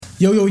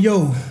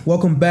Yo.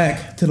 Welcome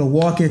back to the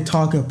Walk It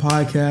Talk It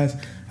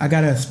podcast. I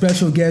got a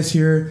special guest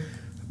here.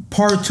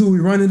 Part 2, we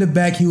running it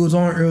back. He was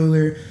on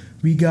earlier.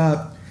 We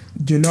got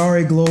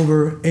Janari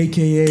Glover,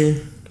 a.k.a.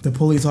 the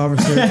police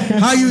officer.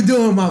 How you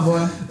doing, my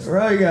boy?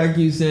 Right, you gotta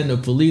keep saying the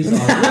police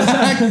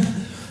officer.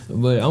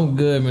 But I'm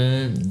good,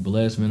 man.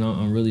 Blessed, man.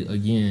 I'm really,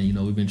 again,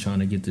 we've been trying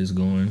to get this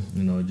going.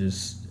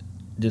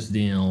 Just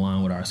being in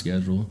line with our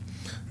schedule.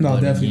 No,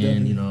 but definitely.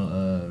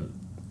 Again,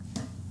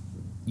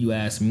 you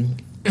asked me.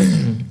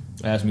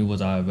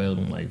 Was I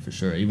available? Like, for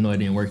sure. Even though it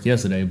didn't work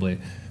yesterday, but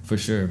for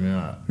sure,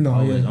 man.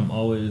 I'm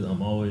always,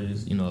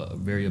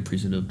 very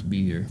appreciative to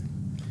be here.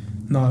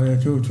 No, yeah,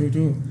 true.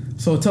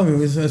 So tell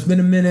me, it's been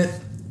a minute.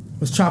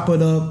 Let's chop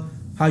it up.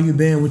 How you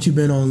been? What you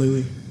been on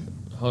lately?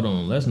 Hold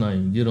on, let's not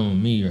even get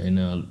on me right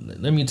now.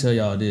 Let me tell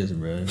y'all this,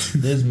 bro.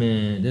 This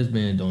man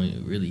don't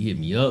even really hit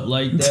me up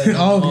like that.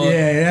 Oh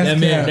yeah,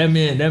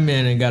 that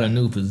man ain't got a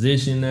new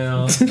position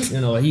now.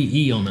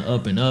 He on the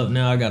up and up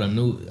now. I got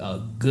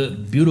a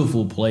good,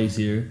 beautiful place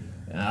here.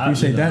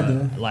 Appreciate that,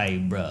 though.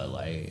 Like, bro,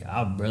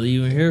 I barely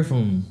even hear from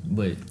him.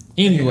 But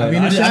anyway,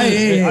 I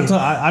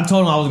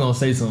told him I was gonna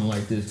say something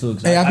like this too.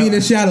 Hey, I be in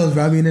the shadows,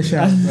 bro.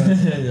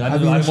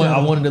 I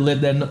wanted to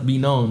let that be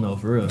known, though,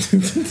 for real.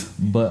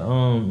 But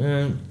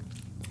man,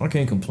 I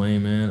can't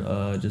complain, man.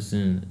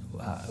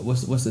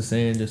 What's the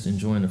saying? Just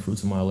enjoying the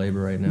fruits of my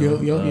labor right now.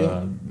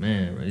 Yep.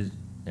 Man,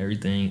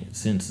 everything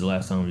since the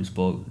last time we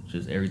spoke,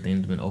 just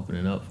everything's been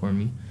opening up for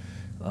me.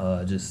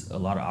 Just a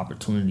lot of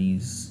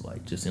opportunities,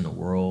 like just in the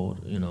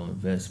world,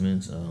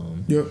 investments,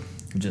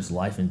 just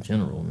life in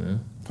general,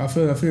 man. I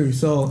feel you.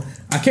 So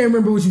I can't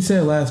remember what you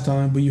said last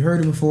time, but you heard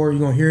it before. You're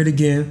gonna hear it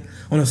again.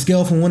 On a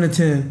scale from 1 to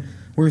 10,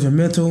 where's your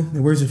mental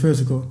and where's your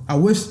physical? I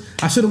wish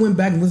I should have went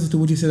back and listened to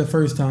what you said the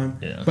first time.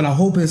 Yeah. But I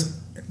hope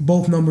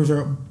both numbers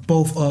are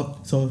both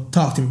up. So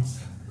talk to me.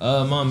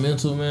 My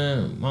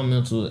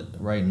mental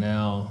right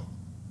now,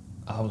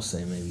 I would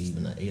say maybe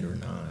even an 8 or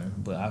 9,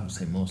 but I would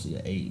say mostly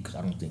an 8 because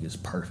I don't think it's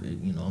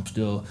perfect. I'm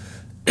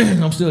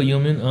still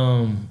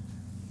human.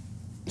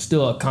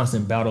 Still a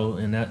constant battle,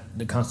 and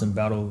the constant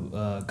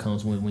battle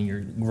comes when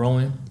you're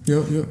growing.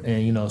 Yep.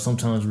 And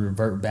sometimes we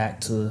revert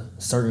back to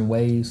certain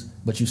ways,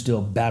 but you're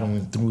still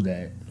battling through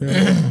that.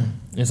 Yeah.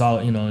 It's all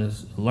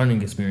it's a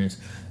learning experience.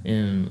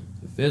 And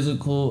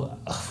physical,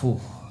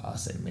 I'll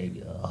say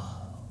maybe a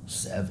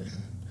 7.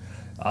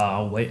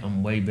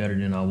 I'm way better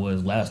than I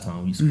was last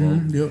time we spoke.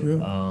 Mm-hmm. Yep.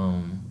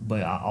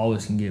 But I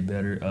always can get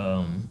better.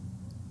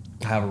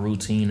 I have a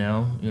routine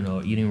now,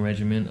 eating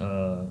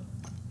regimen.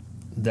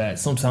 That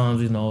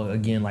sometimes,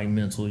 again, like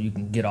mental, you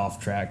can get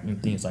off track and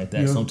things like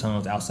that. Yeah.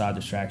 Sometimes outside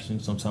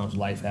distractions, sometimes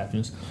life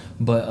happens.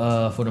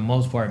 But for the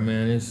most part,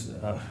 man,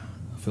 I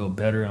feel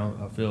better.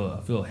 I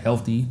feel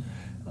healthy.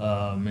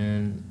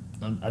 Man,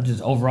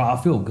 overall,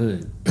 I feel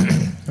good.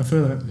 I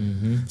feel that.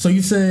 Mm-hmm. So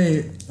you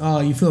say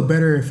you feel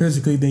better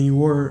physically than you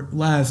were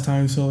last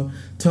time. So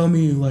tell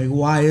me,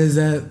 why is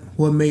that?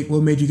 What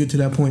made you get to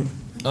that point?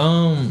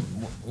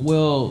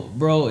 Well,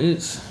 bro,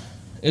 it's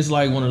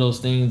like one of those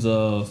things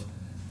of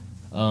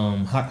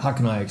how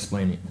can I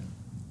explain it?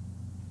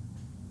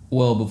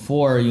 Well,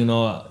 before,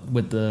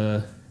 with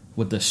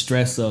the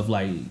stress of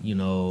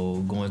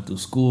going through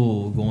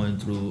school, going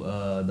through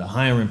the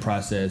hiring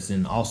process,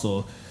 and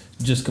also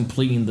just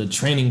completing the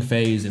training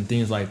phase and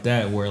things like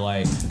that, where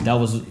that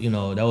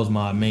was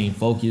my main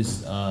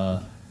focus.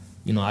 I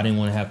didn't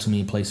want to have too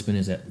many plates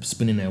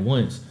spinning at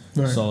once.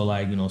 Right. So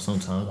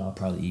sometimes I'll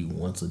probably eat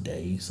once a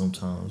day.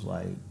 Sometimes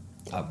I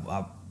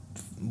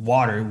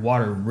water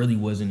really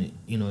wasn't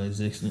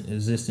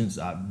existence.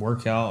 I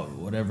work out,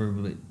 whatever,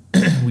 but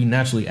we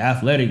naturally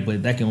athletic,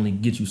 but that can only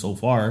get you so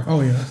far.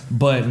 Oh yeah.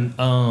 But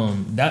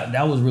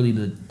that was really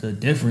the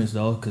difference,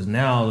 though, because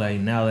now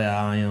that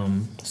I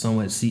am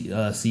somewhat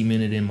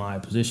cemented in my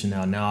position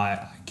now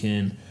I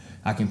can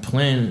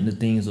plan the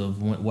things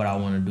of what I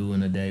want to do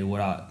in a day,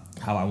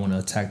 how I want to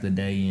attack the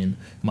day, and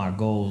my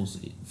goals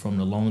from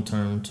the long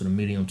term to the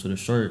medium to the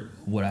short,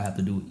 what I have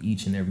to do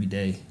each and every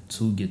day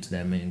to get to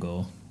that main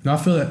goal. No, I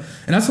feel that,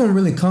 and that's gonna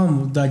really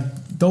come.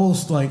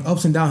 Those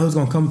ups and downs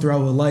gonna come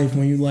throughout with life.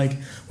 When you when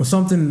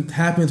something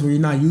happens where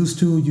you're not used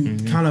to, you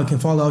kind of can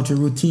fall out your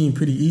routine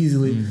pretty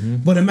easily. Mm-hmm.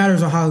 But it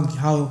matters on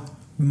how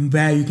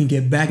bad you can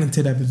get back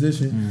into that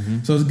position.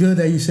 Mm-hmm. So it's good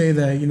that you say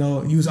that.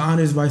 You was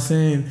honest by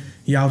saying,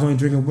 I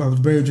was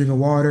barely drinking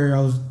water.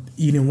 I was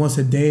eating once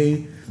a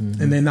day,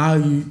 and then now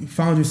you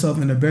found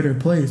yourself in a better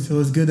place. So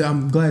it's good that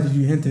I'm glad that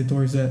you hinted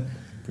towards that.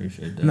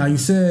 Appreciate that. Now you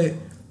said,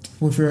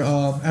 with your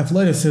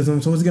athleticism,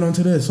 so let's get on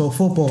to this. So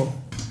football.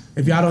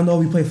 If y'all don't know,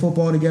 we play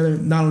football together,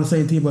 not on the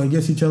same team, but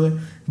against each other.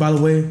 By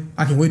the way,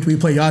 I can wait till we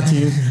play y'all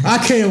team. I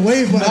can't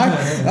wait, but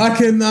I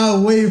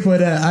cannot wait for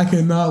that. I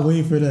cannot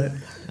wait for that.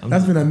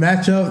 That's been a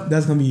matchup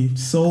that's going to be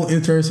so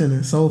interesting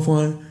and so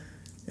fun.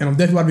 And I'm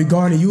definitely about to be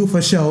guarding you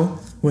for sure,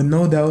 with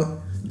no doubt.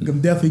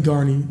 I'm definitely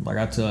Garney. Like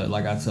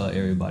I tell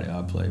everybody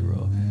I play,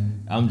 bro.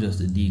 I'm just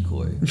a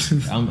decoy.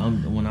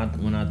 I'm when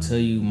I tell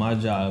you my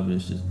job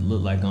is just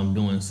look like I'm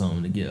doing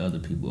something to get other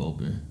people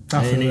open.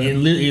 And it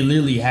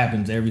literally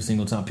happens every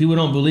single time. People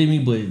don't believe me,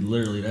 but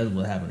literally that's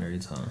what happens every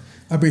time.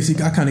 I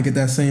kind of get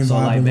that same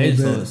vibe a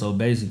little bit. So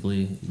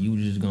basically, you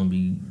just gonna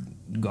be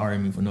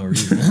guarding me for no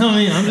reason. I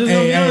mean, I'm just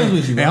gonna be honest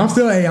with you, bro. I'm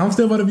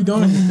still about to be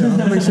going with you. I'm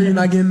gonna make sure you're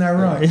not getting that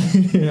right.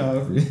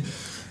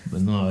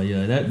 But no,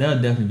 yeah,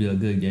 that'll definitely be a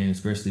good game,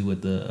 especially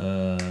with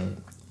the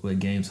with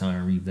game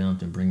time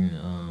revamped and bringing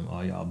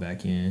all y'all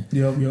back in.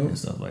 Yep. And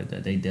stuff like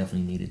that. They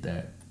definitely needed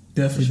that.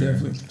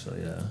 Definitely. So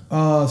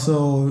yeah.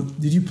 So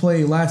did you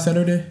play last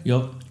Saturday?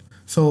 Yep.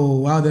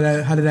 So how did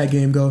that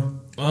game go?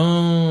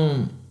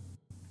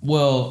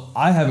 Well,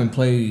 I haven't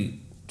played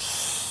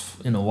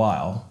in a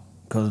while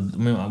because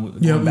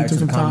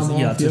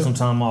took some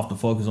time off to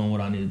focus on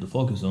what I needed to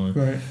focus on.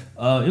 Right.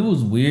 It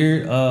was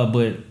weird,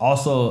 but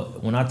also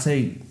when I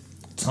take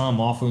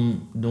time off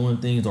from doing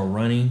things or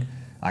running,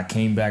 I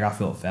came back. I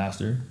felt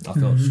faster. I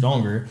felt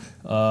stronger.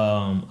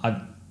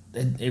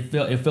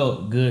 It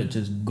felt good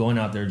just going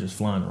out there, just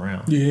flying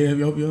around. Yeah.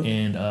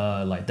 And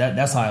like that.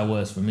 That's how it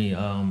was for me.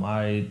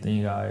 I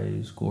think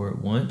I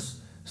scored once.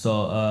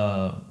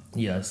 So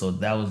so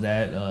that was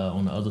that.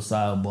 On the other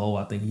side of Bo,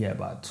 I think he had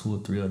about 2 or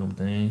 3 of them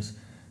things.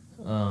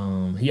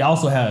 He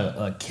also had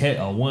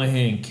a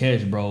one-hand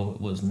catch, bro.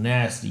 It was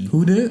nasty.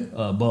 Who did?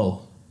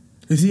 Bo.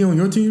 Is he on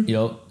your team?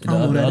 Yep.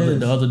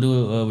 The other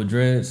dude with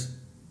dreads.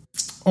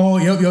 Oh,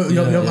 yep. I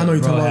know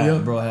you're talking about.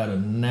 Yep. Bro had a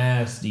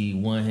nasty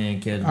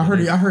one-hand catch. I heard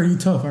he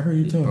tough.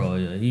 Bro,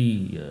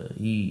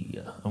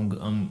 yeah,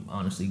 I'm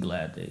honestly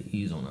glad that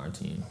he's on our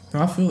team.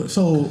 I feel it.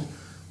 So,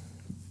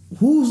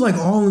 who's like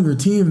all on your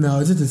team now?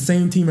 Is it the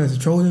same team as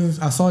the Trojans?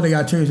 I saw they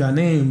got changed their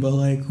name, but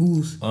like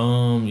who's?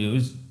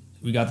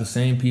 We got the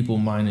same people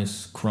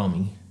minus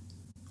Crummy.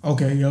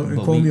 Okay, yo,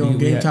 and Crummy on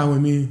game time with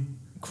me.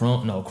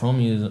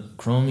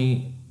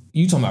 Crummy.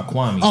 You talking about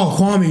Kwame? Oh,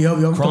 Kwame, yep.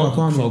 I'm talking about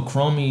Kwame. So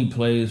Crummy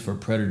plays for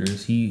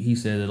Predators. He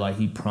said that like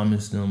he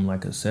promised them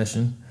like a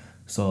session,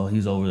 so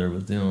he's over there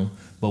with them.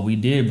 But we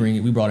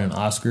brought in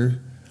Oscar.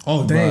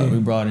 Oh, dang. We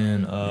brought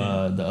in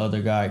the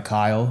other guy,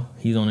 Kyle.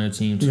 He's on their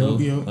team too.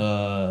 Yep.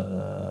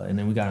 And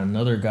then we got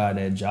another guy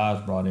that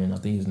Josh brought in. I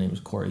think his name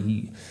is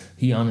Corey.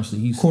 He honestly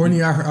he's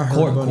Courtney. I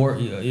heard about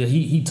him. Yeah.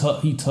 He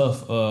tough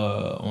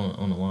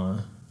on the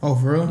line. Oh,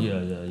 for real?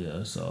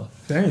 Yeah. So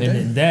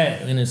dang.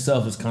 That in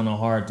itself is kind of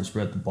hard to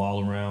spread the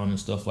ball around and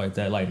stuff like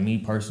that. Like me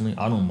personally,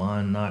 I don't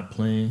mind not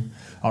playing.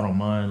 I don't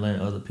mind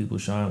letting other people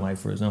shine. Like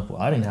for example,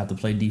 I didn't have to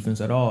play defense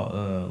at all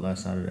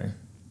last Saturday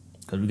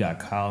because we got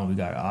Kyle and we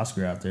got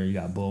Oscar out there. You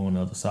got Bo on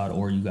the other side,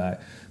 or you got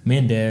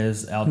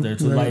Mendez out there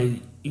too. Right.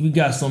 Like we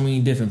got so many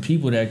different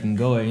people that can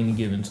go at any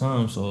given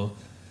time. So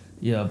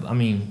yeah, I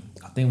mean.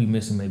 I think we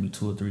missing maybe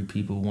 2 or 3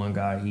 people. One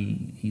guy,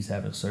 he's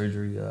having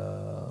surgery.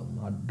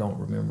 I don't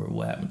remember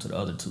what happened to the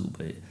other 2,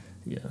 but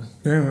yeah.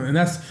 Yeah, and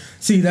that's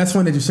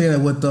funny that you say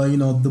that with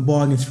the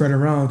ball getting spread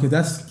around because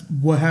that's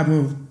what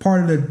happened.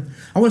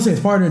 I wouldn't say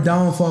it's part of the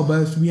downfall,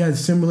 but we had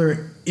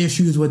similar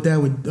issues with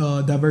that with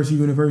Diversity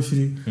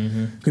University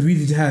because we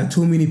just had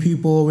too many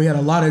people. We had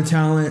a lot of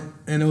talent,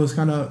 and it was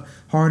kind of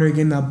harder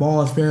getting that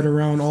ball spread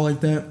around all like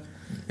that.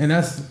 And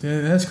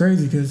that's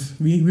crazy because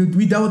we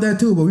dealt with that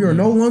too, but we were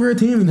no longer a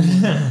team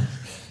anymore.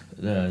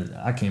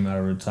 I came out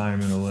of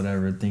retirement or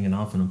whatever thinking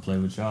I'm finna play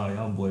with y'all.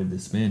 Y'all boy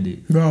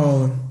disbanded.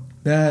 Bro,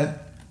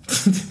 that...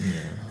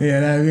 that we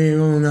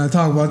ain't gonna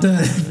talk about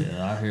that.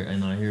 Yeah,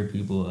 I hear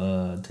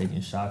people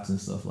taking shots and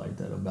stuff like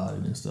that about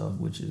it and stuff,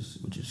 which is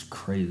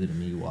crazy to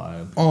me.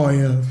 Why? Oh,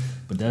 yeah.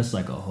 But that's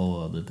like a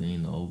whole other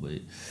thing though, but...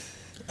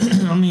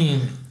 I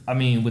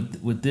mean,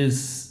 with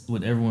this,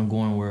 with everyone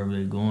going wherever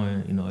they're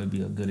going, it'd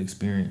be a good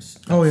experience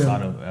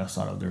outside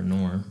of their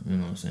norm. You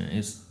know what I'm saying?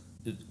 It's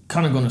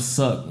kind of gonna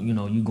suck.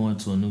 You going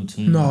to a new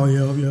team. No,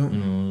 yeah.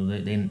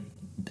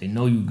 They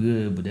know you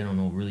good, but they don't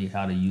know really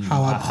how to use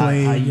how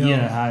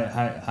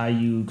how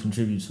you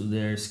contribute to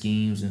their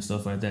schemes and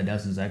stuff like that.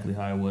 That's exactly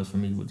how it was for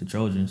me with the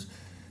Trojans.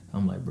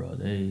 I'm like, bro,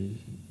 they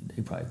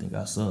probably think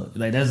I suck.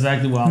 Like that's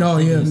exactly what I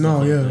was thinking.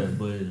 That.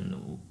 But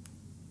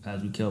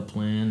as we kept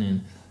playing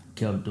and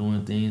kept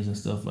doing things and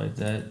stuff like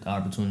that, the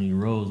opportunity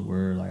rose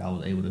where like I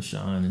was able to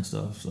shine and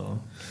stuff.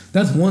 So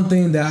that's one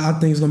thing that I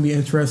think is going to be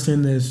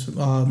interesting is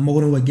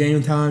molding with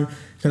game time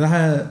because I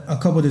had a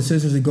couple of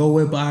decisions to go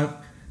with,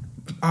 but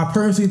I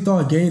personally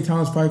thought game time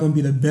was probably going to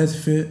be the best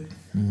fit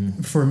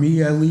for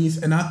me at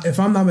least. And if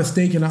I'm not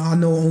mistaken, I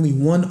know only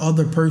one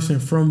other person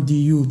from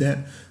DU that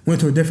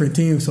went to a different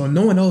team, so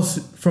no one else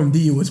from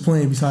DU was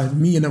playing besides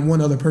me and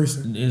one other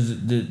person.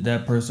 Did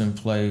that person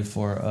play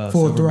for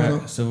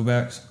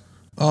Silverbacks?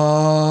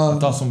 I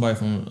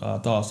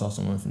thought I saw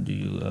someone from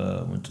DU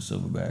went to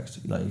Silverbacks.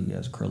 Like he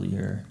has curly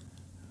hair.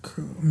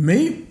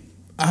 Mate,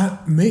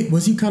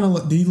 was he kind of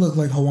like? Did he look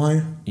like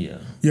Hawaiian? Yeah.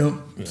 Yep.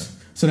 Yeah.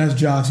 So that's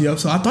Josh. Yep.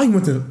 So I thought he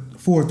went to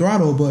Full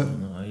Throttle, but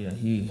yeah,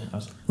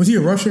 was he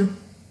a rusher?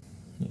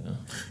 Yeah.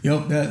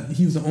 Yep, that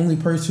he was the only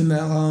person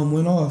that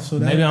went off. So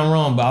that, maybe I'm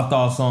wrong, but I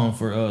thought I saw him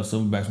for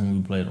Silverbacks when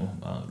we played them.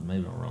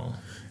 Maybe I'm wrong.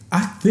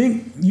 I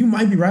think you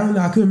might be right on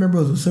that. I couldn't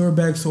remember if it was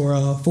Silverbacks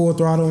or Full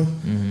Throttle.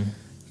 Mm-hmm.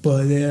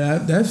 But yeah,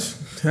 that's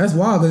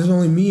wild because there's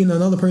only me and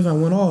another person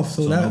that went off.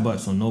 So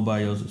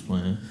nobody else is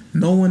playing.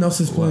 No one else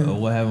is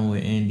playing. What happened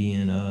with Andy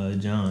and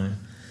John?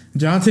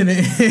 Johnson and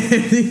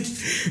Andy,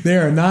 they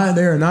are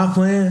not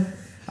playing.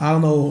 I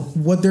don't know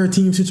what their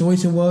team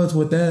situation was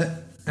with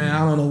that, and I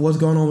don't know what's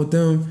going on with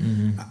them.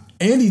 Mm-hmm.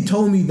 Andy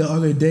told me the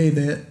other day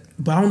that,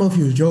 but I don't know if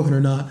he was joking or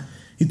not.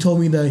 He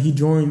told me that he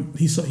joined.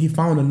 He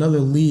found another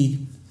league,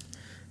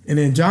 and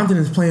then Jonathan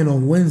is playing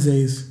on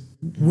Wednesdays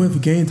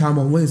with game time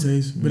on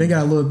Wednesdays, but they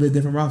got a little bit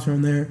different roster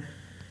on there.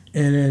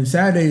 And then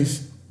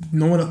Saturdays,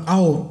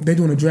 they're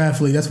doing a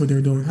draft league. That's what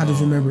they're doing. I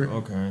just remember.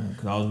 Okay,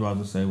 because I was about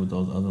to say with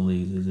those other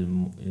leagues,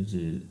 is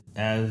it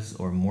as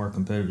or more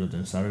competitive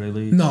than Saturday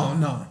league?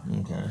 No.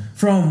 Okay.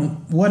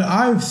 From what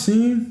I've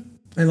seen,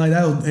 and like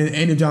that was, and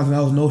Andy Johnson,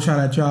 that was no shot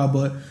at y'all,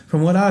 but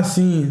from what I've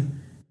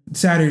seen,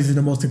 Saturdays is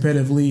the most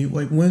competitive league.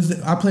 Like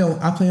Wednesday, I play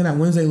in that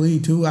Wednesday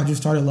league too. I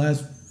just started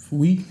last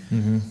week.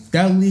 Mm-hmm.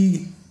 That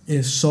league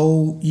is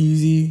so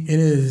easy. It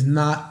is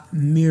not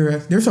near.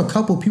 There's a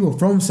couple people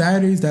from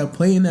Saturdays that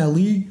play in that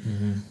league,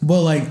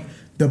 but like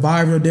the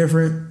vibes are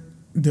different,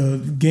 the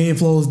game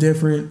flow is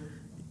different.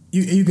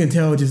 You can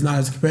tell it's just not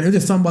as competitive.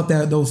 There's just something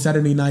about those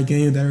Saturday night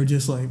games that are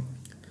just like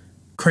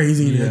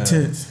crazy and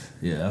intense.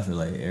 Yeah, I feel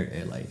like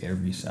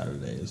every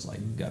Saturday it's like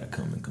you gotta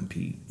come and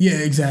compete. Yeah,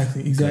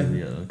 exactly.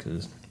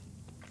 Because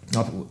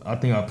I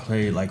think I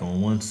played like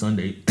on one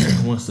Sunday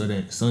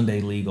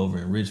league over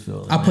in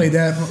Richfield. I played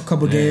that a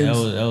couple games.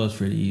 That was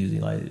pretty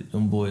easy. Like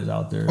them boys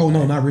out there. Oh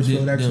no, not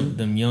Richfield actually.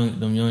 Them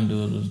young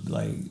dudes was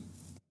like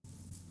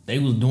they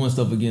was doing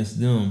stuff against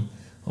them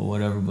or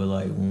whatever. But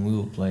like when we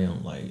would play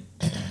them, like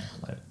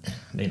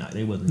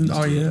they wasn't. Used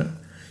to it.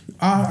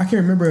 I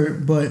can't remember,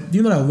 but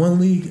you know that one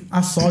league I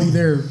saw you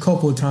there a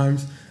couple of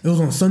times. It was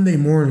on Sunday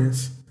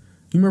mornings.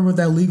 You remember what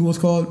that league was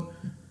called?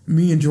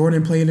 Me and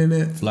Jordan played in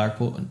it.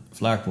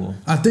 Flagpool.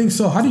 I think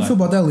so. How do you feel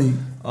about that league?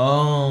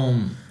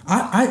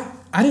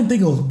 I didn't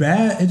think it was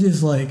bad. It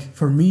just like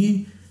for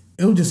me,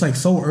 it was just like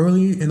so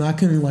early, and I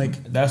couldn't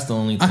like. That's the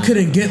only thing. I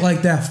couldn't get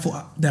like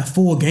that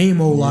full game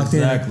mode locked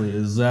in.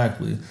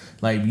 Exactly.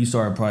 Like you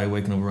started probably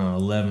waking up around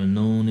 11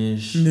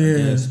 noon-ish. Yeah. I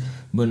guess.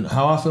 But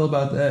how I feel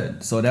about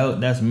that? So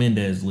that's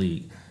Mendez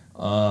league.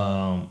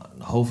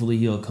 Hopefully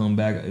he'll come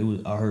back.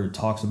 I heard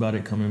talks about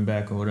it coming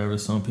back or whatever.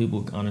 Some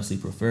people honestly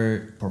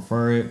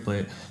prefer it,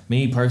 but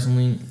me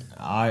personally,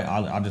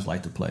 I just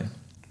like to play.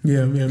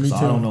 Yeah, me too.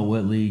 I don't know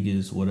what league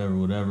is whatever,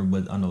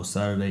 but I know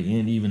Saturday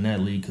and even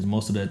that league because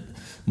most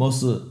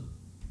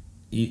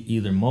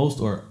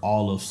or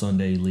all of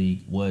Sunday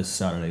league was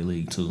Saturday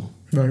league too.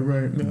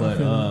 Right. But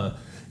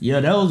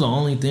that was the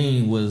only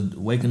thing was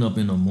waking up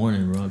in the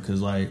morning, bro.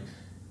 Because like.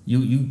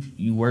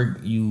 You work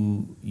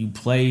you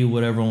play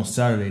whatever on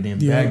Saturday. Then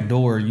back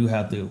door you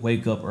have to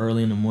wake up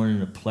early in the morning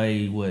to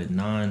play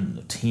 9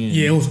 or 10.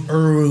 Yeah, it was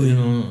early. You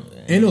know,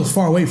 and it was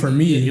far away from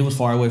me. It was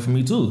far away from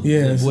me too.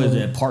 Yeah, was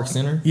it at Park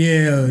Center?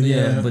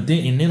 Yeah. But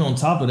then on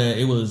top of that,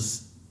 it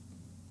was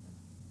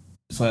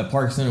so at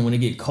Park Center when it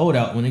get cold,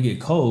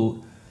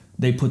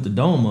 they put the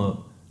dome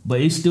up. But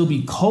it still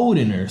be cold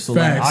in there, so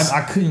like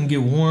I couldn't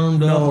get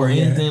warmed up or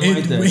anything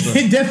like that. So,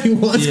 it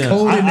definitely was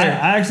cold in there.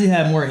 I actually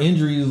had more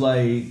injuries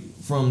like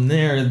from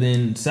there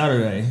than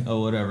Saturday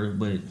or whatever,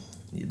 but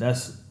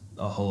that's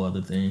a whole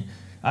other thing.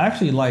 I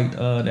actually liked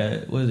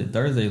that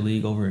Thursday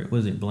league over.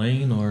 Was it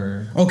Blaine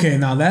or? Okay,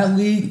 now that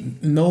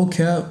league, no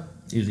cap.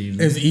 It's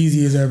easy. As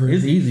easy as ever.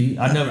 It's easy.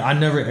 I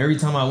never. Every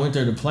time I went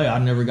there to play, I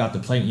never got to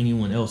play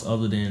anyone else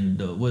other than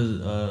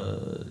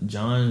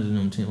Johns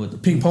and them with the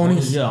Pink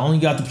Ponies. Yeah, I only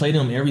got to play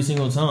them every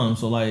single time.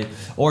 So like,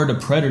 or the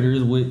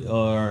Predators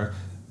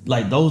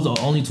like those are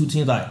the only two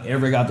teams I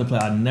ever got to play.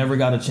 I never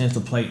got a chance to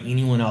play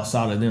anyone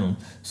outside of them.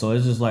 So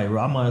it's just like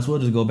I might as well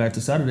just go back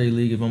to Saturday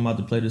league if I'm about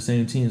to play the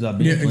same teams I've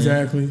been playing.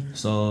 Exactly.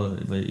 So,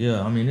 but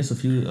yeah, I mean it's a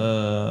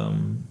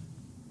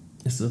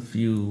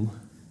few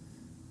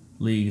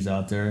leagues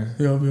out there.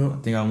 Yep. I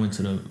think I went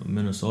to the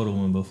Minnesota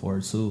one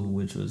before too,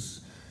 which was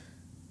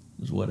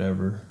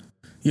whatever.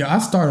 Yeah, I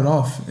started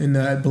off in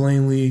that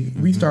Blaine league.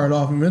 We started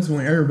off, and that's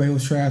when everybody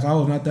was trash. I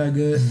was not that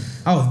good.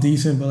 I was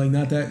decent, but like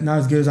not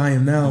as good as I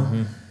am now.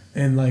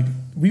 And like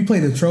we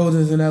played the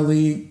Trojans in that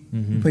league.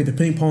 We played the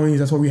Pink Ponies.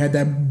 That's where we had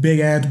that big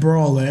ass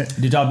brawl at.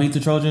 Did y'all beat the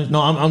Trojans?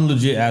 No, I'm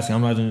legit asking.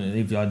 I'm not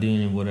if y'all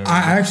did and whatever.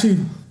 I actually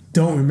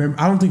don't remember.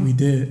 I don't think we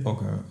did.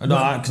 Okay.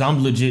 No, because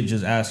I'm legit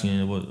just asking.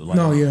 If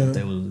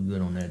they was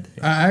good on that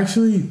day. I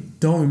actually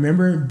don't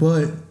remember,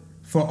 but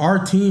for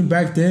our team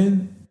back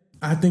then,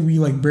 I think we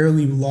like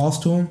barely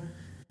lost to them,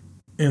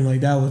 and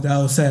like that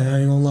was sad. I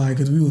ain't gonna lie,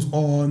 because we was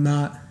all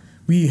not.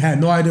 We had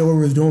no idea what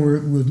we was doing. We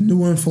was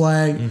new in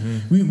flag.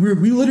 We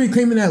literally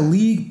came in that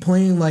league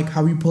playing like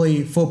how we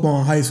played football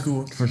in high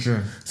school. For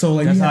sure. So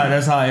like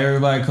that's how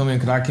everybody come in,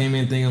 because I came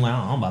in thinking like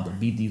I'm about to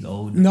beat these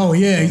old. No,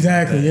 yeah,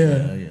 exactly,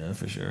 yeah,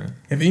 for sure.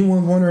 If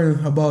anyone's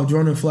wondering about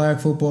joining flag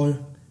football,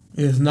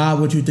 It's not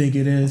what you think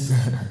it is.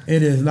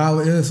 It is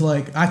not. It's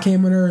like I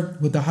came in there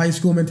with the high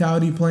school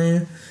mentality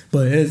playing,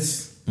 but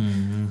it's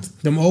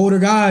them older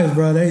guys,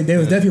 bro. They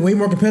was definitely way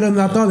more competitive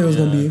than I thought they was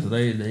gonna be.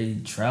 They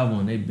travel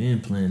and they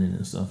been planning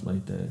and stuff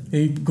like that.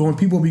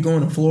 People be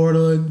going to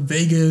Florida,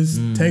 Vegas,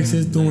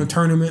 Texas, doing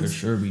tournaments. For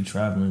sure, be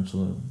traveling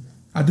to it.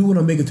 I do want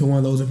to make it to one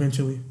of those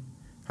eventually.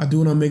 I do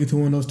want to make it to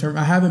one of those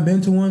tournaments. I haven't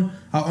been to one.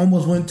 I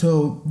almost went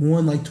to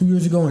one like 2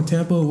 years ago in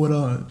Tampa with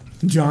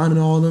John and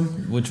all of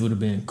them, which would have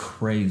been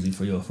crazy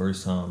for your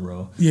first time,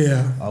 bro.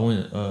 Yeah, I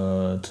went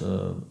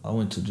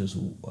to just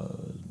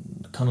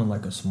kind of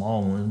like a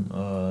small one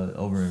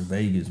over in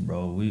Vegas,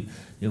 bro.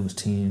 It was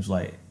teams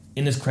like,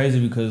 and it's crazy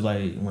because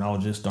like when I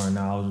was just starting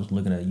out, I was just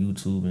looking at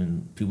YouTube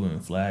and people in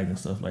flag and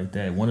stuff like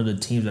that. One of the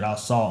teams that I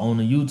saw on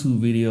the YouTube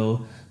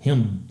video,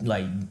 him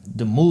like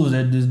the moves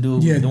that this dude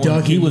was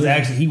doing, he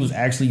was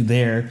actually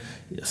there.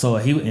 So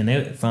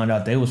they found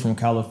out they was from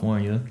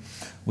California.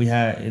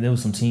 There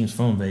was some teams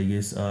from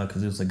Vegas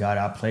because it was a guy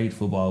that I played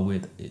football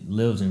with. It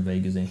lives in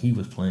Vegas and he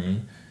was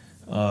playing.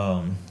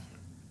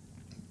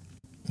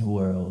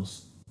 Who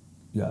else?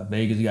 You got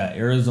Vegas. You got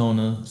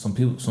Arizona. Some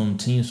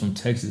teams from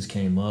Texas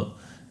came up,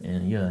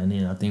 and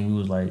then I think we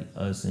was like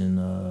us and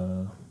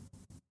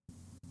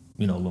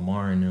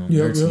Lamar and them.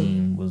 Their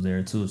team was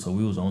there too. So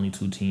we was the only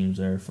 2 teams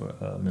there for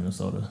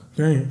Minnesota.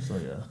 Damn. So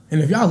yeah.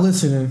 And if y'all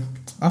listening,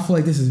 I feel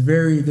like this is a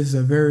very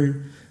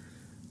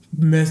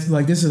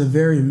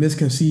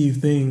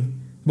misconceived thing.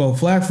 But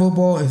flag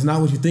football is not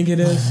what you think it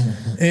is.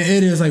 And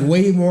it is like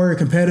way more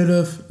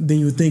competitive than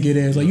you think it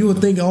is. Like you would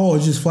think, oh,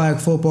 it's just flag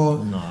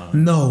football.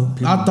 No,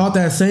 I thought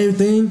that same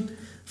thing.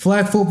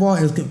 Flag football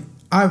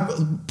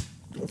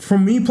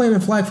from me playing in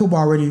flag football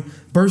already,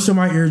 burst in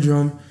my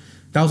eardrum.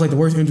 That was like the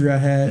worst injury I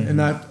had,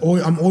 and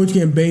I'm always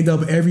getting banged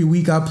up every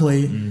week I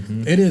play.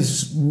 It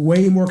is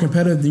way more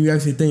competitive than you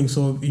actually think.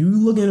 So if you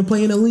looking to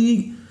play in a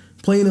league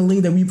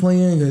that we play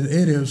in, because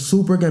it is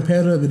super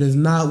competitive. It is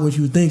not what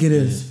you think it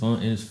is.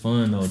 It's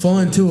fun though.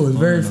 Fun too. It's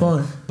very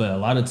fun. But a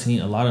lot of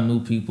new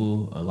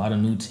people, a lot of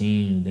new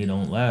teams, they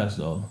don't last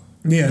though.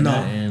 Yeah,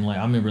 and like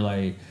I remember,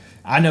 like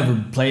I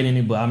never played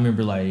any, but I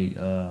remember like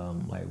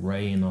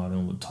Ray and all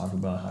them would talk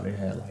about how they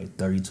had like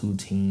 32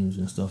 teams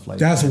and stuff like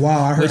that. That's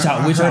wild. I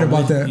heard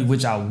about that.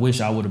 Which I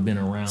wish I would have been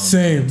around.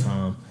 Same at the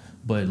time.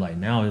 But like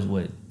now is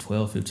what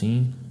 12,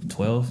 15,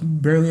 12?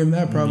 Barely in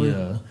that probably.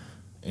 Yeah.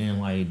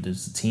 And like the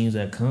teams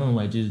that come,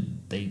 like just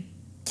they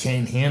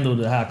can't handle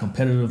how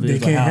competitive it is.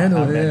 They can't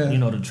handle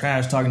it. The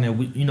trash talking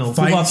that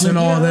fights and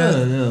all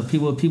that. Yeah,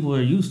 people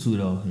are used to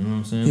though. You know what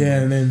I'm saying? Yeah,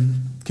 and then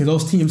because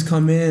those teams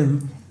come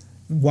in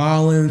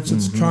wilding,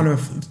 just trying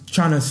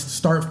to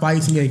start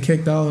fights and get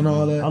kicked out and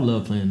all that. I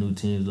love playing new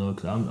teams though,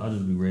 because I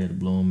just be ready to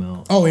blow them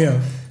out. Oh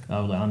yeah. I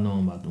was like, I know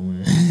I'm about to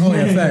win. Oh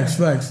yeah,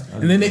 facts.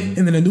 And then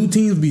the new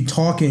teams be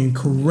talking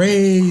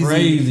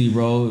crazy,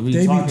 bro.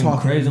 They be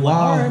talking crazy.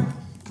 Wild. Like,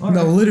 all right.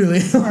 No,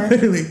 literally. I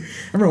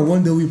remember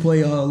one day we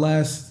played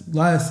last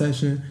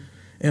session,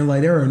 and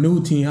like they were a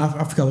new team.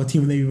 I forgot what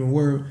team they even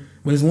were.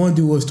 But this one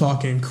dude was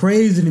talking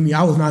crazy to me.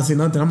 I was not saying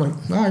nothing. I'm like,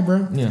 all right,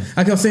 bro. Yeah.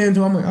 I kept saying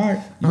to him, I'm like, all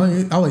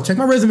right. I was like, check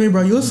my resume,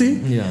 bro. You'll see.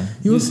 Yeah.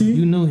 You'll see.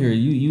 You new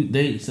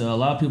here. So a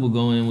lot of people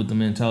go in with the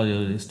mentality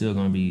of it's still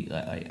going to be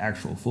like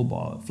actual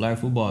football. Flag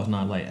football is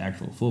not like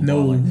actual football.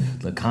 No. Like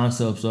the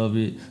concepts of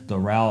it, the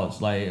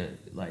routes, like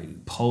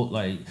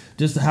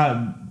just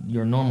how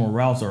your normal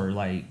routes are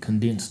like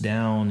condensed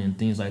down and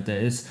things like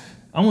that.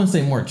 I wouldn't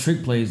say more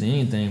trick plays than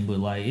anything, but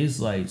like it's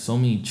like so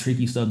many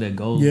tricky stuff that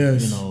goes,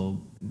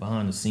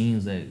 behind the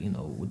scenes that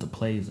with the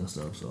plays and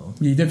stuff. So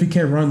you definitely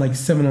can't run like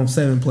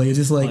 7-on-7 plays.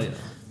 It's like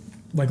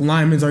like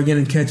linemen are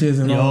getting catches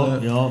and all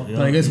that.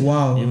 Like it's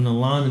wild. Even the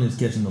lineman is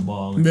catching the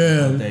ball.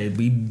 Yeah, they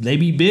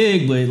be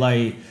big, but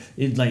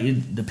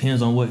it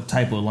depends on what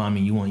type of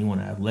lineman you want. You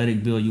want an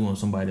athletic build. You want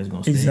somebody that's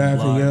gonna stay and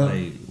block.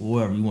 Like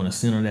whatever. You want a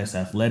center that's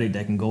athletic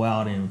that can go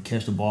out and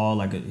catch the ball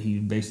like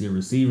he's basically a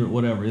receiver.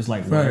 Whatever. It's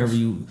like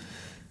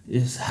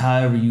it's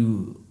however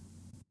you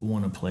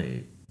want to play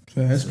it.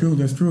 Yeah, that's true.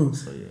 That's true.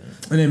 So, yeah.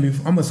 And then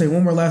I'm gonna say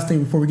one more last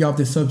thing before we get off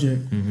this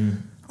subject.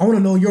 I want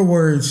to know your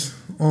words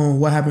on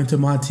what happened to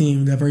my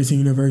team, Diversity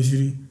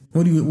University.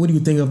 What do you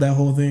think of that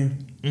whole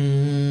thing?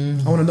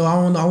 I want to know.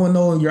 I want to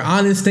know your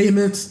honest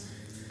statements.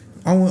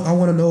 I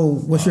want to know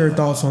what's your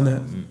thoughts on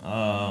that.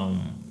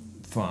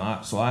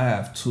 So I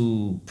have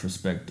 2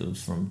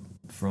 perspectives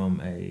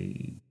from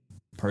a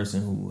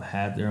person who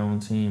had their own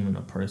team and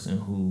a person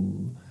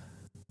who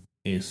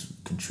is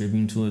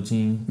contributing to a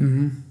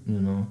team.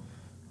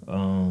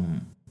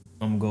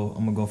 I'm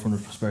gonna go from the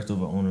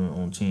perspective of owning an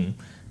own team.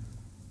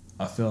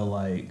 I feel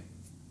like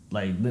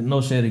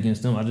no shade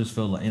against them. I just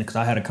feel like, because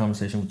I had a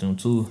conversation with them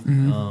too.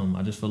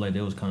 I just feel like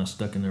they was kind of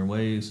stuck in their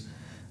ways.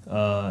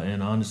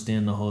 And I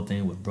understand the whole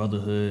thing with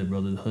brotherhood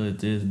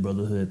this,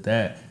 brotherhood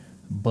that.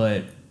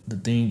 But the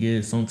thing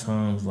is,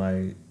 sometimes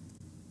like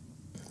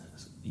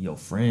your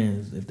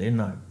friends, if they're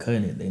not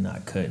cutting it, they're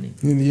not cutting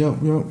it.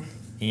 Yep.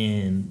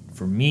 And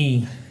for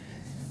me,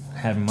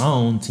 having my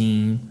own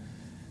team,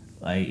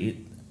 like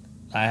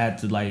I had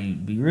to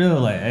like be real,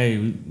 like, hey,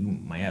 we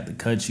might have to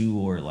cut you,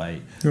 or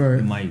like Right.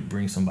 we might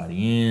bring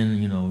somebody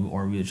in, you know,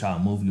 or we'll try to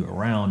move you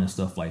around and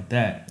stuff like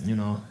that, you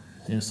know.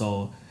 And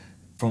so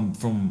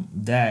from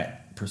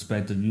that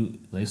perspective,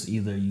 it's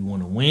either you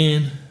want to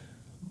win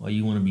or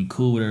you want to be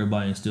cool with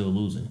everybody and still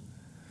losing.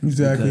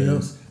 Exactly.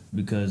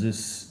 Because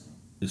it's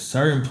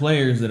certain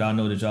players that I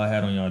know that y'all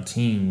had on y'all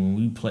team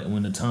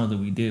when the times that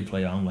we did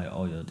play, I'm like,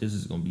 oh yeah, this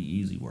is gonna be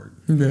easy work.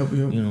 Yep.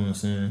 You know what I'm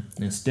saying?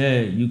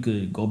 Instead, you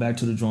could go back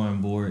to the drawing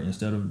board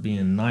instead of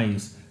being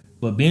nice,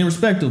 but being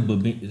respectful.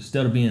 But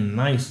instead of being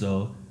nice,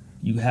 though,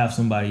 you have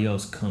somebody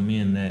else come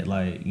in that,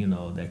 like, you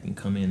know, that can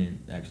come in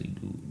and actually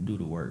do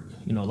the work.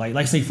 You know,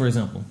 like say for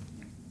example,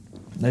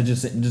 let's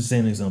just say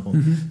an example.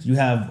 You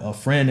have a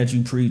friend that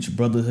you preach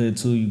brotherhood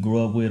to, you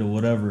grew up with or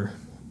whatever,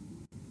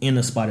 in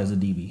a spot as a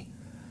DB.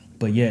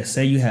 But yet,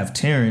 say you have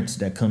Terrence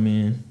that come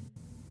in,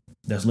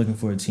 that's looking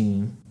for a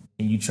team,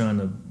 and you trying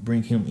to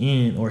bring him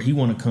in, or he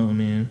want to come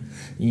in,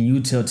 and you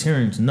tell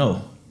Terrence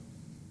no,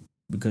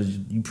 because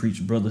you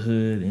preach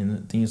brotherhood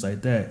and things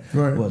like that.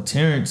 Right. Well,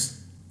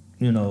 Terrence,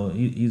 you know,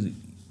 he's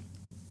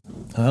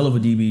a hell of a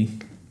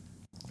DB,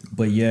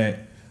 but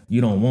yet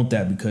you don't want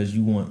that because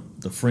you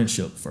want the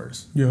friendship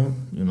first. Yeah.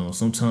 You know,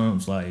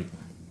 sometimes like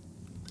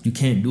you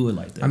can't do it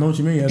like that. I know what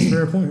you mean. That's a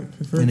fair point.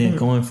 And then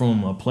going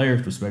from a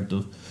player's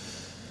perspective,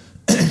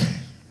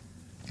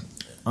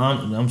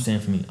 I'm saying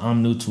for me,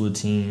 I'm new to a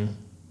team.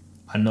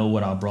 I know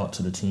what I brought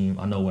to the team.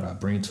 I know what I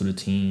bring to the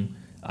team.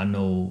 I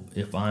know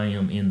if I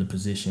am in the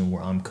position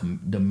where I'm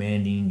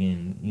demanding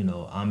and, you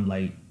know, I'm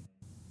like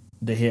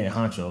the head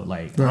honcho.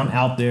 Like, right. I'm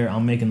out there,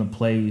 I'm making the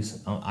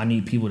plays. I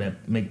need people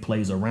that make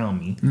plays around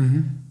me.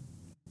 Mm-hmm.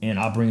 And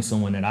I bring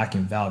someone that I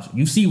can vouch.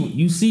 You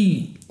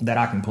see that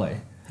I can play.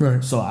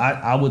 Right. So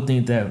I would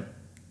think that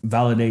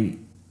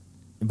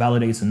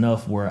validates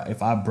enough where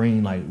if I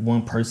bring like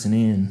one person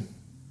in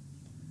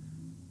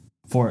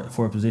for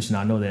a position,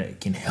 I know that it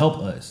can help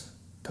us.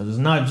 Because it's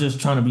not just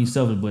trying to be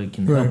selfish, but it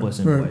can help us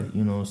in a way.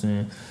 You know what I'm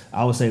saying?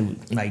 I would say,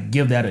 like,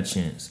 give that a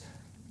chance.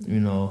 You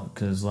know,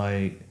 because,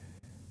 like,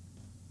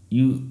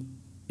 you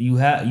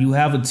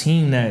have a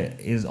team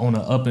that is on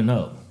the up and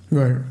up.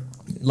 Right.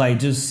 Like,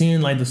 just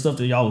seeing, like, the stuff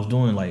that y'all was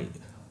doing, like,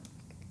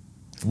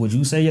 would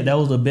you say that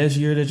was the best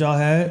year that y'all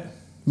had?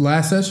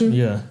 Last session?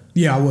 Yeah.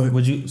 Yeah, I would.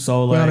 Would you?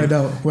 So, like,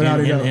 without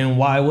a doubt. And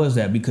why was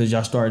that? Because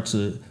y'all started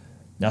to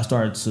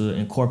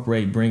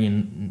incorporate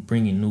bringing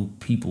new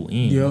people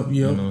in. Yep.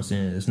 You know what I'm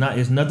saying?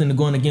 It's nothing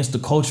going against the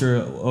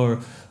culture or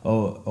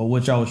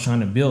what y'all was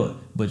trying to build,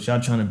 but y'all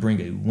trying to bring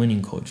a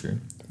winning culture.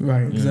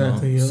 Right.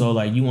 Exactly. Yep. So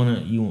like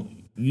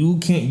you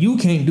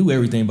can't do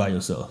everything by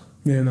yourself.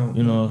 Yeah. No.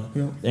 You know.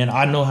 Yep. And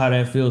I know how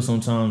that feels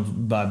sometimes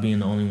by being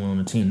the only one on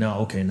the team.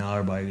 Now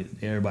everybody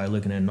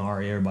looking at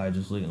Nari, everybody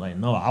just looking like,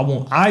 no, I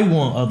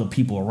want other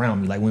people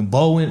around me. Like when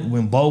Bo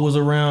was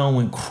around,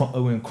 when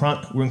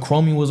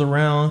Chromie was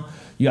around.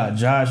 You got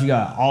Josh, you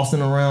got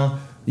Austin around.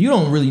 You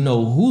don't really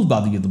know who's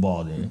about to get the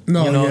ball then.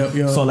 No, you know?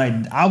 Yeah. So like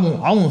I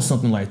want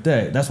something like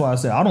that. That's why I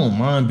said I don't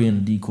mind being a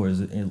decoy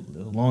as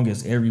long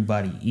as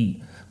everybody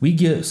eat. Like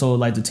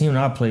the team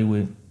that I play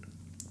with,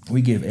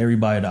 we give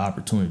everybody the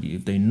opportunity.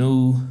 If they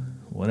knew,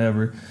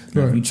 whatever.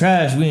 Right. If you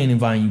trash, we ain't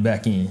inviting you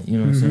back in. You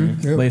know what I'm saying?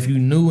 Yep. But if you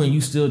knew and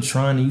you still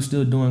trying and you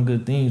still doing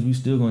good things, we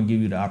still gonna give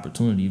you the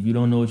opportunity. If you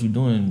don't know what you're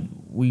doing,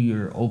 we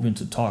are open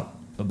to talk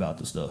about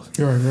the stuff.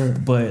 Right.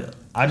 But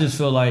I just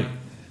feel like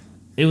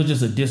it was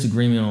just a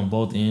disagreement on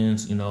both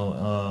ends, you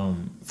know,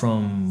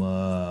 from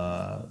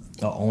I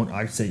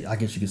guess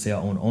you could say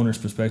our own owner's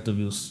perspective.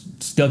 It was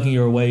stuck in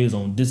your ways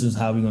on this is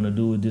how we're gonna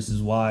do it, this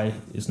is why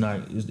if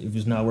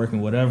it's not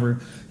working, whatever.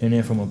 And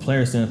then from a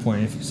player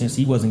standpoint, since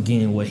he wasn't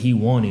getting what he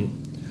wanted,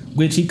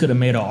 which he could have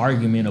made an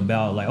argument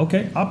about, like,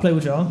 okay, I'll play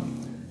with y'all,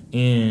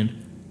 and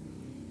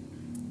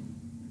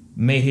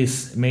made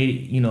his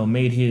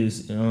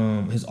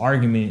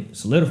argument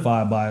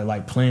solidified by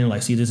like playing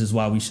like, see, this is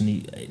why we should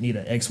need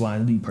an X, Y,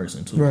 and Z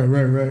person too.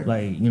 Right.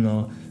 Like, you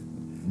know,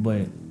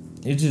 but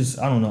it just,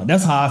 I don't know.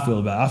 That's how I feel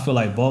about it. I feel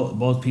like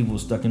both people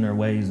stuck in their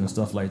ways and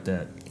stuff like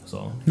that.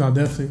 So no,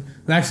 definitely.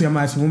 Actually, I'm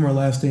asking one more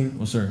last thing.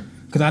 Well, sir.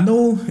 Because I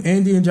know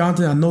Andy and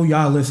Jonathan, I know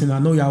y'all listen. I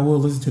know y'all will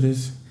listen to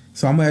this.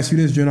 So I'm gonna ask you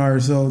this,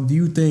 Janari. So do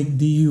you think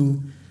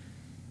DU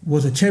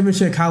was a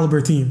championship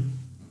caliber team?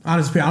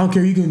 Honest opinion. I don't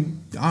care.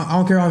 I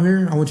don't care how I'm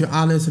here. I want your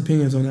honest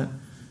opinions on that.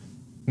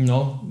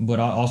 No, but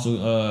I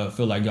also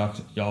feel like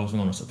y'all was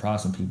going to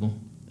surprise some people.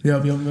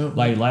 Yep.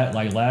 Like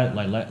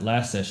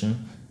last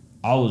session,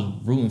 I was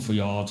rooting for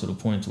y'all to the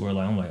point to where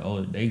like I'm like,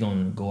 oh, they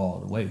gonna go all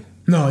the way.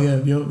 No, yeah.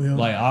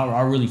 Like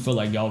I really feel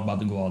like y'all was about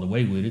to go all the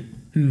way with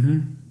it.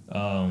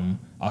 Mm-hmm.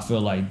 I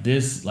feel like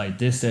this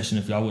session,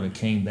 if y'all would have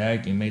came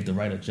back and made the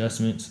right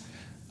adjustments,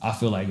 I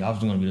feel like y'all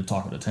was gonna be the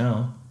talk of the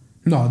town.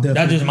 No,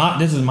 definitely.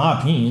 This is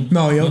my opinion.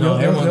 No, everyone's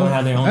gonna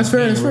have their own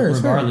opinion. That's fair.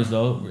 Regardless,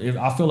 though, if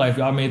I feel like if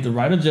y'all made the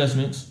right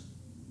adjustments,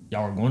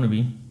 y'all are going to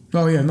be.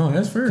 Oh yeah, no,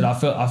 that's fair.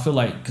 Cause I feel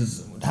like,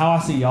 because how I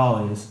see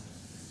y'all is,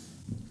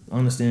 I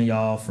understand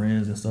y'all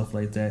friends and stuff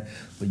like that,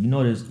 but you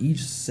notice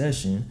each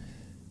session,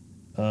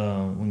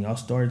 when y'all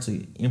started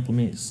to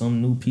implement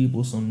some new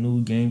people, some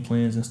new game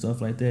plans and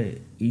stuff like that,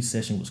 each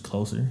session was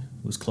closer.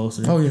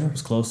 Oh yeah, it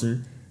was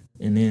closer.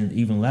 And then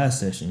even last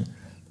session,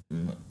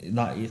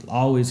 like I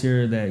always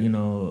hear that, you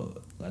know,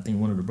 I think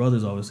one of the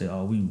brothers always say,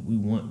 "Oh,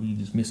 we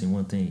just missing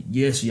one thing."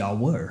 Yes, y'all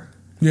were.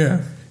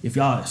 Yeah. If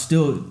y'all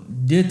still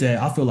did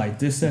that, I feel like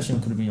this session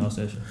could have been y'all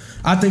session.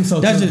 I think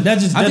so. I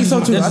think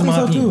so too.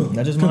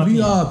 That's just my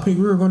opinion. We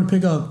were going to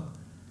pick up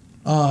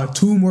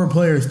 2 more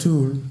players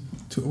too.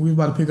 We was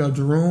about to pick up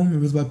Jerome. And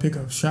we was about to pick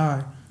up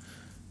Shy.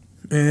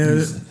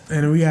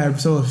 And we had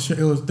it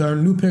was our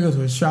new pickups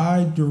was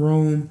Shy,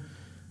 Jerome,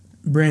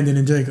 Brandon,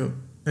 and Jacob.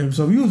 And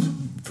so we was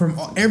from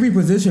every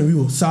position we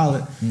was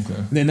solid.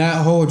 Okay. Then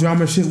that whole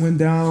drama shit went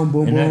down.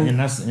 Boom, boom. And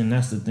that's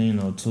the thing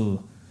though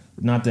too.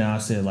 Not that I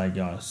said like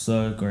y'all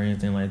suck or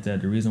anything like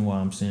that. The reason why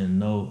I'm saying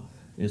no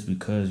is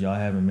because y'all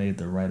haven't made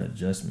the right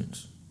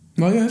adjustments.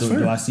 Oh yeah, that's fair.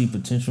 Do I see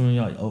potential in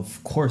y'all?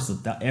 Of course,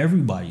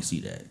 everybody see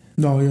that.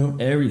 No,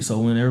 yeah. So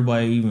when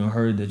everybody even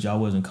heard that y'all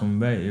wasn't coming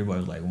back, everybody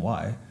was like,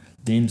 "Why?"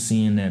 Then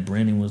seeing that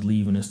Brandon was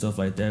leaving and stuff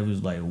like that, it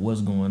was like,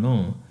 "What's going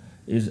on?"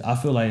 I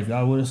feel like if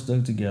y'all would have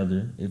stuck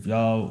together, if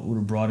y'all would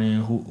have brought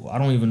in who I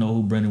don't even know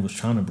who Brandon was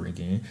trying to bring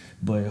in,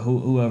 but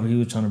whoever he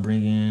was trying to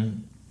bring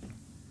in,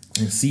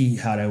 and see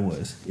how that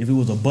was. If it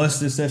was a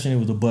busted session, it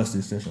was a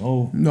busted session.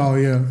 Oh no,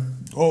 yeah.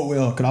 Oh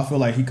well, because I feel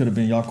like he could have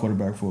been y'all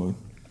quarterback for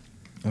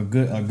a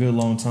good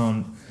long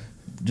time.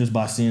 Just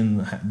by seeing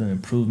the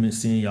improvement,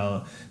 seeing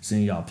y'all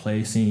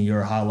play, seeing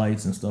your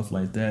highlights and stuff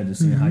like that,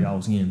 just seeing how y'all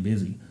was getting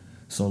busy.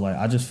 So like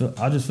I just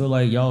feel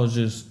like y'all was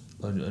just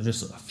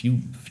a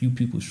few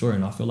people short,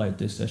 and I feel like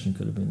this session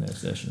could have been that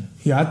session.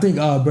 Yeah, I think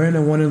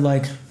Brandon wanted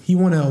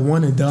a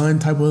one and done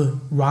type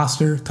of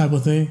roster type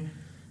of thing,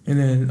 and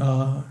then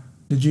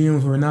the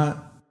GMs were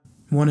not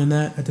wanting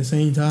that at the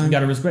same time. You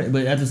gotta respect,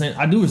 but at the same,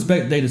 I do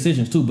respect their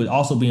decisions too, but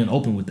also being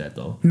open with that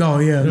though. No,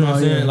 yeah, you know what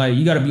I'm saying. Yeah. Like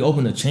you gotta be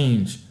open to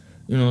change.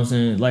 You know what I'm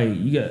saying? Like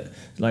you got,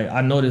 like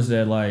I noticed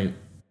that like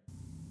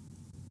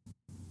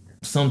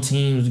some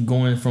teams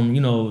going from,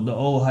 you know, the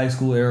old high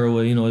school era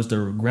where, you know, it's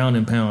the ground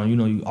and pound, you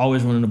know, you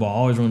always running the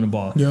ball.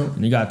 Yep.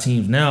 And you got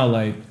teams now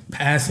like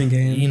passing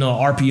game, you know,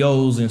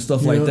 RPOs and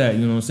stuff like that.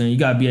 You know what I'm saying? You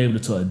gotta be able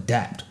to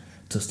adapt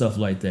to stuff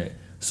like that.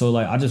 So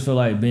like I just feel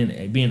like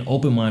being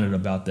open minded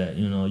about that.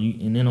 You know,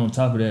 and then on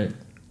top of that,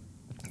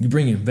 you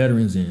bringing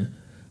veterans in.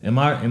 Am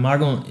I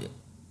going?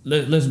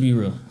 Let's be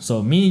real.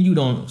 So me and you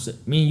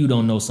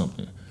don't know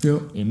something.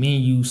 Yep. And me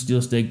and you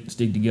still stick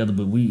together,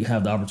 but we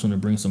have the opportunity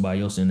to bring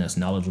somebody else in that's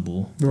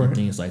knowledgeable and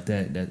things like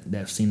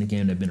that's seen the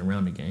game, that's been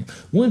around the game.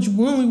 Wouldn't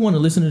we want to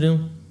listen to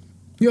them?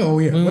 Yeah,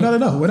 without a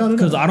doubt.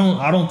 Because I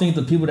don't think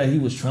the people that he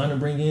was trying to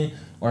bring in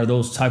are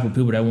those type of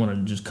people that want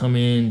to just come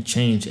in,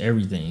 change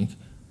everything.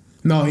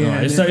 No, yeah,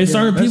 it's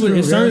certain people.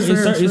 It's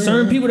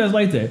certain people that's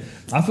like that.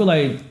 I feel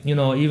like, you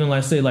know, even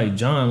like say like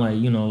John, like,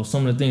 you know,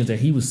 some of the things that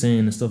he was saying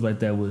and stuff like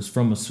that was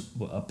from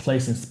a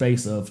place and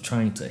space of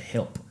trying to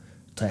help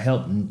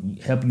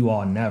you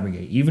all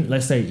navigate. Even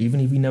let's say even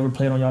if he never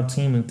played on y'all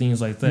team and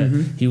things like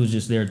that, he was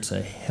just there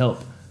to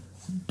help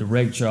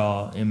direct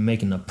y'all in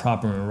making the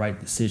proper and right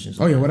decisions.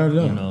 Oh yeah, what I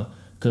do, you know.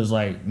 Cause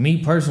like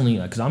me personally,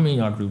 like, cause I'm in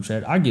y'all group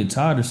chat, I get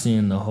tired of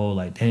seeing the whole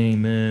like,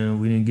 dang man,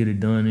 we didn't get it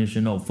done and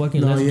shit. No,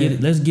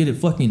 let's get it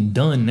fucking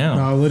done now.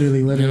 No, literally.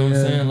 You know what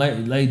I'm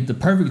saying? Like the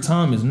perfect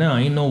time is now.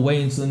 Ain't no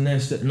waiting until the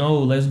next step. No,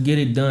 let's get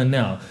it done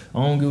now.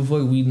 I don't give a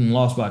fuck. We done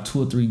lost by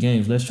 2 or 3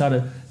 games. Let's try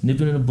to nip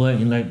it in the butt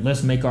and like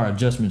let's make our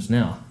adjustments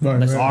now.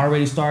 Let's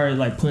already start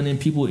like putting in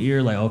people's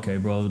ear. Like, okay,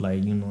 bro,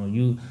 like, you know,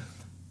 you.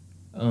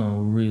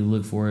 Really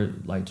look for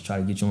it, like to try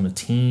to get you on a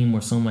team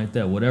or something like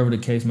that. Whatever the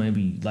case may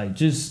be, like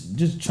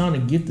just trying to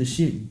get the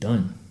shit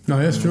done. No,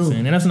 that's true.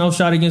 And that's no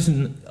shot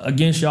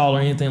against y'all or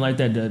anything like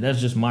that. That's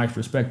just my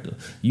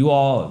perspective. You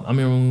all, I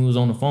mean, when we was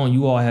on the phone,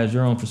 you all had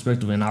your own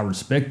perspective, and I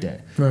respect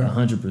that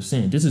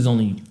 100%. This is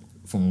only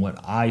from what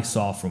I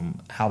saw, from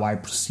how I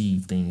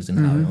perceive things and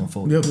how it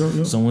unfolded.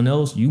 Yep. Someone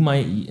else, you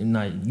might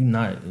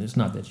not. It's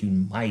not that you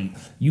might.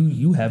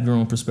 You have your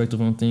own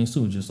perspective on things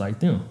too, just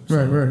like them.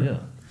 So, right. Yeah.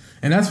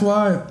 And that's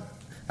why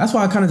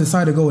I kind of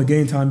decided to go with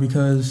Game Time,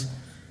 because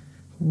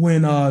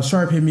when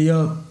Sharp hit me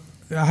up,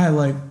 I had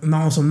like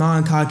some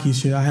non-cocky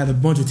shit. I had a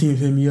bunch of teams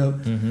hit me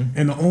up,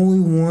 and the only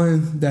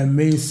one that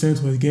made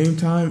sense was Game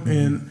Time.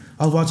 And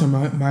I was watching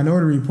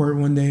Minority Report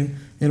one day,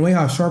 and the way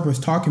how Sharp was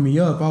talking me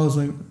up, I was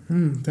like,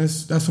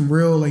 that's some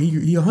real, like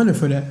he 100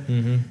 for that.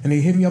 And they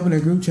hit me up in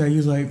the group chat. He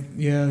was like,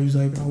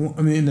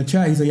 in the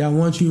chat, he's like, yeah, I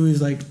want you. He's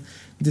like,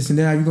 this and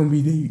that, you're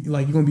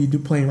gonna be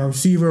playing a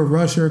receiver,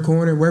 rusher,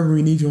 corner, wherever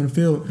we need you on the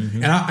field.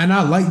 And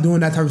I like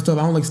doing that type of stuff.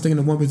 I don't like sticking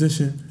to one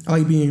position. I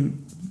like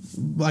being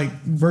like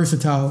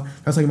versatile.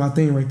 That's like my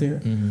thing right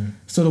there.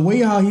 So the way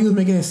how he was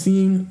making it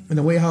seem, and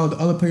the way how the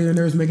other players in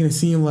there was making it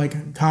seem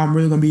like how I'm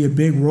really gonna be a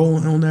big role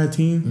on that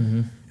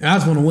team, And I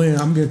just want to win.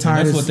 I'm getting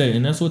tired.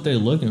 And that's what they're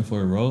looking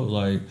for, bro.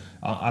 Like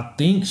I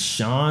think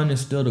Sean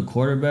is still the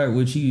quarterback,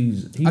 which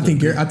he's. I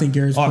think Garrett's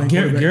playing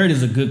quarterback. Garrett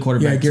is a good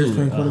quarterback too, Garrett's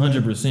playing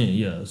quarterback. 100%.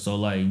 Yeah, so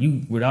like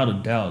you, without a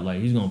doubt,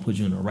 like he's gonna put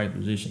you in the right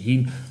position.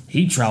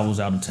 He travels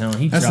out of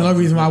town. That's another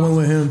reason why I went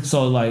with him.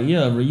 So like,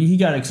 yeah, bro, he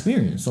got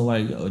experience. So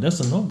like, that's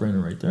a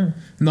no-brainer right there.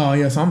 No,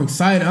 yeah. So I'm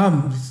excited.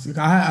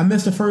 I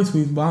missed the first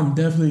week, but I'm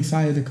definitely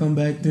excited to come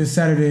back this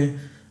Saturday.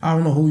 I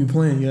don't know who we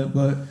playing yet,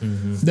 but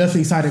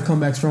definitely excited to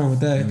come back strong with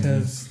that.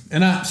 Cause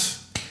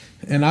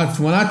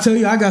when I tell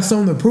you I got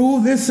something to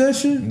prove this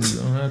session, you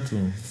don't have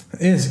to.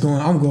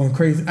 I'm going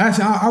crazy.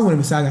 Actually, I wouldn't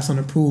even say I got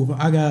something to prove.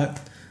 I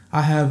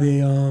have a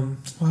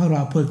how do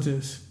I put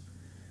this?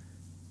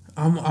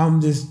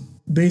 I'm just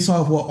based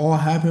off what all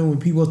happened when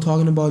people are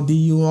talking about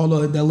DU, all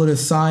that little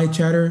side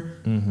chatter.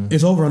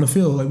 It's over on the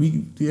field. Like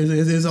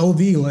it's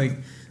OV. Like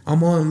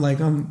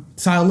I'm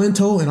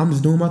Silento and I'm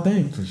just doing my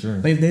thing. For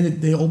sure.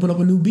 They open up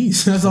a new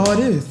beast. That's all it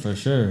is. For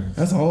sure.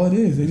 That's all it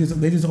is.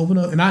 They just open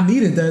up, and I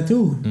needed that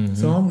too.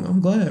 So I'm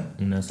glad.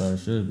 And that's how it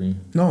should be.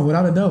 No,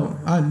 without a doubt,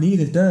 I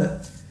needed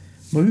that.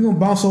 But we're gonna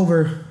bounce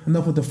over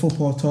enough with the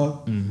football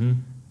talk.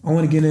 I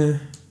want to get into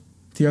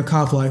your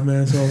cop life,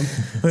 man. So,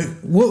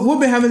 what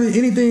been happening?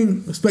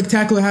 Anything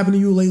spectacular happened to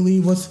you lately?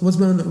 What's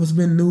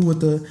been new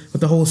with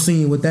the whole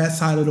scene with that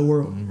side of the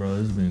world? Bro,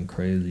 it's been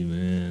crazy,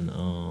 man.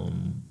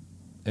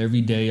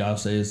 Every day I'll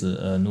say it's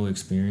a new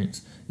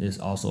experience. It's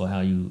also how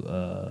you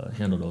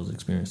handle those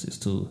experiences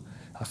too.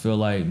 I feel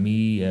like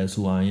me as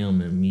who I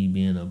am and me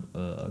being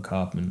a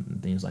cop and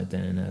things like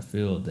that in that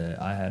field,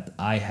 that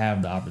I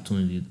have the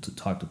opportunity to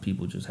talk to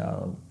people just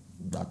how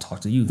I talk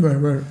to you.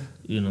 Right.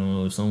 You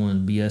know, if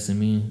someone's BSing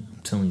me,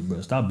 I'm telling you,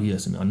 bro, stop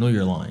BSing me. I know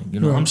you're lying.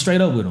 You know, I'm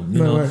straight up with them.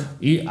 You know,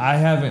 I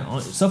haven't,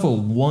 except for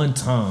one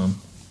time,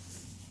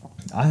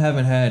 I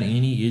haven't had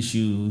any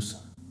issues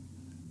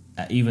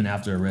even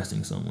after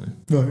arresting someone.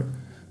 Right.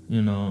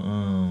 You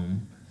know,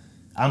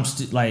 I'm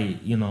still like,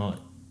 you know,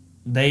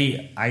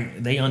 they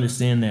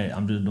understand that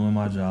I'm just doing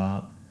my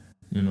job,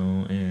 you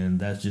know, and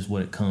that's just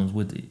what comes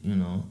with it, you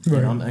know.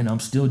 Right. And I'm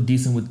still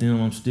decent with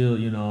them. I'm still,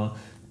 you know,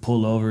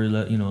 pull over,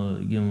 give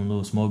them a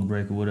little smoke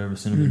break or whatever,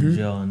 send them to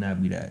jail, and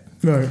that be that.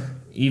 Right.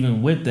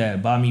 Even with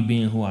that, by me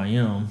being who I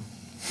am,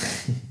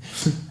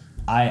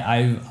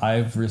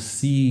 I've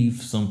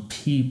received some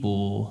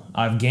people.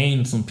 I've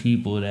gained some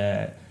people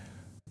that,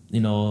 you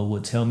know,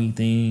 would tell me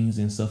things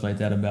and stuff like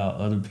that about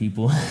other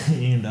people,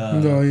 and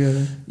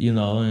you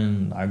know,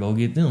 and I go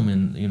get them,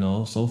 and you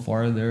know, so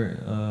far their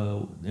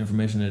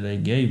information that they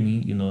gave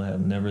me, you know,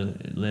 have never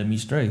led me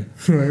stray.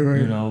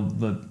 Right. You know,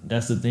 but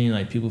that's the thing.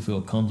 Like, people feel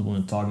comfortable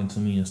in talking to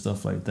me and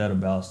stuff like that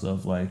about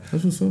stuff. Like,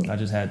 that's what's up. I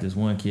just had this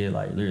one kid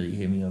like literally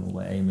hit me up and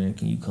like, "Hey man,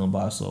 can you come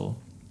by so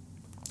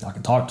I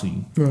can talk to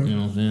you?" Right. You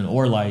know what I'm saying?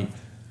 Or like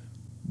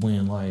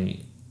when like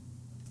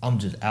I'm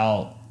just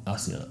out. I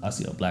see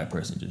a black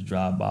person just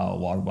drive by or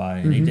walk by,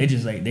 and they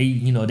just like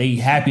they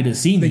happy to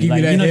see me. They give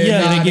like, you that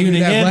head nod, they give you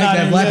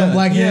that black on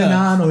black head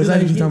nod. No,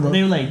 exactly what you're talking about.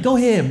 They were like, "Go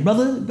ahead,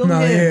 brother. Go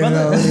ahead,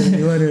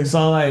 brother."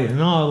 So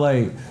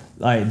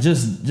like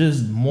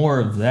just more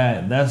of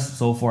that. That's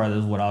so far.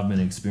 That's what I've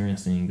been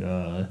experiencing.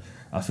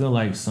 I feel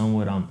like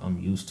somewhat I'm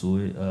used to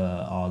it.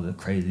 All the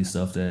crazy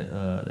stuff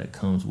that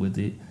comes with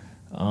it.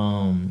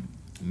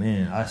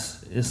 Man,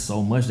 it's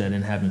so much that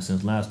didn't happen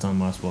since last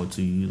time I spoke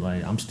to you.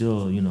 Like, I'm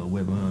still,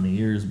 wet behind the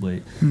ears,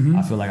 but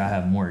I feel like I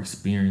have more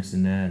experience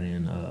in that,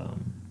 and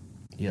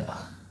yeah.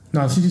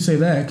 No, should you say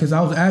that? Because I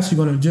was actually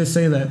going to just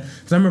say that.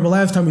 Because I remember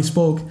last time we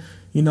spoke,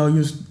 you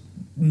was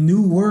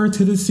newer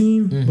to the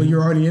scene, but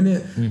you're already in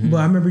it.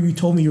 But I remember you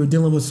told me you were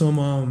dealing with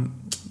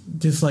some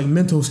just like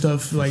mental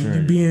stuff,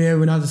 like being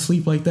able not to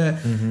sleep like that.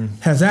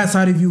 Has that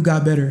side of you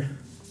got better?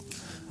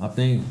 I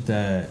think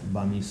that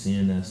by me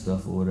seeing that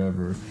stuff or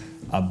whatever,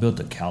 I built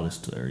a callus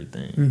to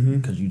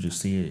everything because you just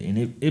see it,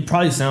 and it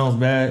probably sounds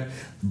bad,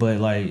 but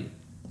like,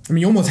 I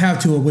mean, you almost have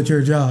to with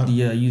your job.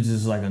 Yeah, you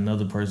just like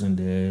another person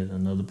dead,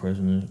 another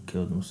person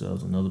killed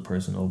themselves, another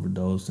person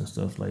overdosed and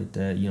stuff like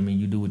that. I mean,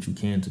 you do what you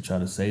can to try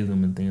to save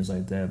them and things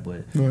like that,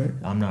 but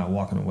I'm not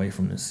walking away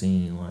from the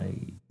scene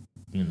like,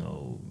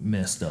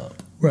 messed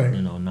up. Right.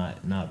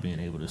 Not being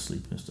able to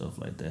sleep and stuff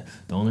like that.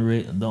 The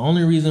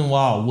only reason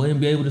why I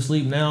wouldn't be able to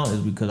sleep now is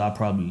because I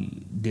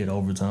probably did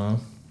overtime.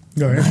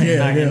 Right.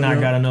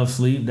 Not got enough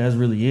sleep. That's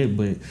really it.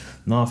 But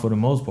no, for the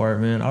most part,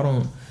 man, I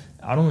don't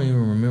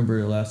even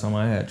remember the last time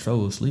I had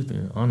trouble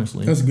sleeping.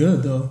 Honestly, that's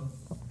good though.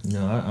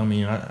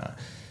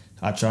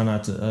 I try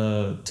not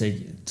to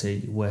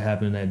take what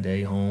happened that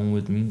day home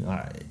with me.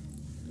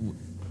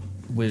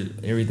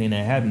 With everything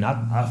that happened,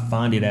 I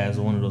find it as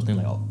one of those things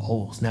like,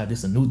 oh snap, this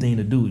is a new thing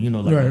to do.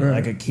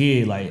 Like a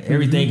kid, like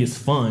everything is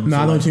fun. No,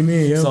 I know what you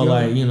mean.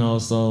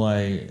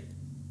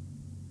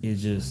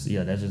 It's just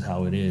that's just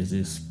how it is.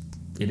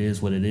 It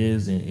is what it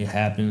is, and it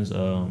happens.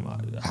 I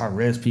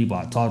arrest people.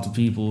 I talk to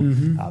people.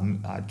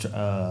 I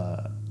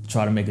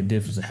try to make a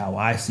difference in how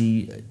I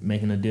see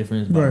making a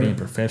difference by being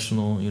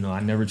professional. I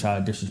never try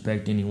to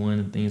disrespect anyone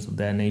and things of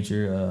that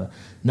nature.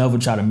 Never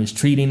try to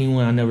mistreat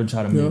anyone. I never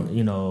try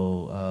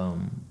to,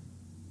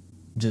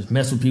 just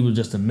mess with people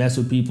just to mess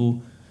with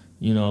people.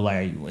 You know,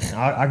 like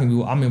I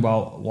remember I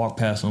walked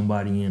past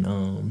somebody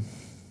and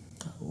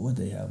what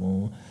they have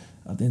on.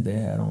 I think they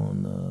had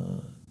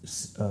on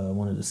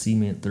one of the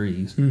cement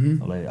threes.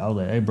 Mm-hmm. I was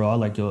like, hey bro, I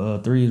like your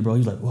threes, bro.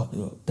 He's like, what?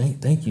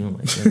 Thank you. I'm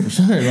like, yeah, for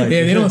sure. Like,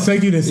 yeah, they don't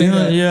expect you to say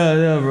that.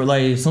 Yeah, bro.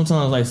 Like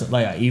sometimes,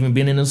 like I even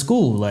been in the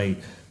school, like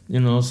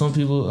some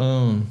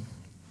people,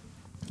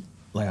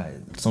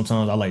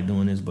 sometimes I like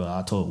doing this, but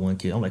I told one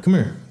kid, I'm like, come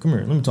here,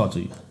 let me talk to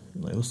you.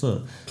 Like, what's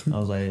up? I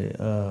was like,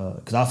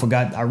 because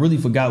I really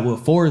forgot what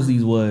fours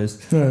these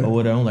was or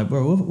whatever. I'm like,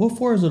 bro, what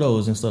fours are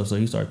those and stuff? So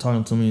he started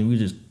talking to me, and we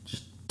just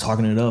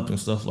talking it up and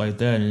stuff like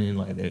that. And then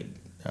like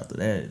after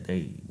that,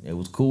 it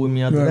was cool with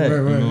me after that.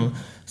 Right. You know,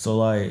 so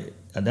like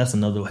that's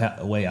another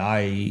way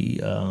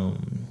I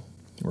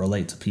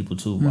relate to people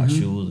too, my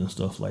shoes and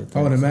stuff like that.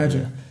 I would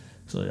imagine. Yeah.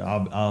 So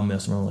I'll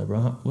mess around like, bro,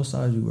 what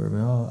size you wear,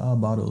 man? I'll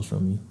buy those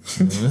from you.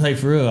 Like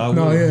for real, I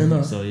will.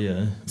 No. So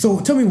yeah. So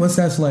tell me what's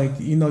that's like.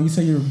 You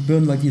say you're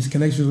building like these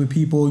connections with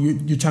people.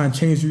 You're trying to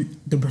change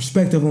the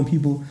perspective on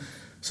people.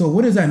 So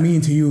what does that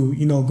mean to you?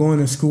 Going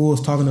to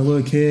schools, talking to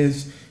little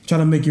kids,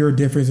 trying to make your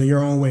difference in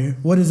your own way.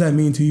 What does that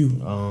mean to you?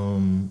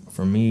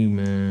 For me,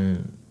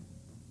 man,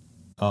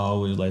 I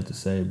always like to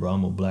say, bro,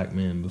 I'm a black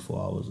man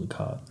before I was a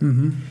cop.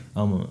 Mm-hmm.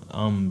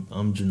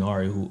 I'm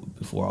Janari who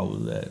before I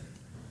was that.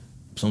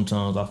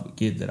 Sometimes I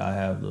forget that I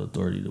have the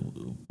authority to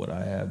what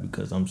I have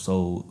because I'm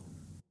so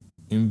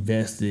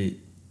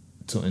invested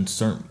to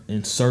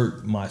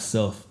insert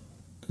myself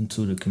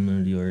into the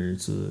community or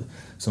into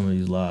some of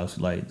these lives.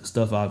 Like the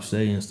stuff I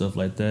say and stuff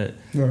like that,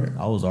 right.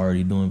 I was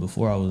already doing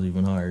before I was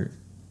even hired.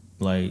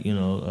 Like,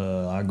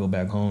 I go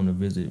back home to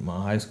visit my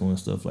high school and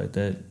stuff like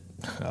that.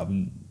 I'll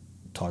be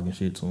talking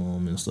shit to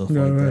them and stuff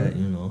like that,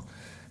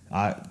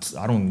 I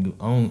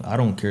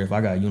don't care if I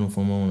got a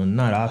uniform on or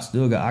not.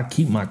 I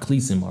keep my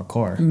cleats in my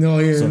car. So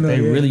if they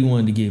really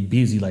wanted to get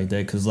busy like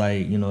that, because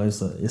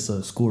it's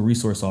a school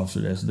resource officer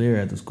that's there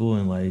at the school,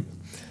 and like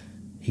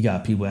he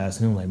got people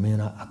asking him like, man,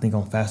 I think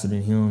I'm faster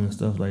than him and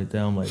stuff like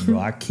that. I'm like, bro,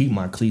 I keep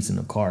my cleats in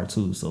the car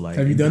too. So like,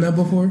 have you done that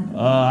before?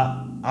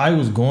 I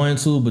was going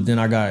to, but then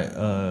I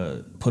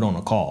got put on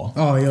a call.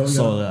 Oh yeah.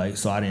 So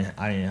I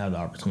didn't have the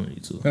opportunity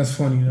to. That's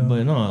funny though.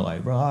 But no,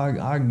 like bro,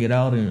 I get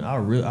out and I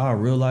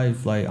real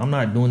life, like I'm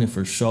not doing it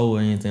for show or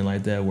anything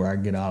like that where I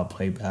get out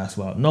play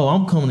basketball. No,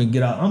 I'm coming to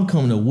get out. I'm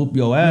coming to whoop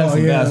your ass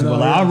in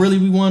basketball. I really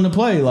be wanting to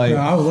play. Like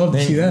I would love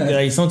to see that.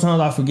 Like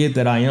sometimes I forget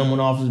that I am an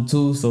officer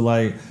too. So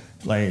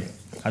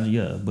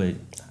but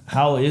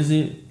how is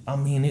it? I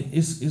mean,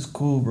 it's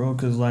cool, bro.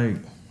 Cause like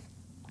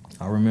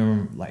I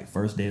remember like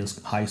first day of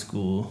high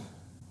school,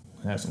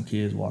 had some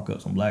kids walk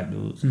up, some black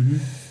dudes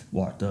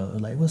walked up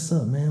like, "What's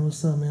up, man?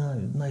 What's up,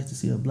 man? It's nice to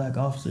see a black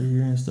officer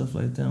here and stuff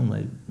like that." I'm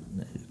like,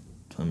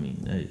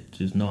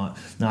 just not.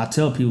 Now I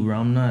tell people, bro,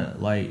 I'm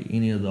not like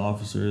any of the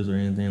officers or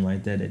anything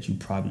like that you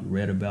probably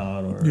read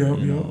about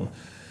or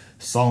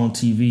saw on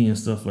TV and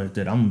stuff like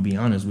that. I'm gonna be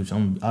honest with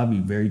you. I'll be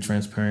very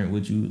transparent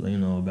with you,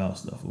 about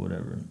stuff or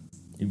whatever.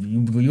 If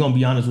you gonna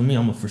be honest with me,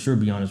 I'm gonna for sure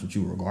be honest with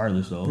you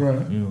regardless, though.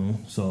 Right.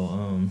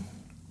 So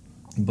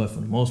but for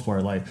the most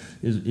part, like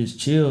it's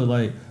chill.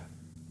 Like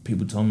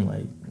people tell me,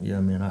 like, yeah,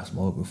 man, I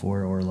smoked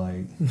before, or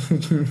like,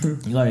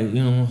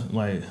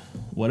 like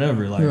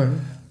whatever, like, right.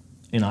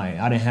 And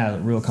I didn't have a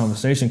real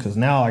conversation because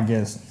now I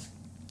guess.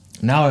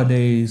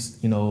 Nowadays,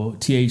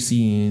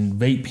 THC and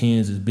vape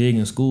pens is big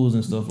in schools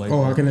and stuff like that.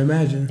 Oh, I can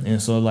imagine.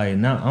 And so, like,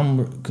 now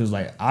because,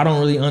 like, I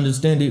don't really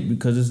understand it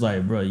because it's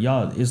like, bro,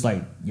 y'all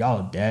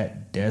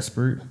that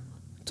desperate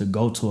to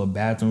go to a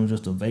bathroom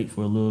just to vape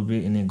for a little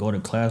bit and then go to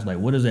class. Like,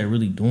 what is that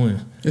really doing?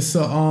 It's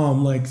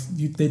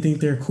they think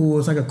they're cool.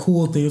 It's like a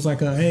cool thing. It's like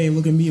hey,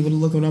 look at me,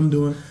 look what I'm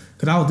doing.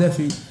 Because I was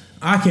definitely...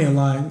 I can't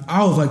lie.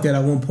 I was like that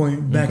at one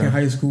point back in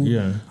high school.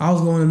 Yeah. I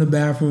was going in the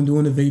bathroom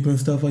doing the vape and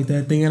stuff like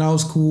that, thinking I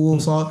was cool.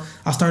 So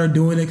I started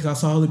doing it because I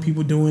saw other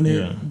people doing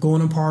it,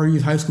 going to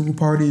parties, high school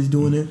parties,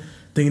 doing it,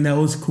 thinking that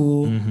was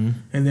cool. Mm-hmm.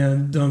 And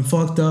then done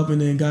fucked up and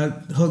then got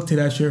hooked to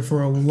that shit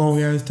for a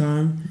long ass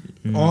time.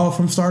 Mm-hmm. All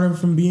from starting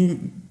from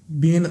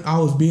I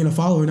was being a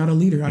follower, not a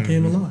leader. I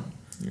can't even lie.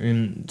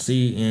 And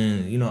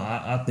see,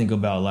 I think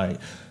about like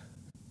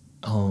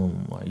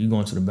you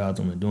going to the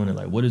bathroom and doing it.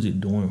 Like, what is it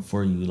doing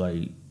for you?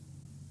 Like,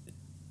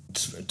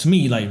 to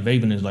me, like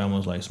vaping is like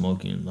almost like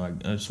smoking,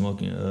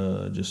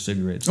 just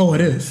cigarettes. Oh,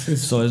 it is.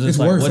 It's like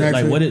worse.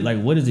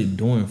 What is it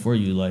doing for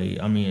you? Like,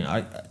 I mean,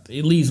 at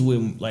least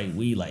with like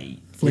we like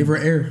flavor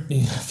of air,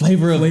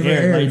 flavor of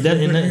air, like that.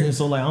 And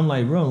so like I'm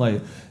like, bro,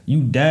 like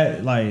you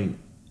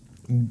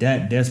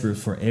that desperate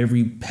for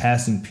every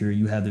passing period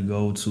you have to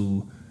go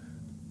to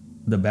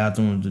the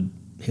bathroom to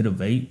hit a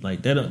vape.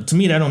 Like that to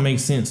me, that don't make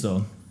sense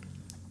though.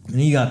 And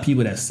you got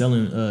people that's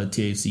selling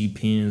THC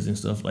pens and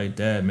stuff like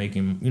that,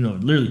 making,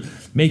 literally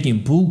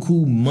making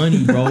buku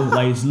money, bro.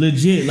 Like, it's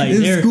legit. Like,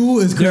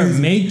 they're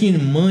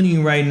making money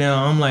right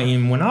now. I'm like,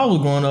 and when I was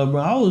growing up,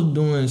 bro, I was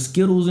doing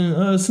Skittles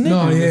and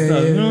Snickers and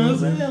stuff. You know what I'm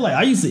saying? Like,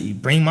 I used to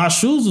bring my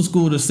shoes to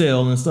school to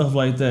sell and stuff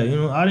like that.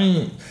 I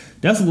didn't.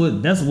 That's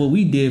what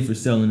we did for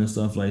selling and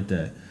stuff like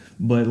that.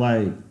 But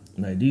like,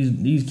 Like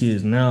these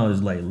kids now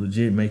is like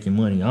legit making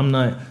money. I'm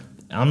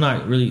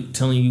not really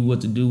telling you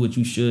what to do, what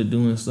you should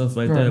do and stuff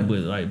like that, but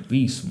like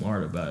be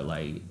smart about it.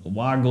 Like,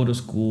 why go to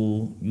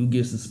school? You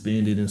get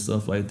suspended and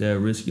stuff like that,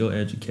 risk your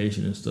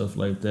education and stuff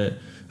like that.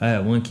 I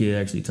had one kid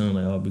actually telling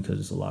me like, oh, because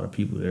there's a lot of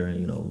people there and,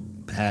 you know,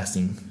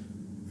 passing.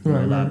 A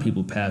lot of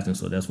people passing,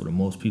 so that's where the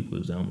most people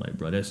is. I'm like,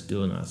 bro, that's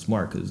still not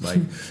smart. Because, like,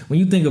 when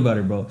you think about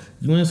it, bro,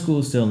 you in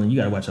school selling, you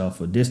got to watch out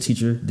for this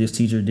teacher, this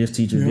teacher, this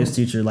teacher, this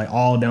teacher, like,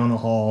 all down the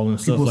hall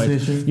and stuff like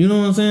that. You know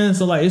what I'm saying?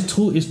 So, like,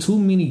 it's too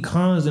many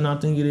cons than I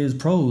think it is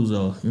pros,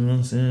 though. You know what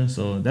I'm saying?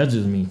 So, that's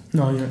just me.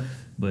 No, yeah.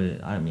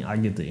 But, I mean, I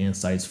get the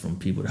insights from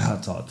people that I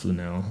talk to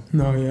now.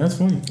 No, yeah, that's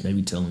funny. They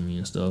be telling me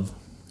and stuff.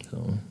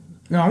 So,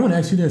 now, I want to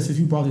ask you this. If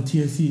you brought the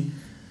THC,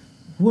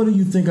 what do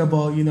you think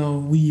about, you know,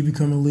 weed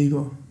becoming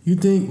legal? You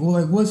think, well,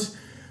 like,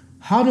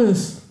 how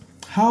is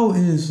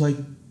like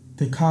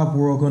the cop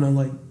world gonna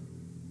like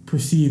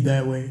perceive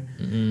that way?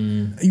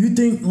 You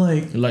think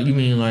like you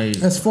mean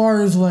like as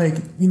far as like,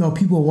 you know,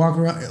 people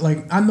walking around,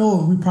 like, I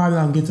know we probably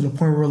not gonna get to the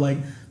point where like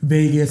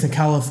Vegas and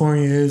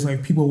California is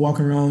like people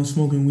walking around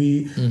smoking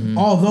weed.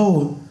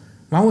 Although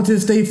when I went to the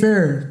state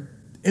fair,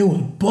 it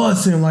was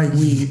busting like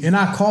weed, and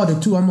I called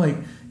it too. I'm like,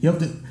 you have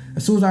to.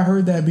 As soon as I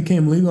heard that it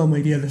became legal, I'm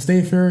like, yeah, the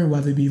state fair,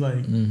 whether it be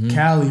like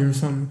Cali or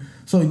something.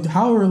 So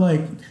how are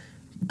like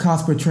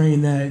cops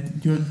portraying that?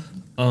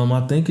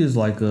 I think it's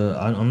like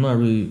I'm not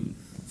really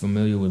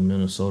familiar with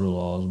Minnesota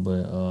laws,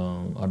 but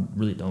I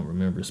really don't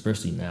remember,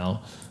 especially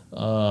now.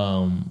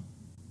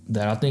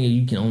 That I think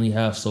you can only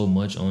have so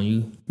much on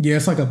you. Yeah,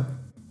 it's like a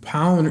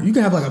pound. You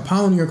can have like a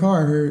pound in your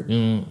car. I heard.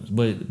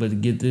 But to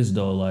get this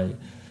though, like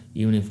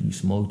even if you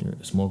smoke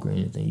or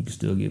anything, you can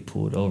still get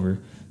pulled over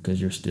because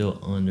you're still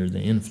under the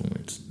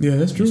influence. Yeah,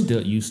 that's true.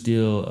 You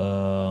still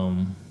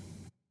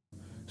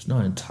it's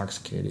not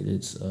intoxicated.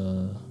 It's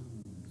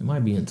it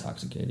might be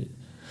intoxicated,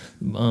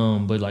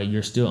 but like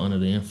you're still under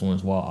the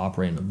influence while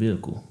operating a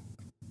vehicle.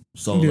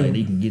 So like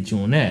they can get you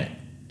on that.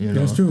 You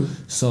know? That's true.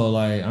 So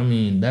like I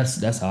mean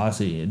that's how I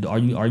see it.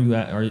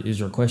 Is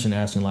your question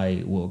asking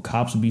like will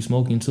cops be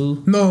smoking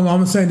too? No,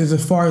 I'm saying is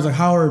as far as like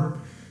how are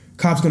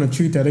cops gonna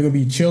treat that? They're gonna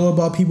be chill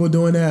about people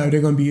doing that, or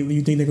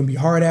you think they're gonna be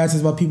hard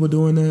asses about people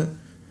doing that?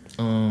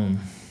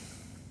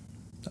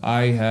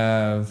 I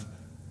have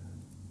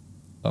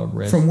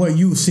arrested. From what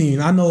you've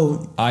seen, I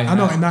know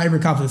not every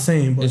cop's the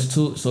same, but it's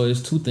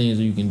two things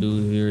that you can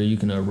do here. You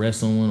can arrest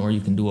someone, or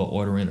you can do an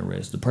order and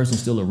arrest. The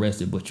person's still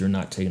arrested, but you're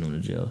not taking them to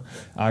jail.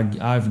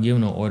 I've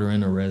given an order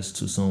and arrest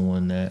to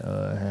someone that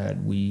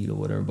had weed or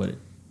whatever, but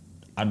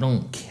I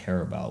don't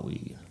care about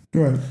weed.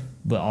 Right.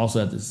 But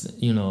also at this,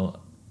 you know,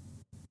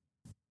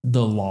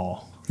 the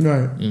law.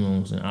 Right. You know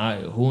what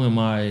I'm saying? Who am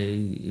I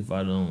if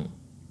I don't,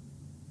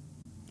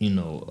 you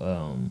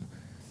know,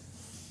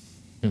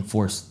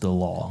 enforce the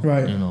law?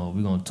 Right. You know,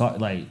 we're gonna talk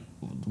like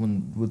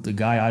with the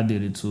guy I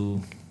did it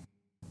to,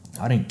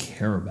 I didn't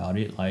care about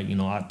it. Like, you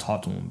know, I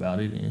talked to him about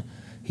it and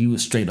he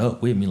was straight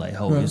up with me, like,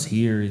 oh, it's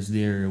here, it's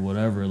there,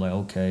 whatever. Like,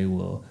 okay,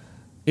 well,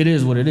 it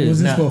is what it is.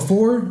 Was this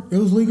before it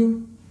was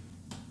legal?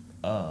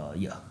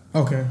 Yeah.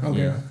 Okay.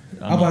 Yeah.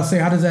 I'm about to say,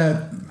 how does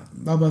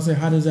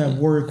that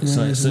work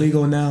when it's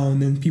legal now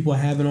and then people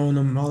have it on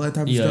them and all that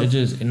type of stuff? Yeah, it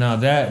just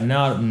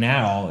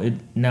now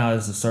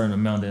it's a certain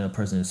amount that a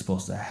person is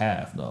supposed to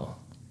have though.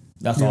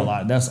 That's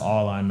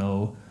all I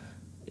know.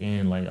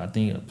 And like I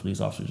think a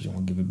police officer just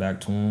want to give it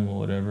back to him or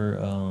whatever.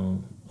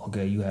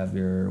 Okay, you have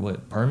your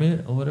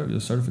permit or whatever, your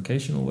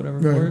certification or whatever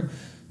for it.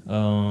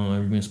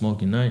 Have you been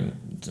smoking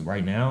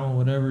right now or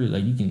whatever?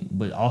 Like you can,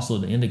 but also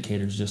the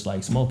indicators just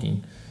like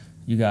smoking.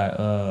 You got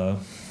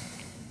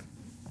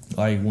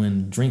like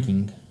when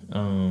drinking,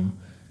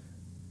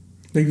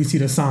 like you see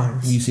the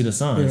signs. You see the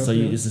signs. Yeah, so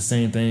it's the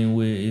same thing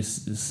with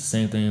it's the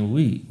same thing with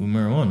weed, with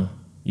marijuana.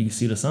 You can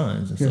see the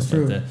signs and stuff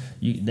like that.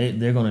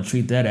 They're gonna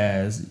treat that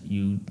as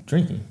you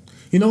drinking.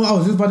 You know, I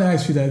was just about to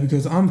ask you that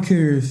because I'm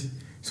curious.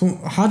 So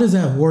how does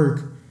that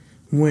work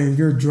when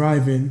you're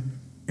driving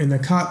and the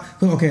cop?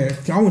 Okay,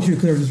 I want you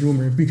to clear this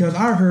rumor because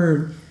I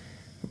heard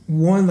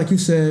one, like you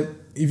said,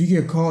 if you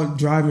get caught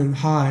driving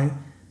high,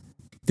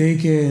 they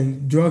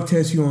can drug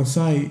test you on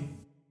site.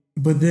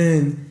 But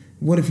then,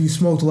 what if you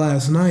smoked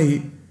last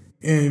night?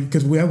 And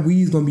because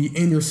weed's gonna be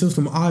in your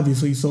system,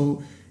 obviously.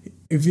 So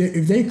if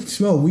they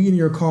smell weed in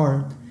your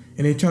car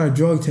and they try to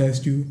drug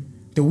test you,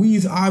 the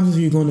weed's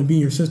obviously going to be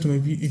in your system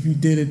if you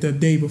did it the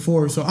day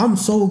before. So I'm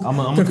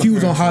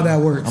confused on how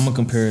that works. I'm gonna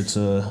compare it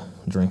to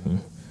drinking.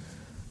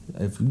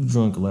 If you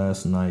drunk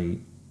last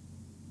night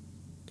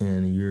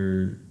and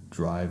you're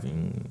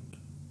driving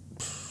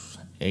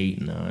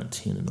 8, 9,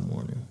 10 in the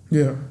morning.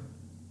 Yeah.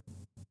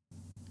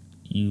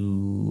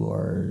 You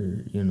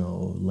are,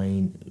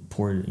 lane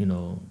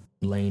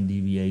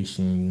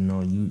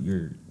deviation,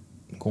 you're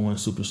going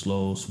super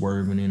slow,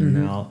 swerving in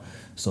and out.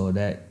 So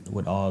that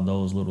with all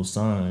those little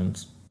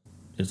signs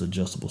is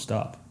adjustable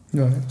stop.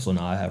 Right. So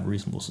now I have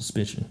reasonable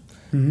suspicion.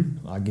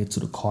 I get to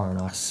the car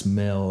and I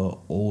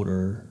smell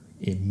odor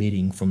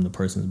emitting from the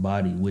person's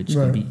body, which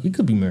could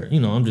be you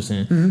know, I'm just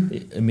saying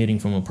emitting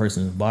from a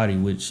person's body,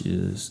 which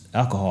is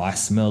alcohol. I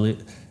smell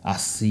it. I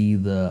see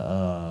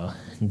the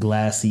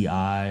glassy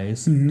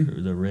eyes,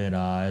 the red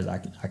eyes. I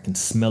can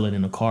smell it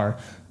in the car,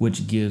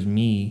 which gives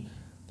me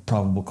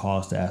probable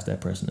cause to ask that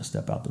person to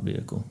step out the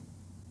vehicle.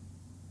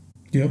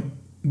 Yep.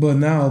 But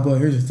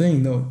here's the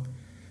thing though.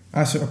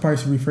 I probably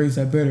should rephrase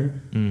that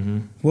better.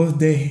 What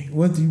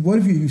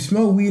if you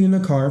smell weed in the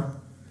car?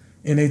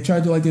 And they try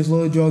to do like this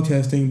little drug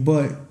testing,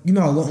 but you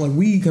know, like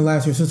weed can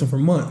last your system for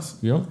months.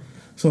 Yep.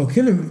 So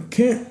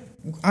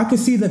I can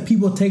see that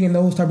people taking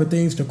those type of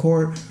things to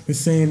court and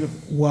saying,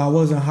 "Well, I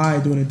wasn't high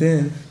doing it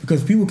then,"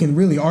 because people can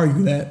really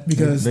argue that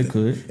because they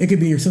could. It could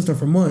be in your system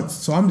for months.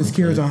 So I'm just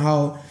curious on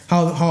how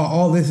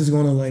all this is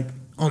going to like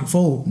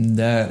unfold.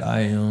 That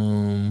I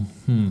don't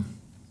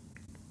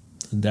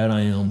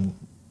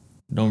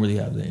really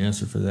have the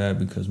answer for that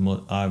because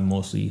I've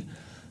mostly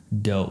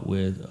dealt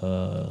with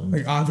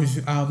like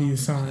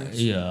obvious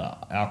signs. Yeah,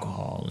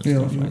 alcohol and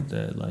stuff like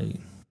that. Like,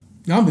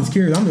 I'm just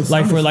curious.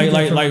 Like for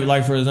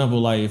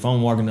example, like if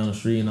I'm walking down the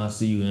street and I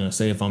see you, and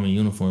say if I'm in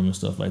uniform and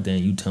stuff like that, and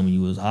you tell me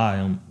you was high,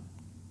 I'm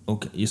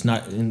okay. It's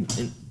not in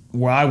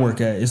where I work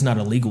at. It's not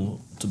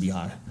illegal to be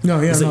high.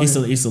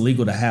 It's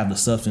illegal to have the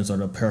substance or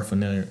the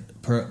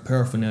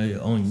paraphernalia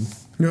on you.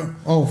 Yeah.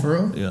 Oh, for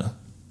real? Yeah.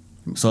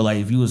 So like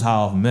if you was high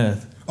off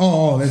meth.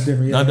 Oh, that's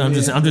different. Yeah, I'm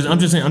just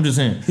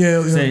saying.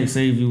 Yeah.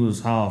 Say if you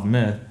was high off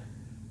meth.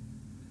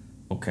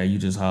 Okay, you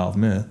just high off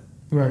meth.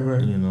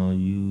 Right. You know,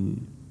 you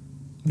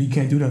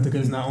can't do nothing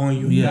because it's not on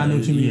you. Yeah, I know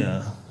what you mean.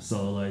 Yeah.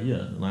 So like,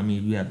 yeah, I mean,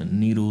 if you have the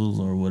needles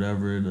or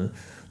whatever, the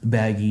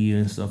baggie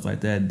and stuff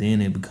like that,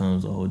 then it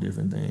becomes a whole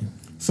different thing.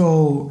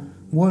 So,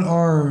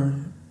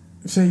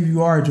 say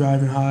you are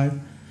driving high,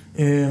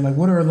 and like,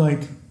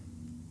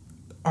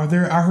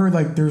 I heard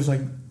like there's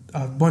like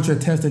a bunch of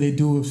tests that they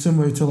do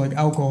similar to like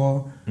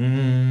alcohol.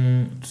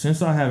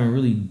 Since I haven't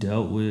really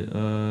dealt with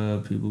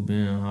people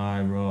being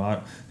high,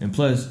 bro, and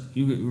plus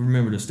you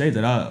remember the state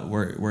that I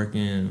work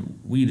in,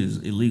 weed is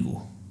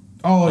illegal.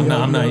 Oh,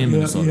 I'm not in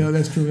Minnesota. Yeah,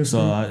 that's true.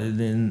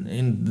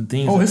 And the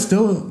things. Oh, it's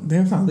still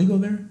it's not legal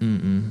there.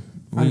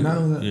 I did not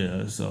know that.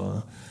 Yeah,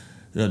 so.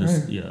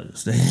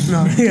 Stay.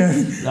 No, yeah.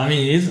 I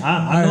mean,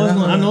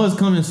 I know it's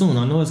coming soon.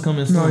 No, yeah,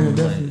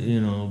 definitely.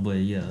 You know, but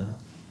yeah.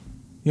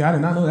 Yeah, I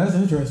did not know. That's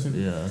interesting.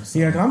 Yeah. So.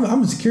 Yeah, cause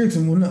I'm just curious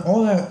when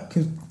all that,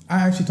 because I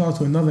actually talked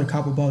to another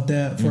cop about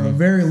that for a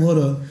very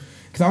little,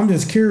 because I'm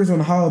just curious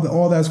on how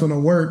all that's going to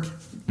work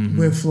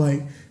with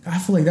like. I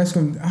feel like that's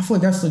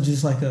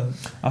just like a.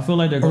 I feel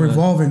like they're a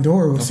revolving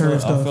door with certain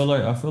stuff.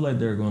 I feel like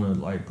they're gonna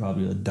like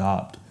probably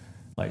adopt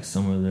like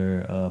some of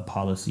their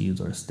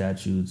policies or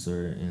statutes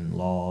or in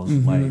laws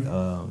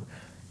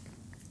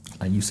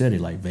like you said it,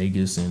 like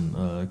Vegas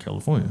and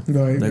California.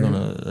 Right, they're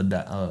gonna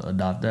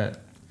adopt that.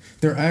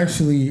 They're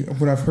actually,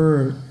 what I've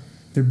heard,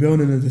 they're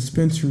building a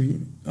dispensary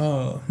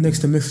next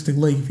to Mystic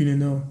Lake. If you didn't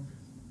know,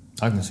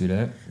 I can see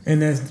that.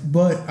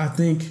 But I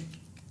think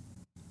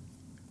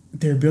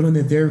they're building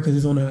it there because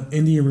it's on the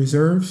Indian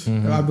reserves.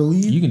 I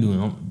believe you can do it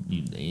on the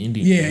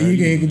Indian. Yeah,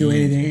 you can do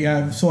anything.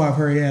 Yeah, so I've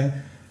heard. Yeah,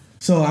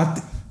 so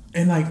I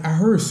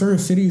heard certain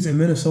cities in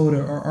Minnesota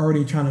are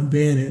already trying to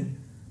ban it.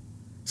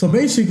 So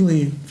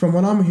basically, from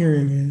what I'm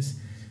hearing is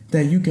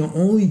that you can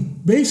only,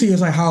 basically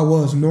it's like how it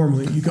was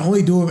normally. You can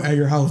only do it at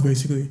your house,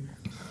 basically.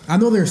 I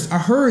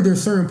heard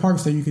there's certain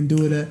parks that you can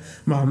do it at,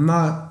 but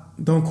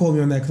don't quote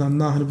me on that because I'm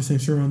not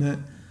 100% sure on that.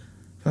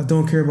 I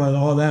don't care about it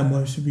all that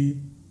much to be,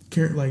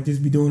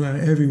 just be doing that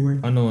everywhere.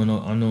 I know in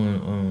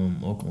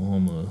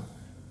Oklahoma,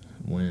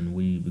 when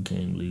weed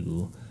became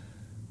legal,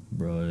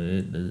 bro,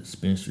 the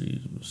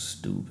dispensaries was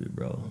stupid,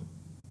 bro.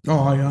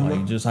 Oh, yeah.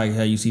 Like, just like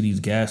how you see these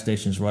gas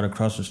stations right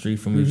across the street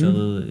from each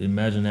other.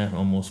 Imagine that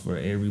almost for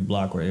every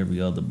block or every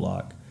other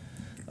block.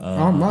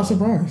 I'm not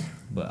surprised.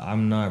 But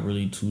I'm not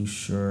really too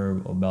sure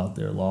about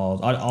their laws.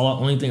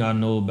 Only thing I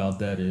know about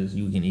that is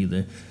you can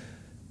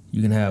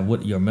have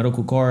your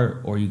medical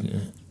card, or you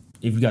can,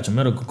 if you got your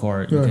medical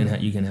card,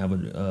 you can have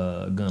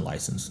a gun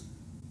license.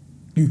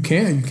 You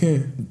can't.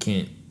 You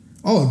can't.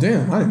 Oh,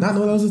 damn. I did not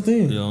know that was a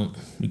thing.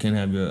 You can't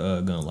have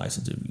your gun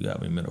license if you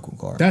have a medical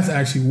card. That's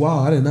actually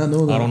wild. I did not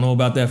know that. I don't know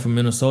about that from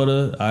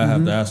Minnesota. I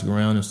have to ask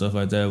around and stuff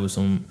like that with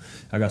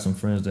I got some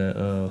friends that,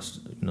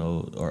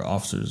 are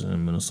officers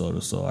in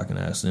Minnesota, so I can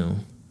ask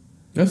them.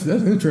 That's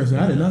interesting.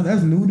 I did not.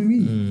 That's new to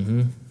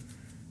me.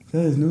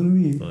 That is new to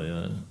me. So,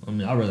 yeah. I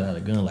mean, I'd rather have a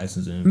gun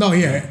license than no,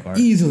 yeah. Card.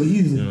 Easily.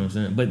 You know what I'm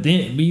saying? But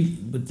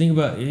think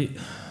about it.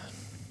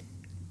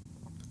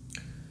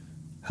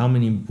 How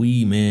many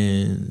weed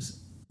mans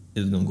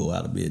is gonna go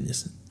out of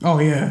business? Oh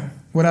yeah,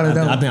 without a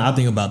doubt. I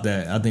think about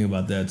that.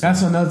 Too.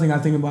 That's another thing I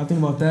think about. I think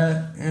about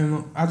that,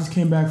 and I just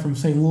came back from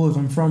St. Louis.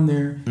 I'm from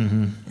there,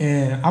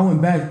 and I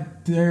went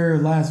back there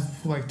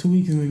 2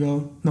 weeks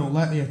ago.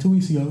 2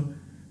 weeks ago.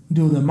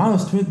 Dude, the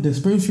amount of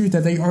dispensaries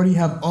that they already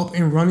have up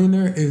and running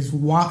there is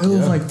wild. It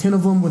was like 10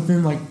 of them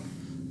within like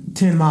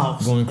 10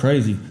 miles. Going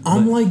crazy.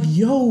 I'm like,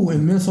 yo,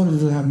 and Minnesota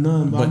doesn't have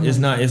none. But it's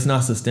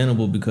not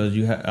sustainable because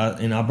you have,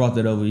 and I brought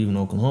that up with even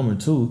Oklahoma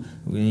too,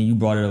 and you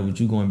brought it up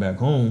with you going back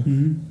home.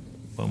 Mm-hmm.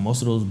 But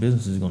most of those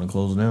businesses are going to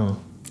close down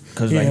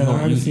because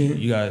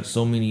you got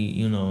so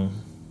many,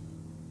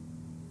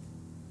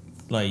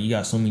 like you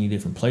got so many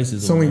different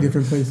places. So many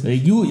different places. They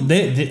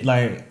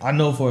like I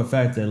know for a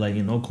fact that like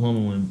in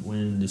Oklahoma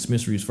when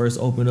dispensaries first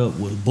opened up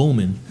was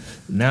booming.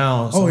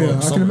 Now, I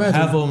can imagine.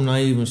 Half of them not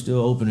even still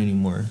open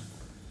anymore.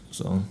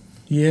 So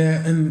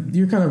yeah, and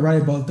you're kind of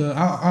right about that.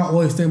 I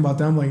always think about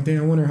that. I'm like,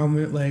 damn, I wonder how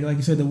many like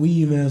you said, the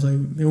weed man is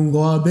like they won't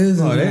go out of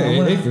business. Oh,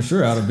 they for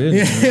sure out of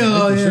business.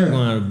 Yeah, they for sure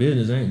going out of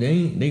business.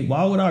 They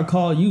why would I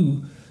call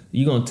you?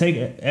 You gonna take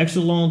an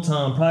extra long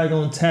time, probably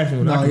gonna tax me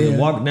when I can just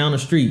walk down the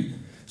street.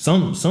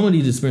 Some of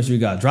these dispensaries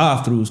got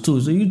drive-thrus too.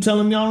 So you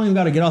telling me I don't even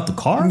got to get out the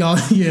car? No,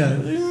 yeah.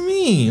 What do you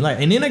mean? Like,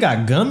 and then they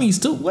got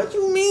gummies too. What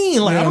you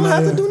mean? Like, I don't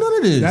have to do none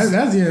of this.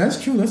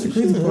 That's true. That's the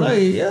crazy part.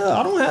 Like,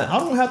 I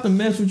don't have to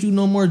mess with you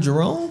no more,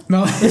 Jerome.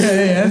 No,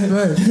 that's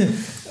right.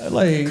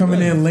 Like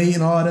coming in late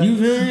and all that. You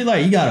feel me?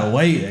 Like you gotta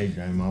wait. Hey,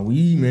 my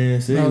weed man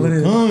said he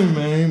was coming,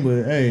 man.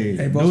 But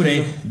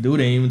dude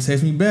ain't even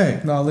text me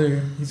back. No,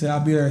 literally. He said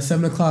I'll be there at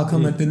 7:00.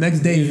 Come the next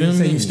day. You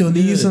say you still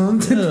need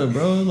something. Yeah,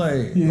 bro.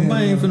 Like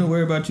nobody ain't finna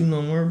worry about you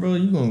no more, bro.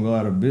 You gonna go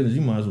out of business.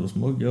 You might as well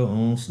smoke your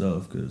own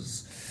stuff,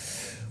 cause.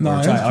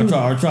 Or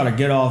try to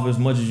get off as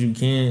much as you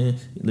can.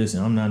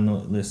 Listen, I'm done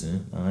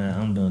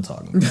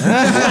talking. Shit,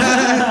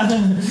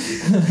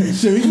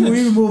 we can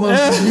move on.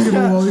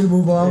 We can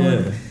move on.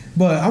 Yeah.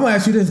 But I'm gonna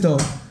ask you this though.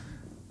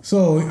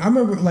 So I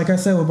remember, like I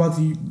said about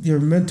your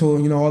mental,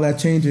 all that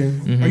changing.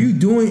 Mm-hmm. Are you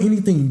doing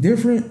anything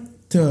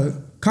different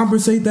to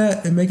compensate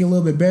that and make it a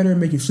little bit better,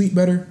 make you sleep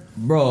better?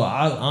 Bro,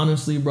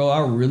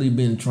 I really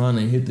been trying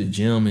to hit the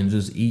gym and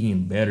just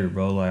eating better,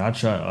 bro. Like I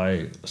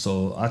try,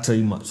 so I tell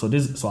you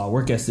so I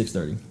work at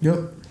 6:30.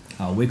 Yep.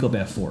 I wake up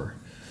at 4.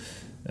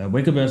 I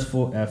wake up at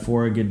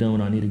 4, get done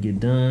what I need to get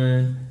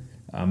done.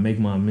 I make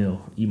my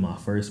meal, eat my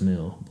first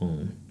meal,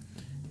 boom.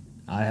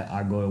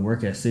 I go to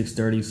work at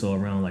 6:30, so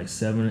around like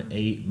 7,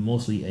 8,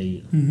 mostly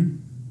 8. Mm-hmm.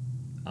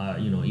 I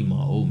eat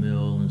my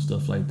oatmeal and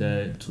stuff like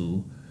that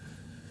to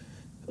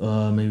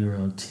maybe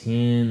around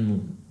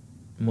 10,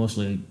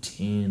 mostly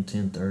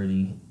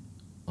 10:30.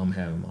 I'm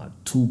having my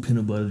 2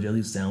 peanut butter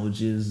jelly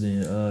sandwiches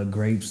and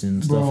grapes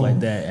and stuff like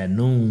that at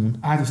noon.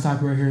 I have to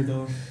stop right here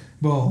though,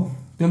 bro.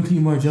 Them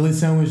peanut butter jelly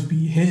sandwiches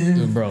be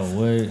hitting, bro.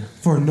 What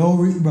for no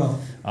reason, bro?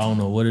 I don't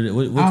know what it is.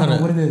 What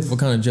it is. What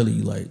kind of jelly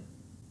you like?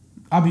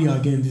 I'll be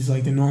again just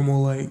like the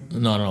normal like.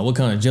 No. What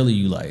kind of jelly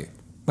you like?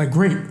 Like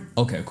grape.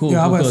 Okay, cool.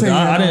 Yeah, cool.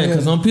 I didn't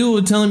because some people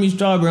were telling me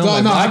strawberry.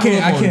 I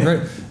can't.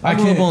 I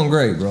grew up on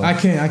grape, bro. I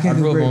can't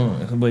do grape.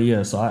 But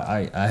yeah, so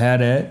I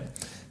had that.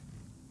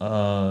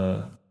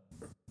 I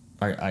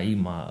eat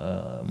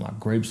my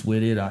grapes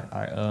with it.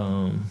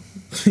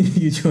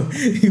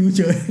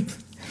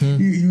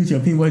 You eat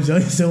your peanut butter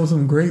jelly sandwich with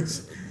some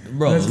grapes.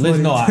 Bro,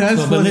 listen,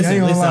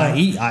 I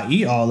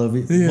eat all of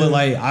it. Yeah. But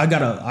like I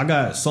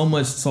got so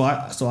much. So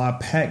I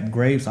pack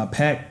grapes. I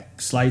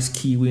pack sliced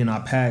kiwi and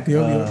I pack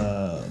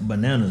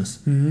bananas.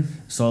 Mm-hmm.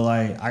 So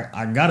like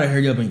I gotta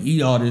hurry up and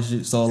eat all this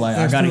shit. So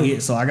like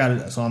so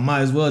I might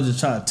as well just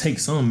try to take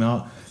some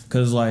out.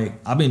 Cause like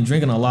I've been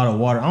drinking a lot of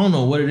water. I don't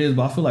know what it is,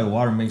 but I feel like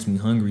water makes me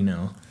hungry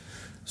now.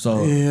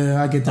 So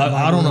yeah, I get that.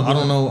 I don't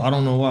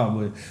know why,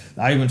 but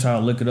I even try to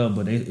look it up.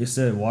 But it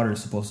said water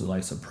is supposed to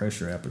like suppress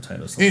your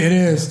appetite or something. It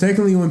is.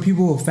 Technically, when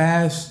people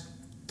fast,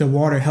 the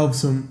water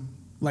helps them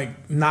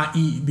like not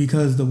eat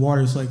because the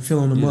water is like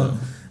filling them up.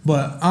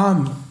 But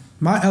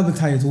my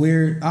appetite is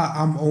weird.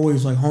 I'm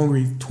always like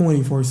hungry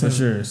 24/7. For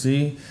sure.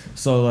 See,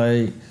 so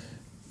like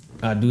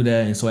I do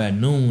that, and so at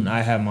noon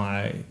I have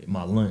my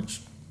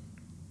lunch,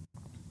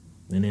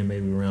 and then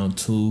maybe around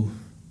 2,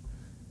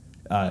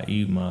 I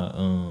eat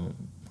my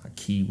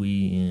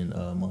kiwi and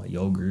my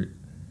yogurt,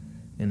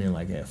 and then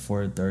like at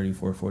 4:30,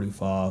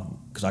 4:45,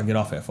 because I get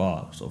off at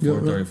 5, so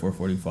 4:30,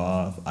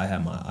 4:45, I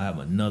have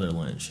another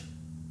lunch,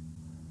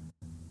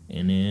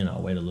 and then I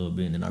wait a little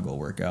bit, and then I go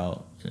work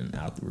out, and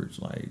afterwards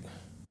like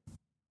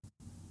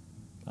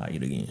I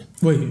eat again.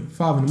 Wait,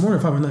 5 in the morning,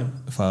 or 5 at night?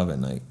 5 at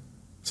night.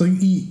 So you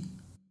eat?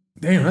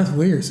 Damn, that's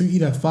weird. So you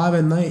eat at 5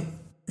 at night,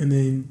 and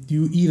then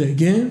you eat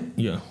again?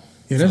 Yeah.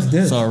 Yeah, that's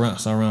dead. So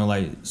around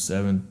like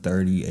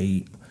 7:30,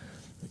 8.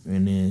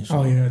 And then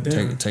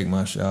take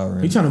my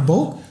shower. You trying to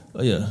bulk?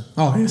 Oh yeah.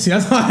 Oh yeah. See,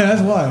 that's why.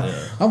 Yeah.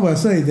 I'm about to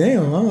say,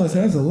 damn. I'm about to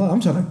say that's a lot.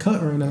 I'm trying to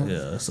cut right now.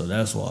 Yeah. So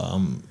that's why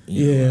I'm.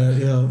 Yeah.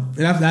 And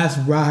that's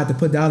why I had to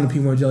put down the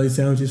peanut butter jelly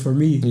sandwiches for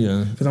me.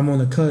 Yeah. Because I'm on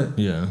the cut.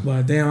 Yeah.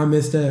 But damn, I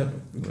missed that.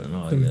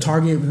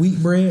 Target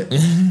wheat bread.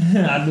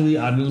 I do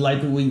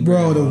like the wheat bread.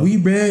 Bro, the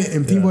wheat bread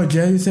and peanut butter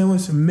jelly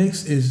sandwich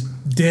mix is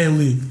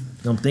deadly.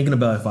 I'm thinking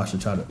about if I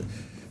should try to.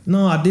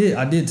 No, I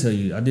did tell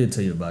you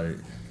about it.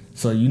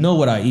 So you know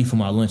what I eat for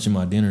my lunch and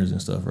my dinners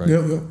and stuff, right?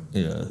 Yep.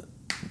 Yeah.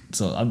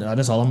 So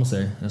that's all I'm gonna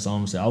say.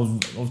 I was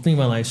thinking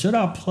about like, should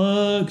I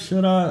plug?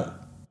 Should I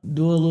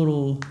do a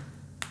little?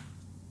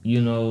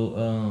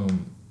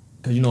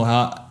 Because you know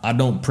how I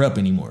don't prep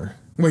anymore.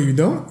 Wait, you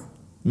don't?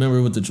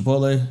 Remember with the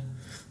Chipotle?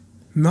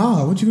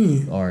 Nah, what you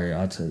mean? All right,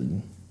 I'll tell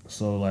you.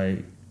 So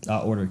like, I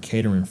order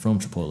catering from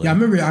Chipotle. Yeah, I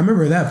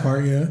remember that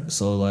part. Yeah.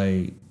 So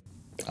like,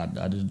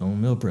 I just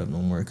don't meal prep no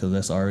more because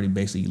that's already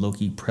basically low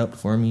key prepped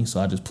for me. So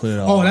I just put it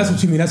all. Oh, that's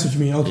what you mean. That's what you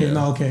mean. Okay, yeah.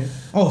 No, okay.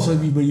 Oh, so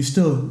but you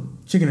still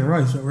chicken and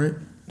rice, though, right?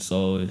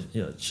 So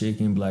yeah,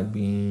 chicken, black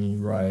beans,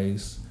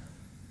 rice.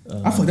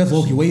 I feel like that's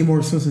low key way more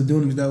expensive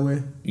doing it that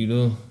way. You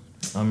do?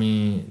 I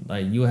mean,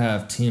 like you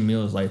have 10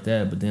 meals like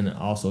that, but then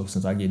also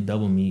since I get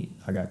double meat,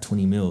 I got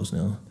 20 meals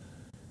now.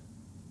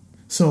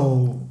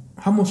 So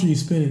how much are you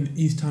spending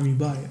each time you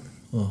buy it?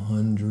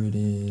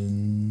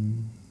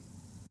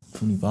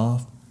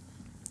 125.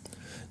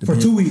 For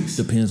 2 weeks.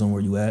 Depends on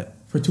where you at.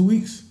 For 2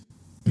 weeks?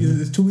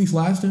 Mm-hmm. Is 2 weeks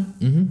lasting?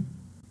 Mm-hmm.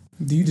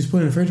 Do you just put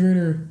it in the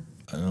refrigerator?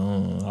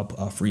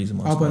 I'll freeze it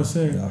myself. I was about to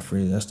say. Yeah, I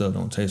freeze it. That stuff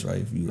don't taste right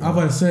if you. I was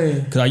about to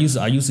say. Cause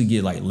I used to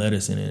get like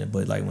lettuce in it,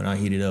 but like when I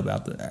heat it up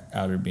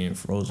after being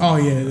frozen. Oh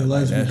yeah, the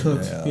lettuce be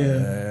cooked. Yeah,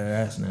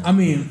 that's nasty. I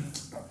mean,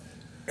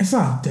 it's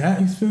not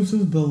that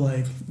expensive, but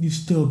like you're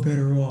still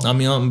better off. I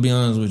mean, I'm gonna be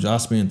honest with you. I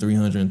spend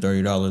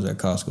 $330 at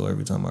Costco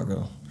every time I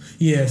go.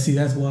 Yeah, see,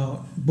 that's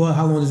wild. But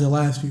how long does it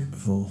last you?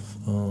 For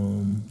I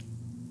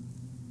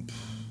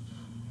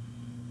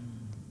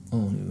don't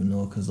even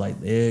know, cause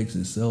like the eggs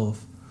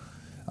itself,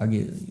 I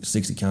get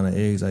 60 count of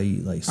eggs. I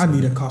eat like I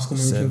need a Costco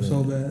membership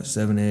so bad.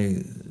 7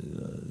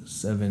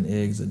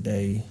 eggs a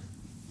day.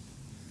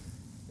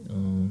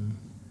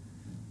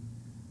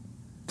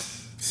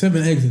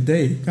 7 eggs a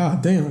day.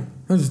 God damn!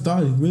 I just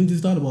really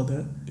just thought about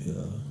that.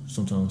 Yeah,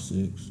 sometimes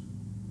 6.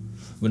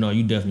 But no,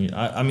 you definitely.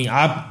 I mean,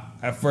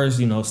 at first,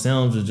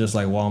 Sam's is just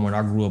like Walmart.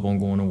 I grew up on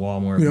going to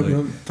Walmart.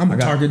 Yeah, I'm a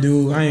Target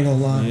dude. I ain't gonna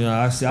lie.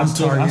 Yeah, I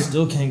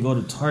still can't go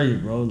to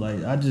Target, bro.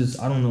 Like, I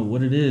don't know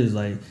what it is.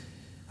 Like,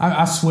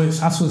 I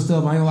switched up. I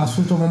ain't gonna lie. I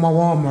switched up on my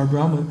Walmart,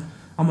 bro.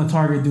 I'm a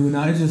Target dude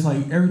now. It's just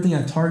like everything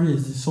at Target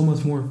is just so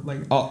much more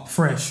like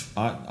fresh.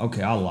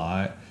 I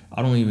lied.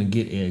 I don't even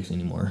get eggs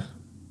anymore.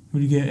 What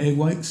do you get? Egg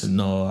whites?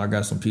 No, I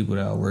got some people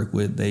that I work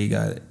with. They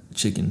got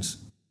chickens.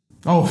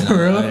 Oh, for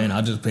real? And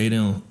I just pay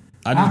them.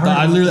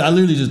 I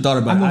literally just thought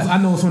about it. I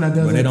know someone that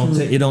does but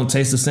it don't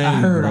taste the same. I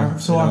heard.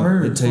 I've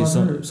heard. It tastes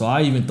so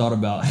I even thought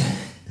about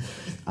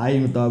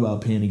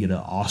paying to get an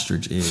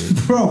ostrich egg.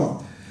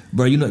 Bro,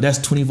 that's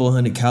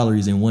 2,400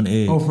 calories in one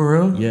egg. Oh, for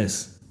real?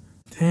 Yes.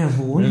 Damn,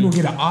 but where you gonna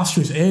get an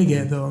ostrich egg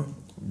at though?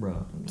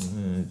 Bro,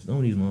 man, some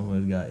of these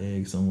motherfuckers got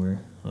eggs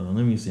somewhere. Hold on,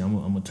 let me see. I'm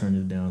gonna turn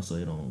this down so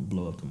it don't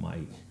blow up the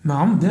mic. No,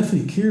 I'm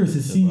definitely curious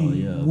to see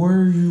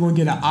where you gonna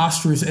get an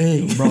ostrich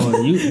egg. Bro,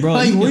 where you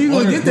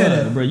gonna get that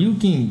at? Bro, you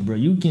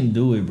can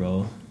do it,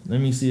 bro. Let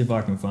me see if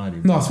I can find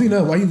it. Bro. No, speaking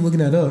of, why you looking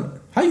that up?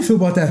 How you feel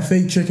about that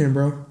fake chicken,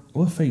 bro?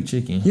 What fake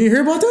chicken? You didn't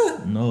hear about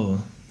that?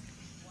 No.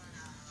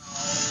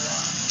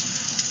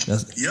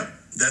 Yep,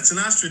 that's an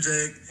ostrich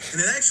egg,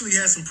 and it actually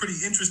has some pretty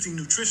interesting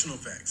nutritional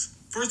facts.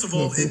 First of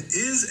all, it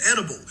is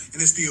edible,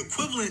 and it's the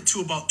equivalent to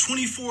about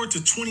 24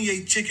 to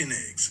 28 chicken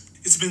eggs.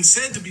 It's been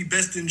said to be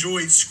best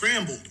enjoyed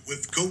scrambled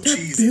with goat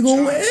cheese and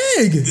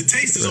chives. The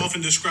taste is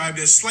often described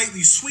as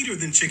slightly sweeter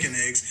than chicken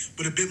eggs,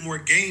 but a bit more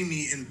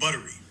gamey and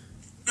buttery.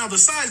 Now, the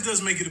size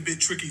does make it a bit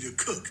tricky to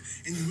cook,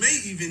 and you may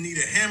even need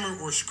a hammer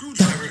or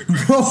screwdriver to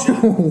crack the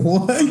shell.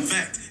 What? In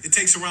fact, it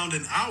takes around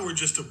an hour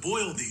just to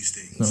boil these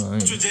things.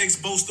 Ostrich eggs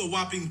boast a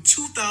whopping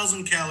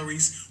 2,000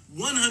 calories,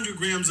 100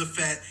 grams of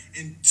fat,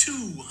 and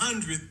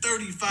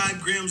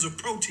 235 grams of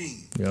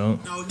protein. Yeah.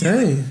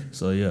 Dang.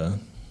 So, yeah.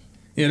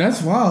 Yeah,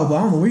 that's wild, but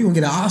I don't know where you gonna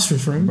get an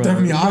ostrich from. Bro,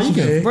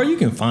 you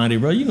can find it,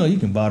 bro. You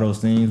can buy those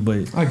things,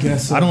 but I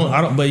guess so. I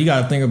don't. But you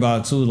gotta think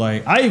about it too.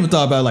 Like, I even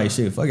thought about like,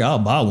 shit, fuck it, I'll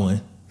buy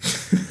one.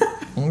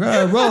 Oh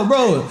God,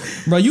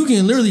 bro, you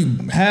can literally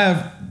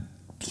have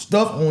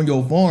stuff on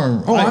your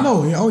farm. Oh, I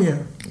know. Oh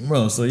yeah,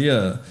 bro. So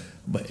yeah.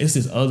 But it's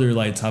this other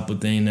like type of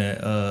thing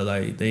that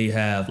like they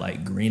have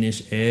like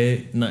greenish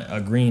egg, not a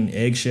green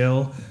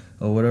eggshell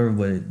or whatever.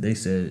 But they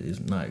said it's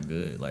not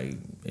good. Like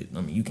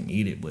you can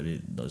eat it, but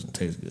it doesn't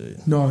taste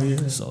good. No,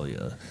 yeah. So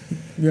yeah.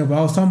 Yeah, but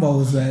I was talking about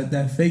was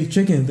that fake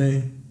chicken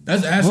thing.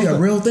 That's actually a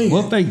real thing.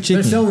 What fake chicken?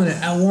 They're selling it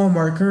at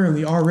Walmart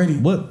currently already.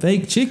 What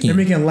fake chicken? They're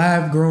making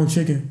lab grown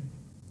chicken,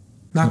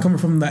 not coming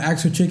from the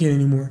actual chicken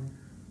anymore.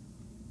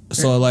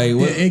 So like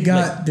what, it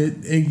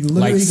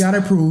literally got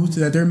approved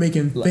that they're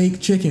making fake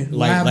chicken,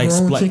 lab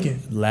grown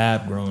chicken.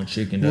 Lab grown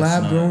chicken.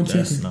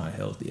 That's not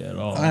healthy at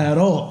all. At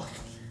all.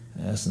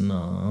 That's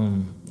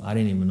I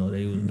didn't even know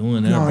they was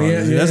doing that. No,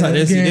 That's how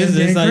this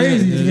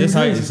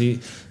how you see.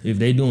 If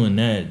they doing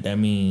that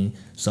means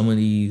some of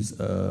these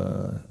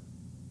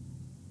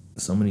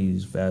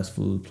fast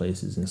food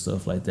places and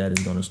stuff like that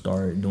is going to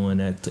start doing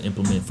that to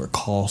implement for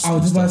costs. I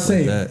was just about to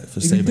say, if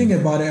you think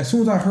about it, as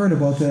soon as I heard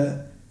about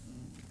that,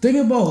 think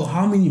about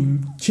how many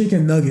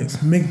chicken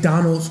nuggets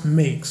McDonald's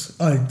makes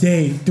a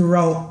day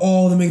throughout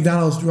all the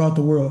McDonald's throughout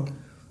the world.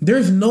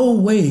 There's no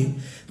way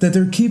that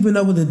they're keeping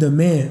up with the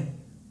demand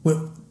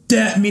with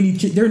that many.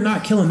 They're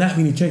not killing that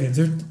many chickens.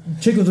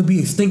 Chickens would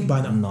be extinct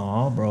by now.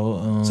 No,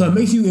 bro. So it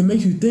makes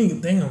you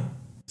think, damn.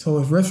 So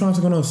if restaurants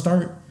are gonna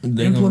start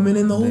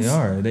implementing those, they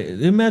are.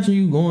 Imagine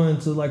you going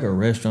to like a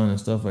restaurant and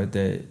stuff like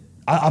that.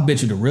 I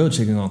bet you the real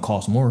chicken gonna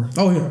cost more.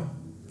 Oh yeah,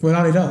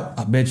 without a doubt.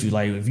 I bet you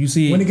like if you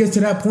see when it gets to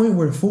that point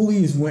where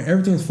when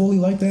everything's fully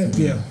like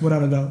that,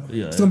 without a doubt,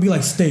 it's gonna be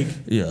like steak.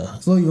 Yeah,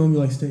 slowly gonna be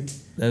like steak.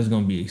 That's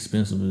gonna be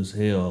expensive as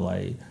hell.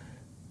 Like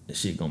that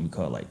shit gonna be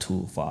called like $2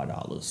 or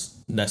 $5.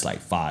 That's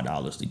like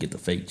 $5 to get the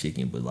fake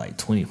chicken, but like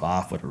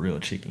 $25 for the real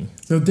chicken.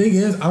 The thing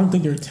is, I don't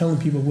think they're telling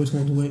people which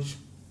one's which.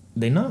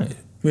 They not.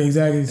 Yeah,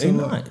 exactly. So they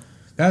not.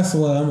 That's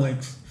what I'm like.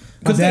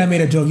 My dad made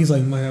a joke. He's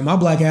like, my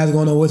black ass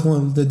gonna know which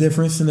one the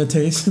difference in the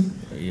taste.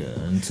 Yeah,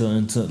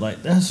 until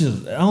like that's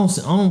just I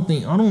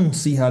don't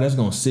see how that's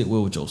gonna sit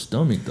well with your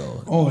stomach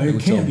though. Oh, it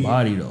with can't your be.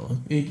 Body though.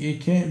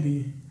 It can't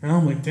be. And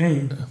I'm like,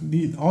 dang,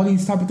 all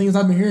these type of things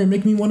I've been hearing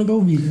make me want to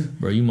go vegan.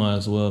 Bro, you might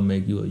as well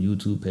make you a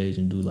YouTube page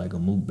and do like a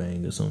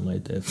mukbang or something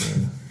like that.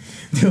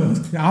 Dude,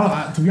 to be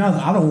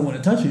honest, I don't want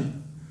to touch it.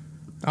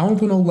 I don't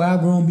put no lab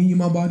grown meat in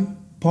my body.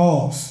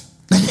 Pause.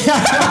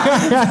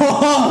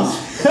 Pause.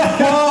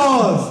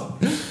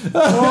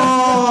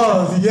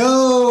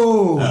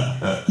 Yo.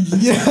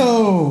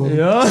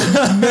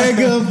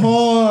 Mega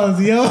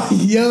pause.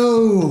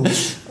 Yo.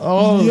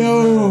 Oh,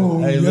 yo.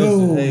 Hey,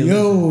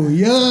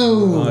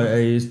 yo.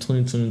 Hey, it's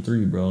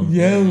 2023, bro.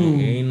 Yo.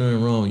 Ain't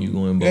nothing wrong with you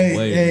going both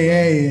ways.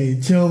 Hey,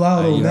 chill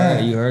out on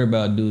that. You heard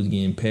about dudes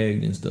getting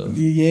pegged and stuff.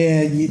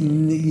 Yeah.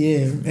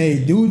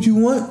 Hey, do what you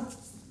want.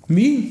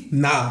 Me?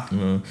 Nah.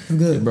 I'm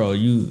good. Bro,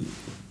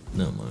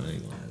 no, man, I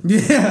ain't gonna.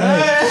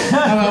 Yeah,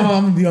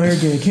 I'm gonna be on here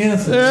getting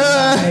canceled.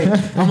 Hey,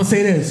 I'm gonna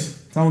say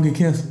this, so I don't get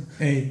canceled.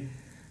 Hey,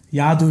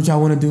 y'all do what y'all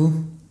want to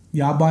do.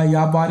 Y'all buy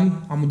y'all body.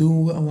 I'm gonna do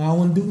what I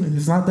want to do, and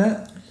it's not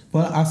that.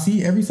 But I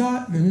see every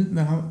side, and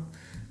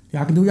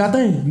y'all can do y'all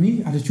thing.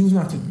 Me, I just choose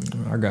not to.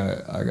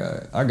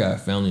 I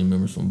got family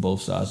members from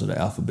both sides of the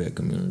alphabet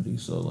community,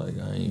 so like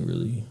I ain't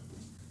really.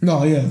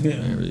 No, yeah. I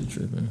ain't really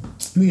tripping.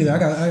 Me either. I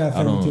got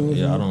family too.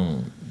 Yeah, I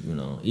don't. You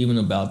know, even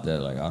about that,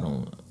 like I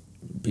don't.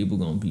 People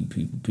gonna be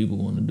people. People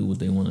want to do what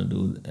they want to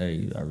do.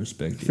 Hey, I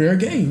respect it. Fair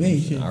game,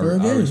 hey. Fair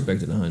game. I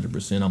respect it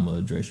 100%. I'm gonna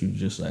address you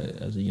just like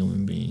as a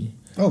human being.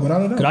 Oh, but I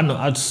don't know.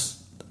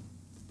 Cause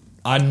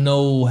I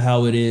know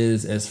how it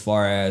is as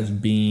far as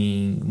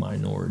being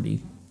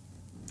minority.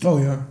 Oh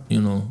yeah.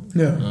 You know.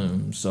 Yeah.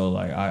 So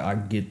like I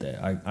get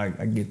that.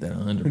 I get that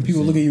 100%. When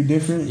people look at you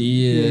different.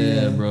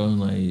 Yeah, bro.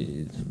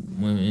 Like,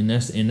 and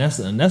that's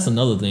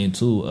another thing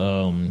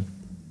too.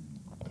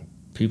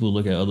 People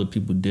look at other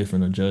people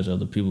different or judge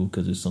other people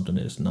because it's something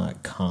that's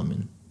not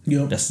common.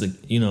 Yep. That's the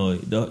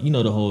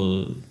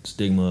whole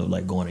stigma of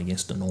like going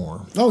against the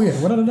norm. Oh yeah,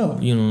 without a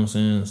doubt. You know what I'm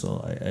saying? So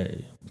like,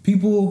 hey,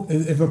 people,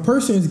 if a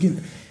person is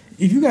getting,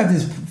 if you got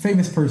this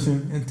famous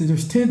person and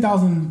there's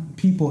 10,000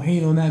 people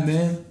hate on that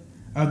man,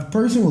 a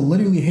person will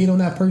literally hate on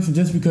that person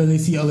just because they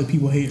see other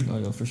people hating. Oh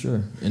yeah, for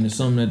sure. And it's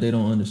something that they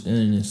don't understand.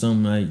 And it's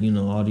something like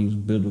all these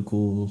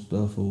biblical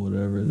stuff or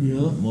whatever.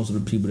 Yeah. Most of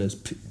the people that's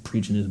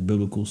preaching this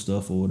biblical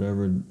stuff or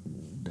whatever,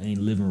 they ain't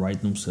living right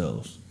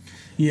themselves.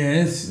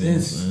 Yeah, it's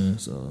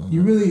so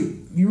you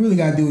really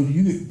gotta do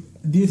you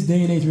this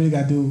day and age really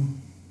gotta do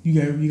you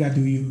gotta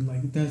do you,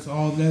 like that's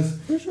all, that's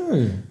for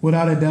sure,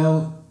 without a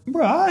doubt.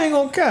 Bro, I ain't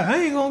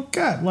gonna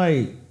cap.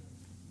 Like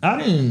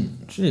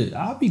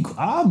I'll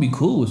be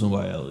cool with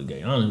somebody else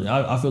gay. Honestly,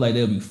 I feel like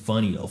they'll be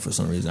funny though for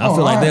some reason. I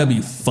feel like they'll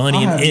be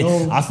funny,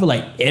 I feel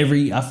like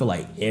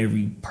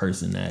every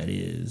person that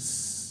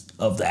is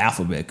of the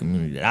alphabet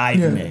community that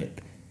I've met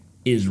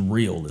is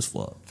real as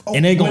fuck.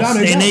 And they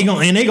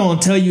gonna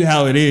tell you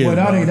how it is.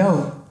 Without a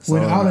doubt.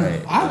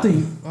 I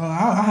think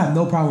I have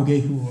no problem with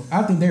gay people.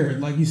 I think they're,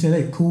 like you said,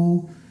 they're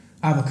cool.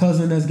 I have a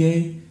cousin that's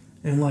gay,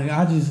 and like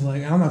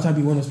I'm not trying to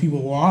be one of those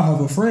people. Well, I have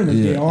a friend that's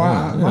gay. Or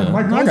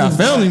I got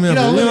family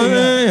members.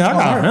 I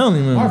got family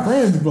members. My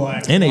friends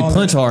black, and they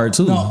punch hard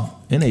too. No.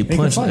 And they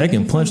punch. They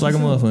can punch like a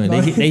motherfucker.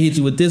 They hit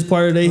you with this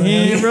part of their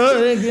hand, bro.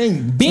 They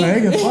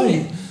can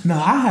fight. No,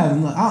 I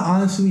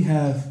honestly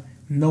have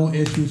no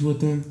issues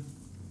with them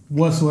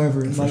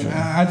whatsoever. For like sure.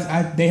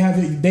 They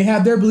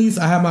have their beliefs.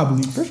 I have my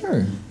beliefs for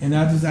sure. And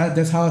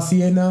that's how I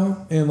see it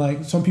now. And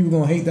like some people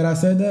gonna hate that I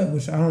said that,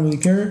 which I don't really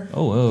care.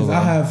 Oh well.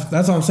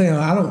 That's what I'm saying.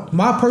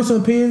 My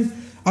personal opinion.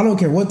 I don't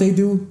care what they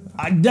do.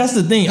 That's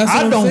the thing.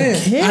 I don't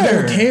care. I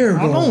don't care,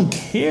 bro. I don't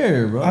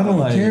care, bro. I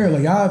don't care.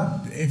 Like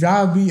if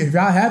y'all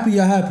happy,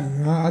 y'all happy.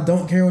 I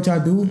don't care what y'all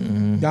do.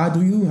 Mm-hmm. Y'all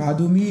do you. I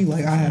do me.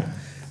 Like I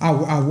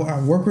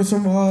work with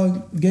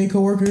some gay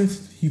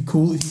coworkers. He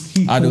cool.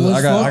 I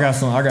got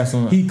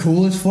some. He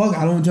cool as fuck.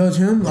 I don't judge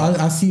him.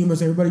 I see him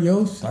as everybody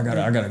else. I got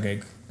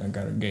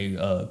a gay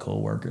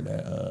coworker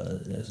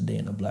that's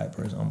dating a black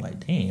person. I'm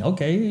like, dang,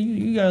 okay,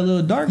 you got a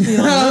little dark. You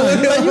like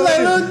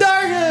a little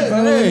dark.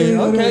 Hey,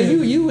 okay,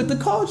 you with the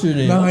culture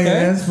then. No, okay.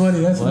 Yeah, that's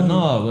funny. But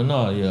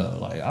no, yeah,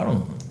 like I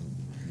don't.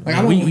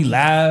 Like we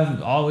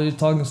laugh, always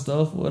talking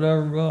stuff,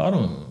 whatever, bro. I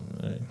don't.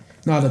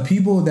 Nah, the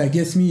people that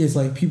gets me is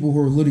like people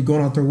who are literally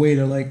going out their way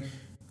to like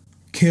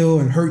kill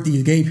and hurt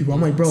these gay people. I'm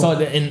like, bro,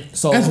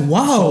 that's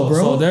wild,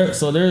 bro.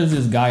 So there's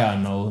this guy I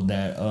know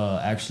that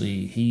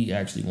he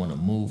actually want to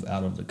move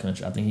out of the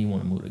country. I think he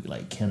want to move to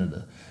like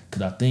Canada,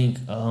 because I think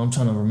I'm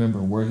trying to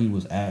remember where he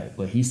was at,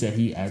 but he said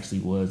he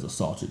actually was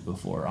assaulted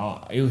before.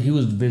 He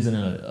was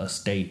visiting a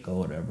state or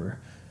whatever,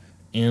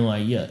 and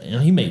like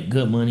and he made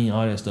good money and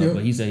all that stuff. Yep.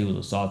 But he said he was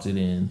assaulted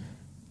and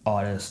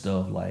all that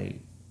stuff. Like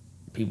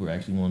people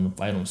actually wanting to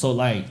fight him. So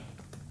like,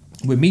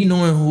 with me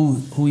knowing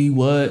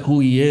who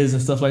he is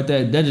and stuff like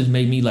that, that just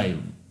made me like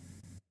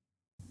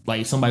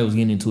somebody was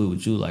getting into it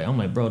with you. Like I'm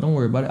like, bro, don't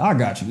worry about it. I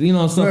got you. You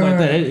know, stuff like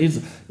that. It's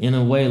in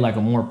a way like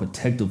a more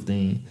protective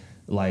thing.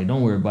 Like,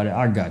 don't worry about it.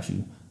 I got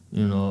you.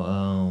 You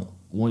know,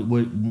 what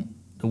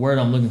the word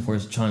I'm looking for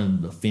is trying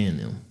to defend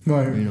them.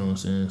 Right. You know what I'm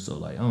saying? So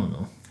like, I don't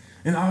know.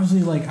 And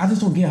obviously, like, I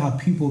just don't get how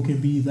people can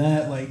be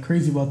that like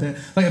crazy about that.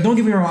 Like, don't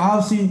get me wrong.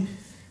 Obviously,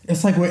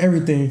 it's like with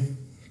everything.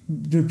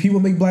 The people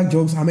make black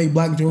jokes. I make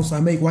black jokes. I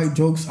make white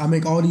jokes. I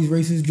make all these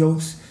racist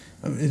jokes.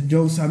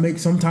 I make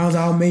sometimes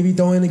I'll maybe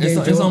throw in a gay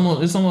joke. It's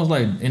almost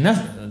like, and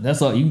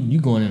that's all you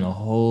going in a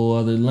whole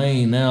other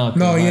lane now.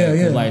 No,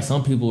 yeah. Like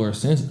some people are too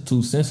sensitive.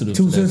 Too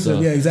sensitive,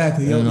 stuff. Yeah,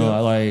 exactly. You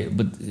know, like,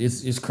 but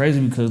it's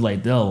crazy because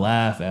like they'll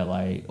laugh at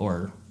like,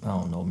 or I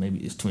don't know, maybe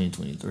it's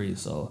 2023,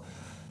 so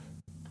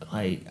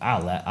like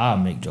I'll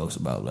make jokes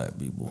about black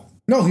people.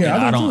 No,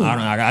 yeah,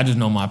 I just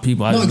know my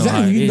people. I no, just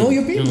exactly. You know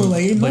your people,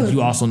 but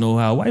you also know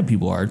how white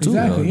people are too.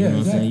 Exactly, though, yeah, you know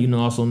exactly. What I'm saying? You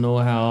also know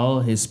how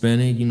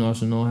Hispanic. You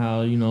also know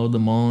how the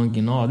Hmong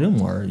and all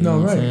them are. You know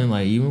what I'm saying?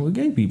 Like even with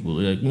gay people,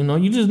 like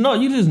you just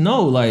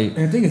know. Like,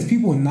 and the thing is,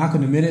 people are not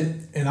gonna admit it,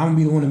 and I'm gonna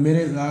be the one to admit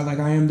it, like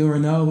I am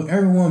doing now. But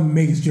everyone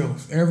makes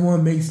jokes.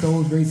 Everyone makes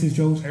those racist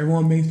jokes.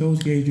 Everyone makes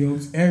those gay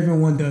jokes.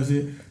 Everyone does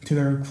it to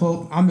their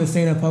quote. I'm just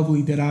saying it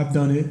publicly that I've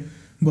done it,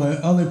 but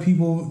other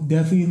people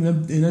definitely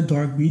in the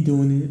dark be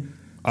doing it.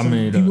 I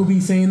mean, people be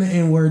saying the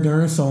N-word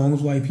during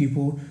songs, white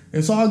people.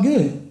 It's all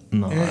good.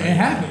 No, it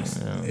happens.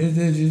 Yeah.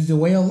 It's just the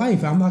way of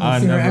life. I'm not gonna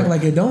sit here and act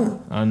like it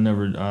don't. I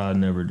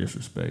never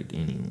disrespect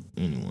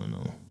anyone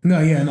though.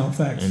 No,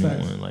 facts.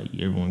 Like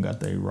everyone got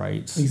their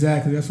rights.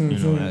 Exactly, that's what I'm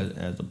saying.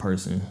 As a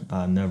person,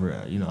 I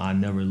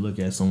never look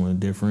at someone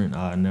different.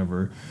 I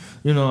never,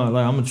 like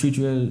I'm gonna treat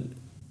you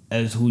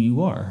as who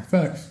you are.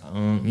 Facts.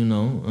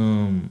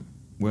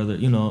 Whether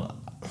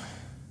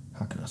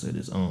how can I say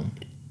this?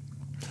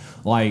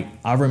 Like,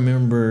 I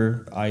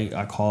remember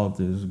I called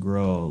this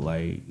girl,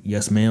 like,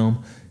 yes, ma'am.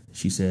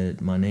 She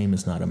said, my name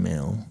is not a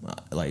ma'am.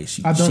 Like,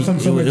 I've done something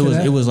similar to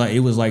that. It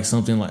was like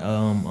something like,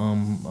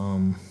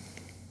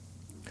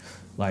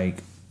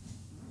 like,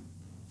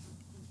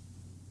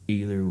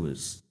 either it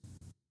was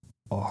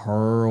a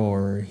her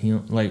or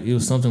him. Like, it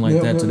was something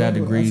like that to that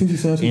degree.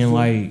 And,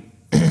 like,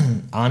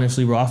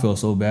 honestly, bro, I felt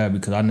so bad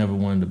because I never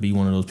wanted to be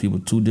one of those people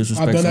to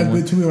disrespect someone. I've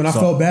done that too, and I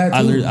felt bad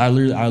too. I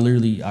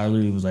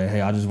literally was like, hey,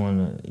 I just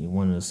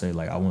wanted to say,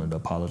 like, I wanted to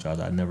apologize.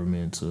 I never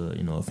meant to,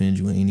 offend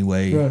you in any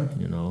way. Right.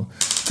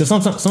 Because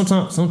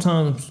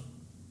sometimes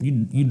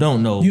you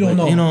don't know. You don't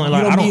know.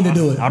 Like, you don't need to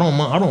do it. I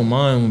don't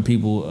mind when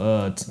people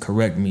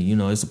correct me.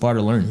 It's a part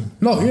of learning.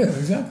 No, yeah,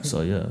 exactly.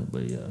 So yeah,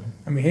 but yeah.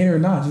 I mean, hate it or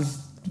not, just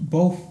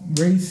both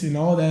race and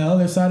all that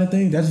other side of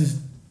things. That's just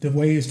the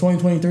way it's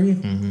 2023.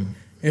 Mm-hmm.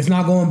 It's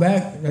not going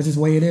back. That's just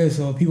the way it is.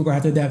 So people gonna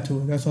have to adapt to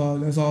it. That's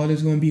all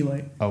it's gonna be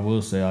like. I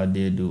will say I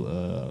did do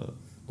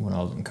when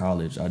I was in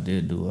college. I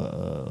did do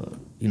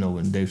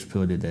when Dave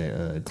Chappelle did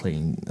that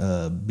Clayton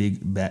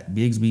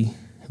Bigsby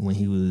when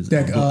he was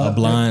a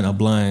blind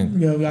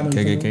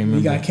KKK member.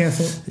 He got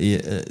canceled.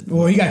 Yeah.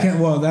 Well, he got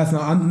canceled. Well, that's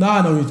not. I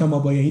know what you're talking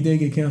about, but yeah, he did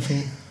get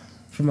canceled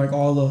from like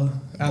all the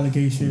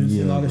allegations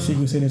and all the shit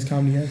he was saying his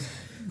comedy has.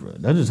 Bro,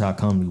 that's just how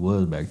comedy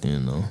was back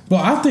then, though.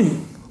 But I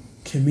think.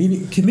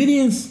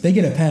 Comedians, they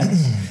get a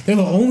pass. They're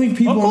the only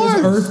people on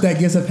this earth that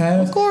gets a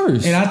pass. Of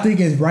course. And I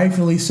think it's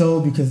rightfully so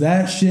because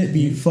that shit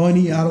be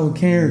funny. I don't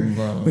care.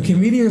 Bro. But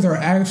comedians are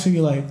actually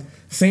like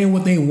saying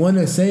what they want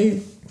to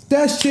say.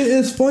 That shit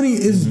is funny.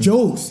 It's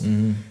jokes.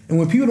 Mm-hmm. And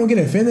when people don't get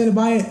offended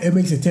by it, it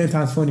makes it 10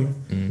 times funnier.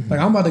 Mm-hmm. Like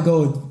I'm about to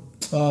go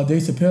with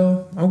Dave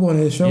Chappelle. I'm going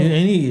to his show.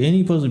 Ain't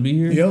he supposed to be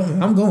here? Yo,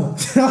 I'm going.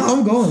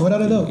 I'm going. What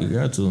I know? You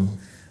got to.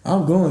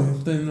 I'm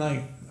going. Then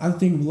like I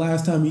think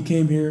last time he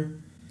came here,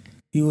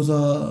 he was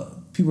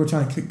people were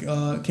trying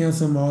to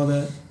cancel him and all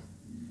that.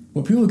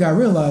 What people got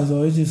realized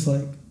though, it's just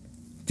like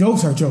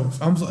jokes are jokes.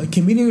 A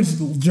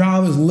comedian's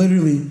job is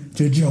literally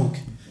to joke.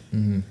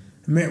 Mm-hmm.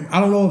 Man, I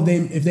don't know if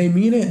they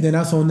mean it, then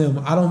that's on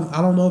them. I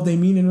don't know if they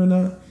mean it or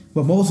not.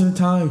 But most of the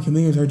time,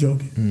 comedians are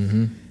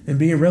joking and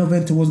being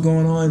relevant to what's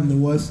going on in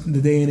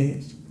the day and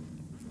age.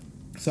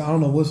 So I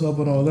don't know what's up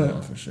with all that.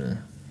 No, for sure.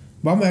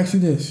 But I'm gonna ask you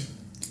this.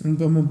 I'm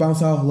gonna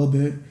bounce off a little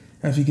bit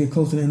as we get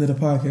close to the end of the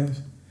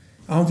podcast.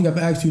 I don't think I've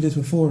asked you this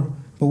before,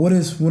 but what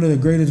is one of the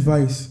greatest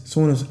advice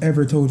someone has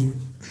ever told you?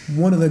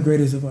 One of the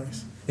greatest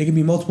advice. It can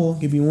be multiple,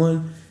 it can be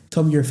one.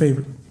 Tell me your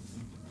favorite.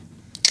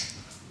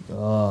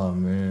 Oh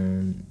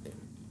man,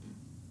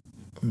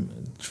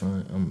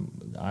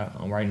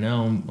 right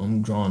now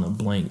I'm drawing a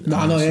blank.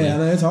 No,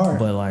 yeah, it's hard.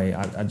 But like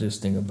I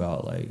just think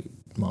about like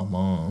my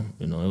mom,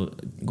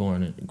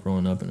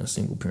 growing up in a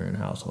single parent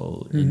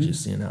household and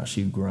just seeing how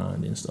she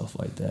grind and stuff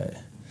like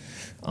that.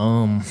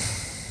 No,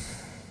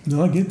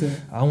 I get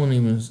that. I wouldn't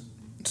even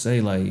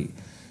say like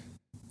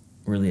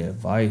really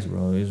advice,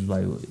 bro. It's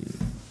like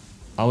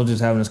I was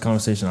just having this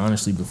conversation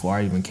honestly before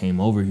I even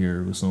came over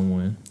here with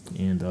someone,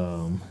 and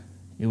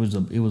it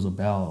was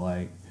about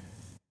like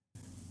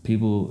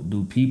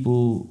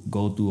people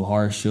go through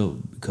hardship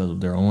because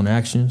of their own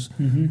actions,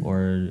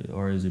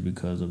 or is it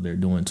because of they're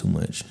doing too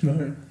much?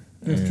 Right.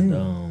 That's true.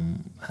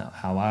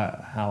 How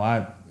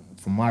I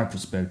from my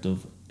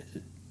perspective,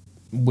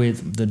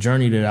 with the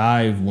journey that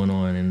I've went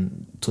on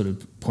and to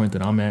the point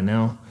that I'm at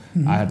now,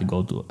 I had to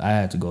go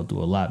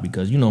through a lot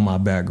because my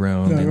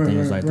background and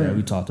things like that.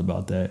 We talked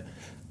about that,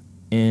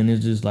 and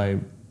it's just like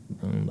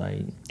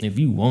if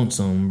you want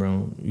something,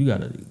 bro, you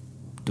gotta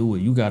do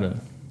it. You gotta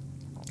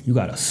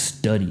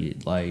study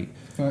it. Like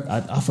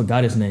I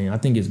forgot his name. I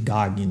think it's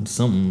Goggins.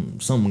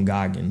 Something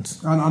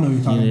Goggins. I know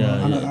you're talking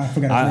about. I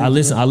forgot. I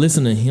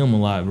listen to him a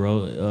lot,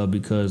 bro,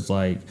 because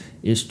like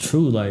it's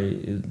true.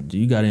 Like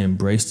you gotta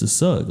embrace the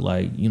suck.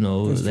 Like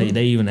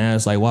they even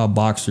ask like why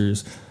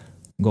boxers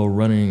go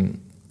running.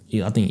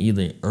 I think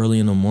either early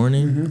in the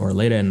morning or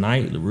late at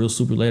night, real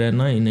super late at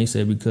night, and they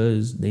said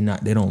because they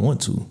don't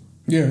want to.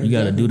 Yeah, you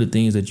got to do the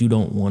things that you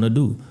don't want to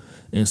do,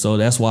 and so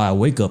that's why I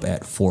wake up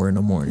at 4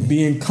 a.m.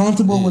 Being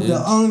comfortable with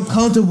the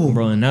uncomfortable,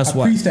 bro, and that's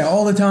why I preach that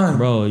all the time,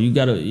 bro. You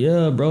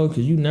gotta, bro,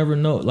 because you never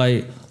know.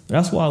 Like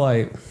that's why,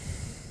 like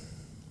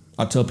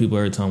I tell people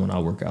every time when I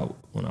work out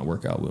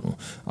with them,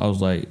 I was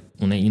like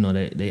when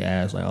they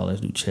ask like, oh,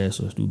 let's do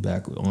chest or let's do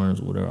back with arms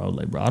or whatever. I was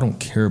like, bro, I don't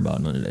care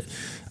about none of that.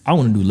 I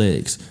want to do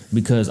legs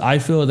because I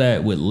feel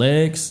that with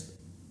legs,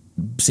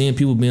 seeing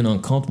people being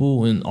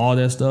uncomfortable and all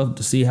that stuff,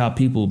 to see how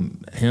people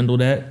handle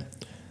that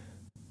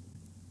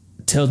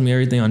tells me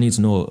everything I need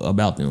to know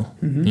about them.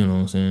 You know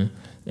what I'm saying?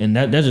 And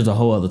that's just a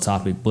whole other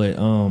topic. But,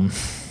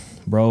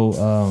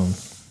 bro,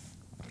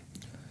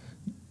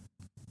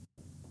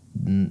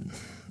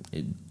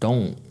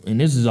 don't, and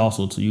this is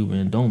also to you,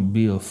 man, don't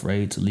be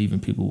afraid to leaving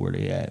people where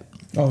they at.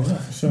 Oh, yeah,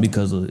 for sure.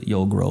 Because of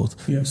your growth.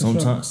 Yeah,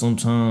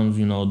 sometimes,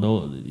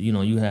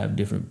 you have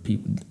different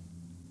people.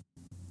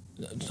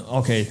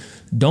 Okay,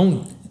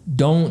 don't.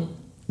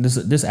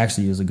 This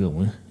actually is a good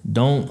one.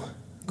 Don't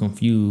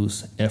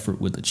confuse effort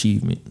with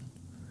achievement.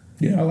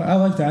 Yeah, I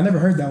like that. I never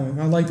heard that one.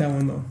 I like that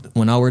one though.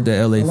 When I worked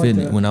at LA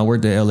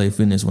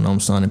Fitness, when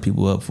I'm signing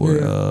people up for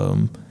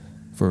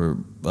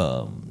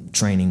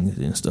training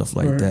and stuff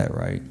like that,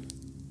 right?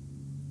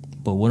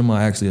 But what am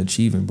I actually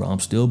achieving, bro?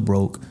 I'm still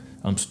broke.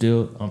 I'm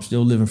still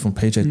living from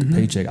paycheck to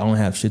paycheck. I don't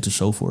have shit to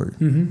show for it.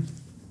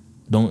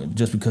 Don't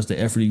just because the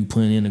effort you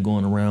put in and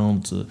going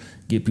around to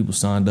get people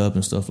signed up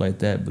and stuff like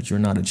that, but you're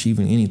not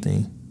achieving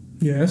anything.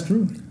 Yeah, that's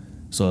true.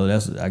 So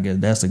I guess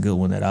that's a good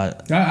one that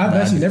I've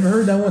actually never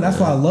heard that one. That's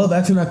why I love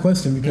asking that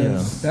question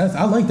because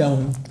I like that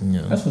one.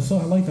 Yeah. That's what's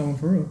up. I like that one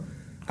for real.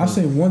 I'll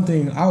say one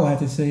thing I would have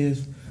to say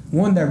is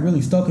one that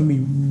really stuck with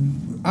me.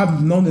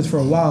 I've known this for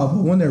a while,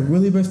 but one that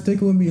really been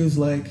sticking with me is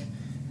like,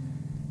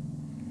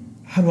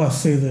 how do I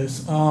say this?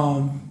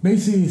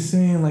 Basically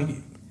saying like,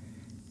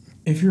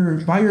 if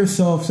you're by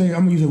yourself, say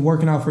I'm gonna use it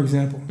working out for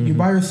example. You're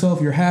by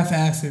yourself, you're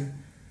half-assing.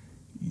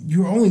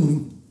 You're only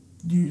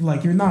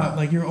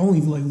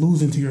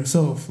losing to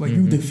yourself. Like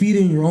you're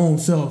defeating your own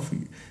self,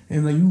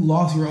 and like you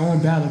lost your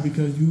own battle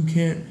because you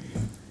can't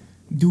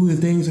do the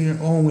things on your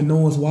own when no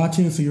one's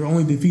watching. So you're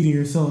only defeating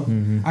yourself.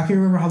 I can't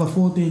remember how the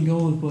full thing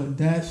goes, but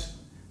that's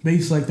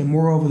basically like the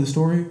moral of the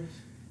story.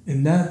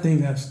 And that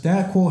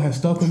quote has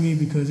stuck with me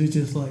because it's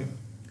just like,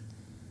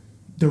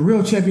 the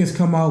real champions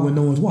come out when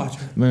no one's watching.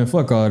 Man,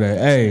 fuck all that.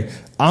 Hey,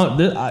 fuck all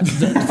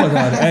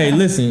that. Hey,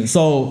 listen.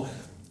 So,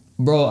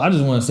 bro, I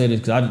just want to say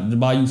this because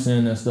by you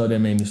saying that stuff, that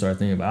made me start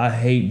thinking about. I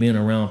hate being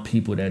around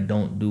people that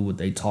don't do what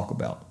they talk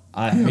about.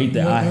 I hate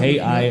that.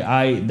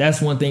 I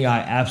that's one thing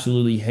I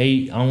absolutely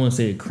hate. I don't want to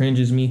say it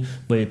cringes me,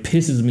 but it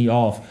pisses me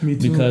off. Me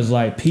too. Because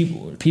like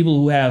people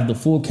who have the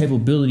full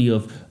capability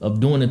of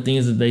doing the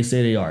things that they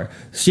say they are.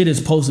 Shit is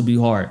supposed to be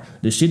hard.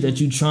 The shit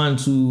that you trying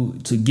to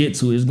get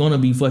to is gonna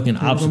be fucking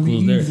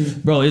obstacles there.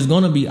 Bro, it's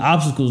gonna be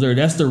obstacles there.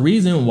 That's the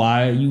reason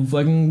why you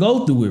fucking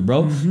go through it,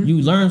 bro.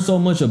 You learn so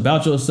much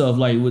about yourself,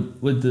 like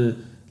with the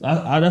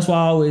that's why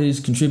I always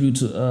contribute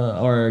to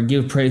or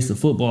give praise to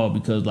football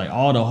because like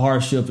all the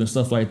hardship and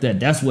stuff like that,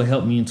 that's what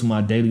helped me into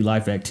my daily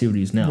life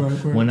activities now.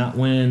 Right.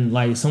 When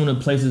like some of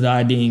the places that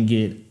I didn't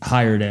get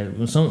hired at,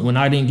 when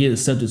I didn't get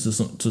accepted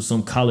to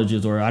some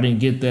colleges or I didn't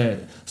get that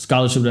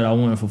scholarship that I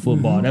wanted for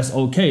football, that's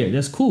okay.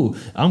 That's cool.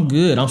 I'm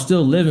good. I'm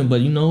still living, but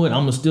you know what?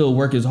 I'm gonna still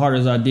work as hard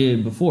as I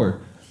did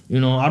before.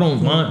 I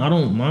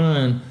don't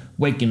mind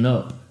waking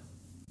up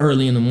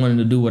early in the morning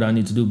to do what I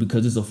need to do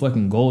because it's a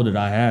fucking goal that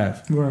I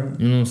have. Right.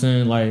 You know what I'm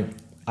saying? Like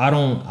I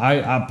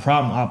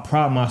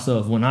pride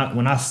myself when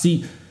I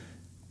see.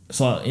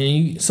 So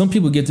some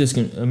people get this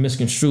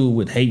misconstrued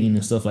with hating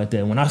and stuff like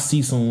that. When I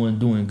see someone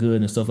doing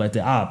good and stuff like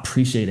that, I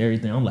appreciate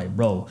everything. I'm like,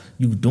 bro,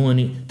 you doing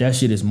it. That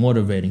shit is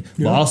motivating.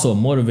 Yeah. But also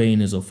motivating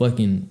is a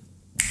fucking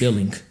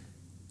feeling.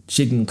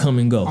 shit can come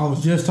and go. I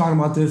was just talking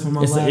about this on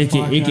my last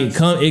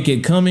podcast. It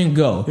can come and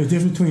go. There's a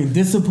difference between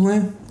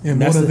discipline and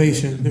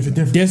motivation. There's a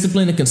difference.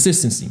 Discipline and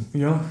consistency.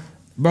 Yeah.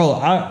 Bro,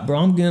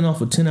 I'm getting off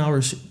a 10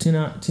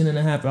 and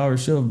a half hour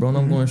shift, bro, and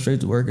I'm going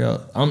straight to work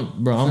out.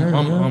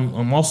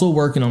 I'm also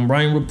working, I'm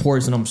writing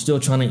reports, and I'm still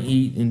trying to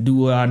eat and do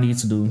what I need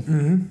to do.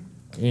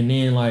 Mm-hmm. And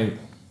then, like,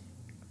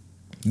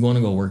 you want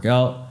to go work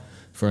out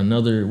for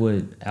another,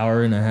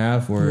 hour and a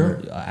half or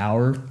an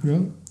hour?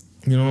 Yeah.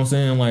 You know what I'm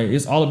saying? Like,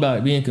 it's all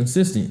about being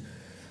consistent.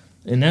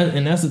 And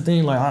that's the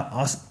thing, like,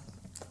 I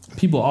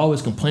people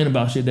always complain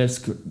about shit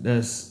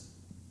that's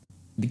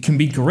can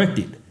be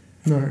corrected.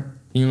 Right.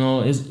 You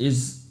know,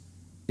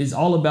 it's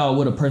all about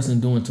what a person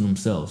doing to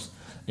themselves,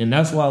 and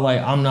that's why,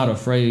 like, I'm not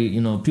afraid.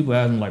 You know, people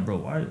ask me, like, bro,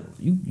 why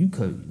you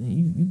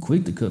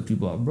quick to cut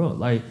people out, bro?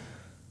 Like,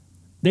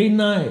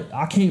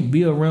 I can't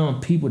be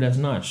around people that's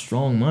not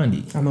strong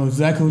minded. I know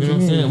exactly what you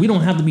mean. Saying? We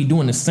don't have to be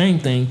doing the same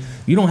thing.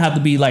 You don't have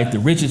to be like the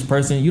richest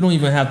person. You don't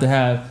even have to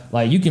have,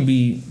 like, you can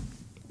be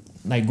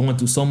like going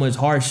through so much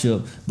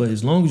hardship, but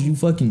as long as you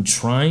fucking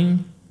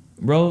trying,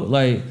 bro,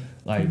 like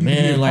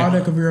man, like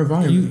product of your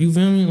environment. You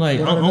feel me? Like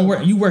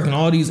you working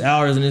all these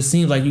hours, and it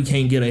seems like you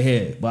can't get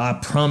ahead. But I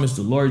promise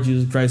the Lord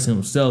Jesus Christ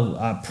Himself,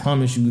 I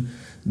promise you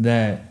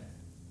that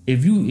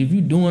if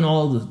you doing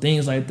all the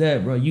things like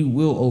that, bro, you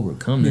will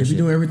overcome this. If you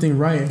do everything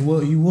right,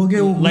 you will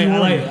get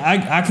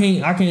I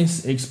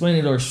can't explain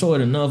it or show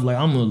it enough. Like,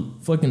 I'm a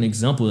fucking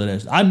example of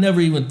that. I never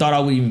even thought I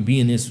would even be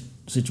in this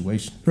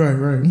situation. Right.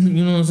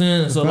 You know what I'm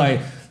saying? So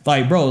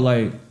like, bro,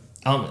 like.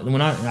 When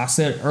I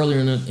said earlier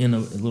in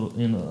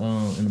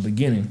the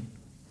beginning,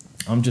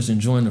 I'm just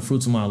enjoying the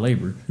fruits of my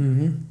labor.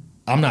 Mm-hmm.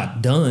 I'm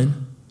not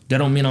done. That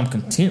don't mean I'm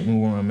content with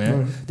where I'm at.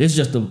 Right. This is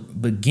just the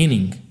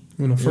beginning.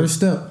 The first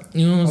step.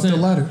 You know what I'm saying?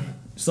 The ladder.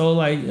 So,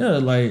 like, yeah,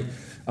 like,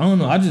 I don't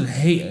know. I just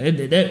hate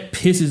it. That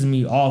pisses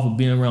me off of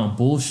being around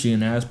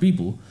bullshit ass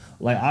people.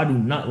 Like, I do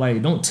not,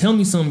 like, don't tell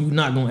me something you're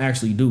not gonna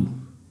actually do.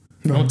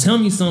 Right. Don't tell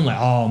me something like,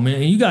 oh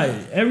man,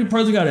 every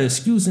person got an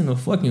excuse in the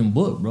fucking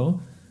book, bro.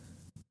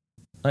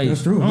 Like,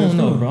 that's true. I don't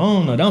know, bro. I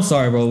don't know. I'm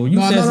sorry, bro.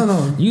 You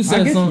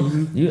said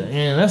something,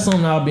 and that's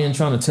something I've been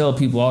trying to tell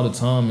people all the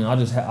time, and I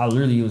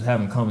literally was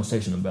having a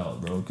conversation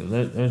about, bro,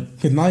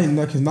 because now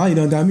you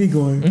done got me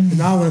going. Mm-hmm.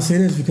 Now I want to say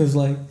this because,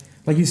 like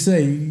you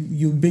say,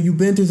 you've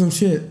been through some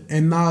shit,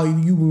 and now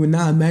you would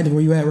not imagine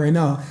where you at right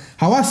now.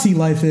 How I see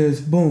life is,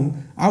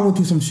 boom, I went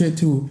through some shit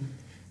too.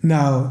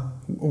 Now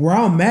where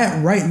I'm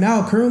at right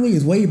now currently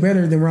is way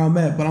better than where I'm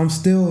at, but I'm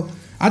still.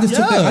 I just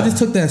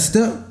took that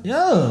step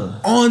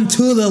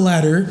onto the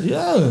ladder.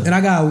 Yeah. And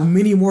I got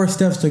many more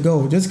steps to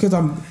go. Just because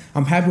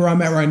I'm happy where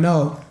I'm at right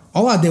now,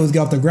 all I did was get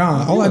off the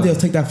ground. All I did was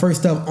take that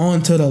first step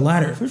onto the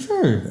ladder. For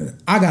sure.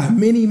 I got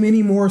many,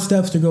 many more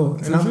steps to go.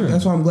 And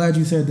that's why I'm glad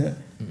you said that.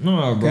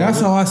 No, bro. That's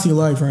how I see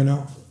life right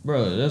now.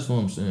 Bro, that's what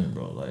I'm saying,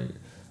 bro. Like,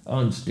 I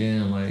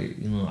understand, like,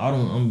 you know,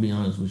 I'm gonna be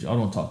honest with you. I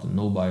don't talk to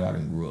nobody I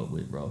done grew up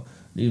with, bro.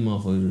 These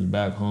motherfuckers was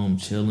back home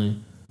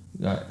chilling.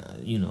 Got,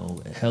 you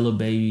know, hella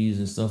babies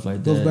and stuff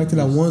like that. Goes back to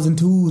that ones and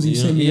twos. You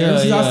sent me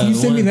that. You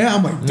sent me that.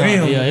 I'm like,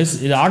 damn.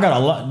 I got a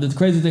lot. The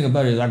crazy thing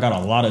about it is I got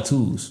a lot of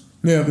tools.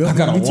 Yeah, I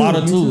got a lot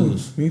of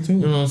tools. Me too. You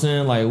know what I'm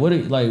saying? Like,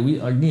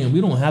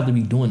 we don't have to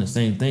be doing the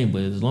same thing,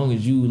 but as long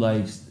as you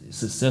like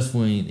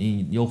successful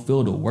in your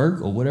field of work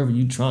or whatever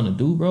you trying to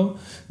do, bro,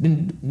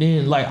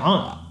 then like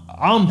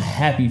I'm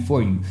happy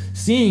for you.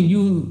 Seeing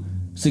you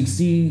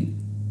succeed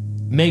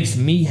makes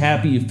me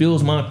happy. It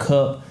fills my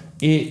cup.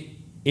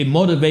 It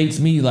motivates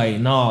me, like,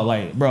 nah,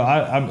 like,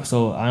 bro,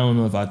 so I don't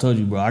know if I told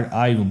you, bro,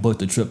 I even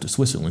booked a trip to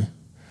Switzerland.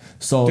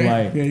 So,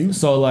 I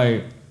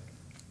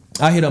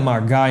hit up my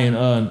guy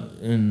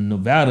in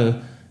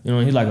Nevada, you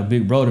know, he's like a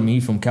big bro to me,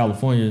 he's from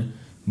California,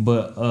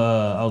 but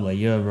I was like,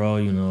 yeah, bro,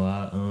 you know,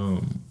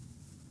 I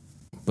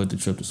booked the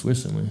trip to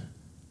Switzerland.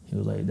 He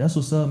was like, that's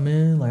what's up,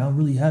 man. Like, I'm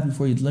really happy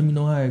for you. Let me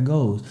know how it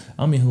goes.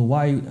 I'm in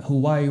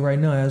Hawaii right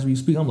now as we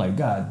speak. I'm like,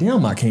 God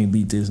damn, I can't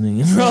beat this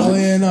nigga, bro. Oh,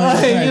 yeah, no,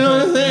 like, you know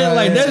what I'm saying? Yeah,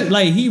 like, that,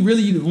 like, he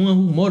really the one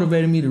who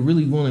motivated me to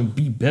really want to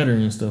be better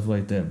and stuff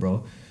like that,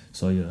 bro.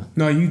 So, yeah.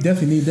 No, you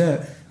definitely need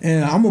that.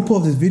 And I'm going to pull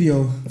up this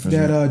video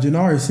that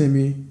Janari sent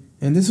me.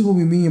 And this is what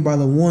we mean by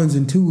the ones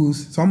and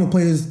twos. So I'm going to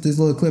play this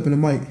little clip in the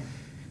mic.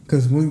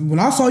 Because when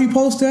I saw you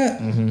post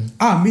that,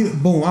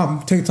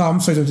 I'm TikTok, I'm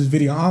searching up this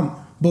video. I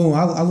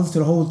listened to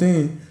the whole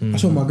thing. Mm-hmm. I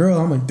showed my girl.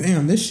 I'm like,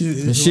 damn, this shit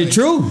is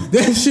true.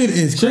 That shit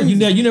is crazy.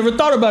 You never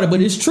thought about it,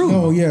 but it's true.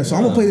 Oh, yeah. So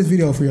I'm going to play this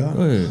video for y'all.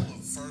 I'm a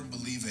firm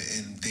believer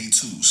in day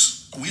twos.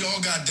 We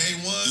all got day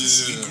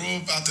ones. Yeah. We grew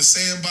up out the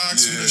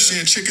sandbox. Yeah. We done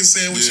shared chicken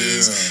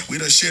sandwiches. Yeah. We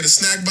done shared a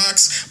snack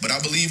box. But I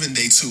believe in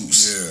day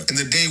twos. Yeah. And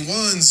the day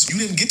ones, you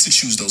didn't get to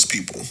choose those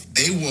people.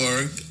 They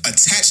were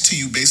attached to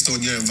you based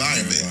on your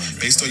environment,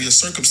 based on your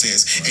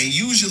circumstance. Right. And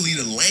usually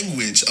the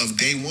language of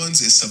day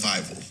ones is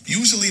survival.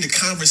 Usually the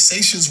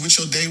conversations with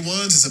your day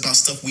ones is about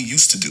stuff we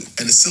used to do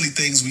and the silly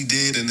things we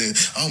did. And then,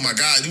 oh my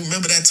God, you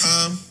remember that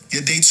time?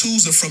 Your day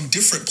twos are from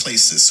different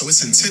places, so it's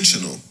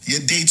intentional.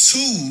 Your day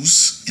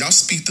twos, y'all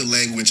speak the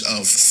language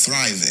of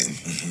thriving.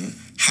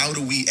 How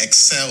do we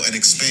excel and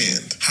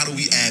expand? How do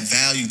we add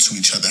value to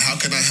each other? How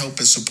can I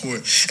help and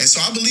support? And so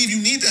I believe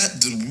you need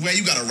that. The way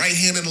you got a right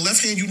hand and a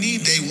left hand, you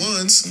need day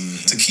ones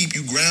to keep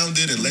you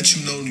grounded and let you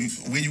know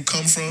where you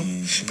come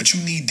from. But you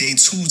need day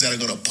twos that are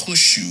going to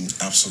push you.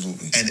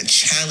 Absolutely. And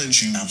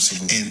challenge you.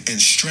 Absolutely. And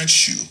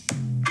stretch you.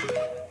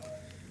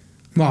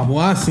 Wow, boy,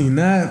 I seen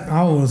that.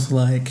 I was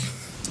like,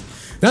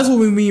 that's what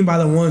we mean by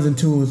the ones and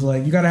twos.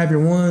 Like, you got to have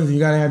your ones and you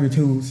got to have your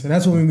twos. And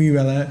that's what we mean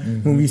by that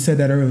when we said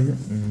that earlier.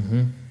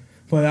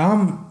 But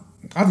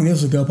I think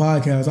this was a good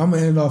podcast. I'm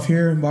going to end it off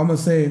here, but I'm going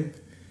to say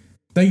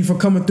thank you for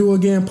coming through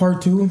again,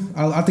 part 2.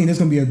 I think this is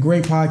going to be a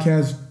great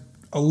podcast.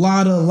 A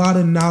lot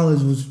of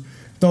knowledge was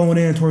thrown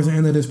in towards the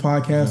end of this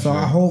podcast. So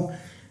I hope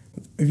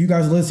if you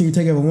guys listen, you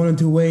take it one or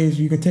two ways.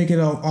 You can take it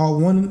all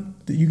one.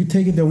 You can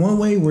take it the one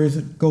way where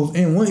it goes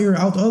in one ear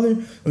out the other,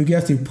 or you can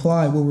actually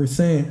apply what we're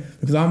saying.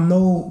 Because I'm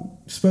no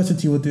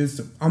specialty with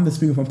this. I'm just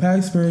speaking from past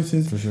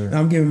experiences. For sure. And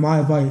I'm giving my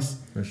advice.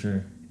 For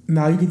sure.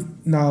 Now,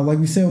 like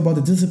we said about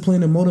the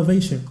discipline and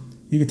motivation,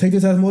 you can take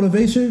this as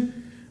motivation,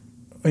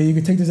 or you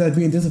can take this as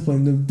being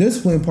disciplined. The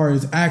discipline part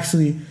is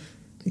actually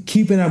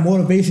keeping that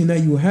motivation that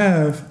you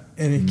have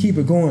and keep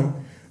it going.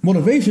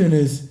 Motivation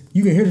is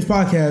you can hear this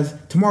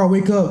podcast tomorrow,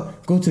 wake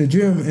up, go to the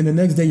gym, and the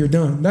next day you're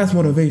done. That's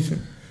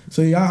motivation.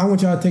 So I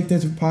want y'all to take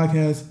this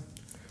podcast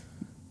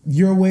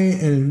your way,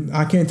 and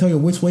I can't tell you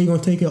which way you're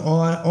gonna take it.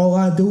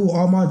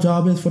 All my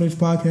job is for this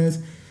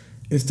podcast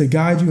is to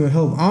guide you and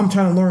help. I'm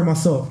trying to learn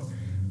myself.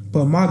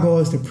 But my goal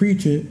is to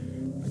preach it,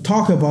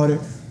 talk about it,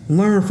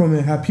 learn from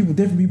it, have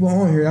different people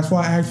on here. That's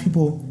why I ask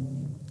people,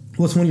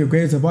 what's one of your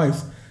greatest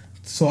advice?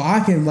 So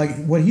I can,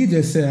 like what he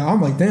just said,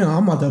 I'm like, damn,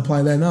 I'm about to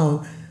apply that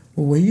now.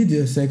 Well, what he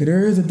just said, 'cause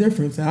there is a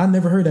difference. I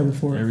never heard that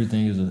before.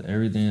 Everything is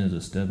a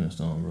stepping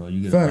stone, bro.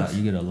 You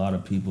get a lot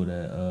of people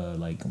that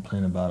like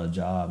complain about a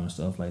job and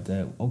stuff like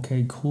that.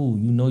 Okay, cool.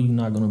 You know you're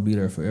not gonna be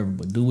there forever,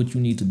 but do what you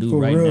need to do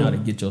right now to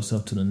get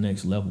yourself to the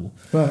next level.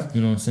 Right.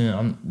 You know what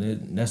I'm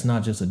saying? That's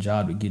not just a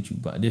job to get you,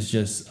 but it's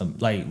just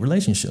like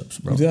relationships,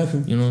 bro.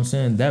 Exactly. You know what I'm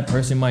saying? That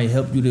person might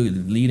help you to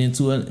lead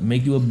into it,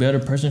 make you a better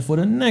person for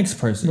the next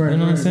person. Right, you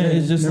know what I'm saying? Yeah.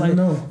 It's just Never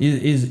know.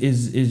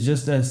 it's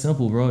just that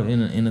simple, bro.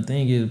 And the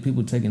thing is,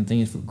 people taking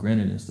things for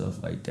granted and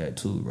stuff like that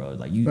too, bro.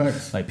 Like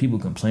like people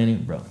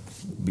complaining, bro.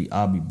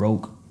 I'll be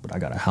broke, but I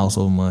got a house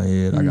over my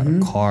head. I got a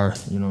car.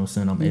 You know what I'm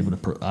saying?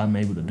 I'm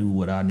able to do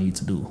what I need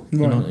to do. You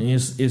know, and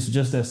it's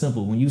just that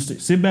simple. When you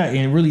sit back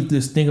and really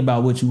just think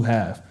about what you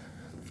have.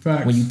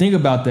 Facts. When you think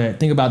about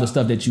that, think about the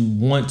stuff that you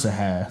want to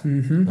have.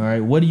 All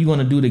right, what are you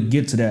gonna do to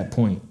get to that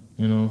point?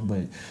 You know,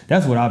 but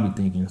that's what I'll be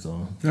thinking.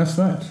 So that's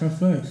facts. That's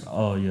facts.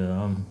 Oh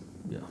yeah,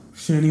 yeah.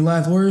 So any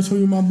last words for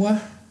you, my boy?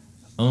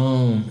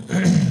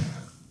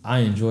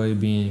 I enjoy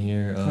being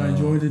here. I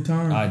enjoyed the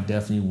time. I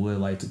definitely would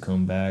like to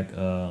come back.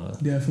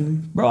 Definitely,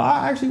 bro.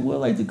 I actually would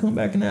like to come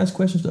back and ask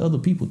questions to other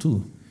people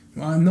too.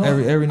 I know.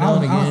 Every now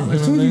and again.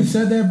 As soon as you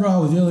said that, bro, I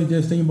was really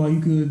just thinking about you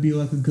could be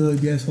like a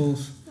good guest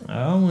host.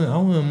 I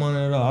wouldn't mind it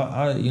at all.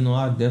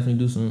 I definitely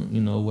do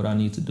some, what I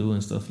need to do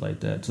and stuff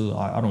like that too.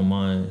 I don't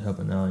mind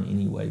helping out in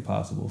any way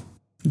possible.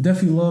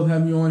 Definitely love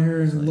having you on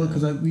here and look,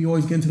 because we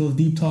always get into those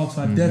deep talks.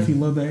 So I definitely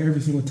love that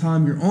every single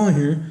time you're on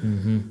here.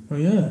 But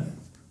yeah,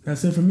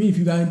 that's it for me. If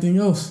you got anything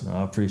else,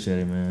 I appreciate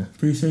it, man.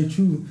 Appreciate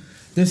you.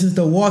 This is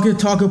the Walk It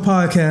Talk It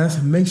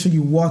podcast. Make sure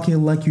you walk it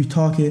like you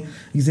talk it.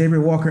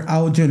 Xavier Walker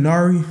out.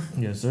 Janari.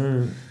 Yes,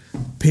 sir.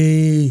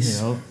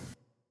 Peace. Yep.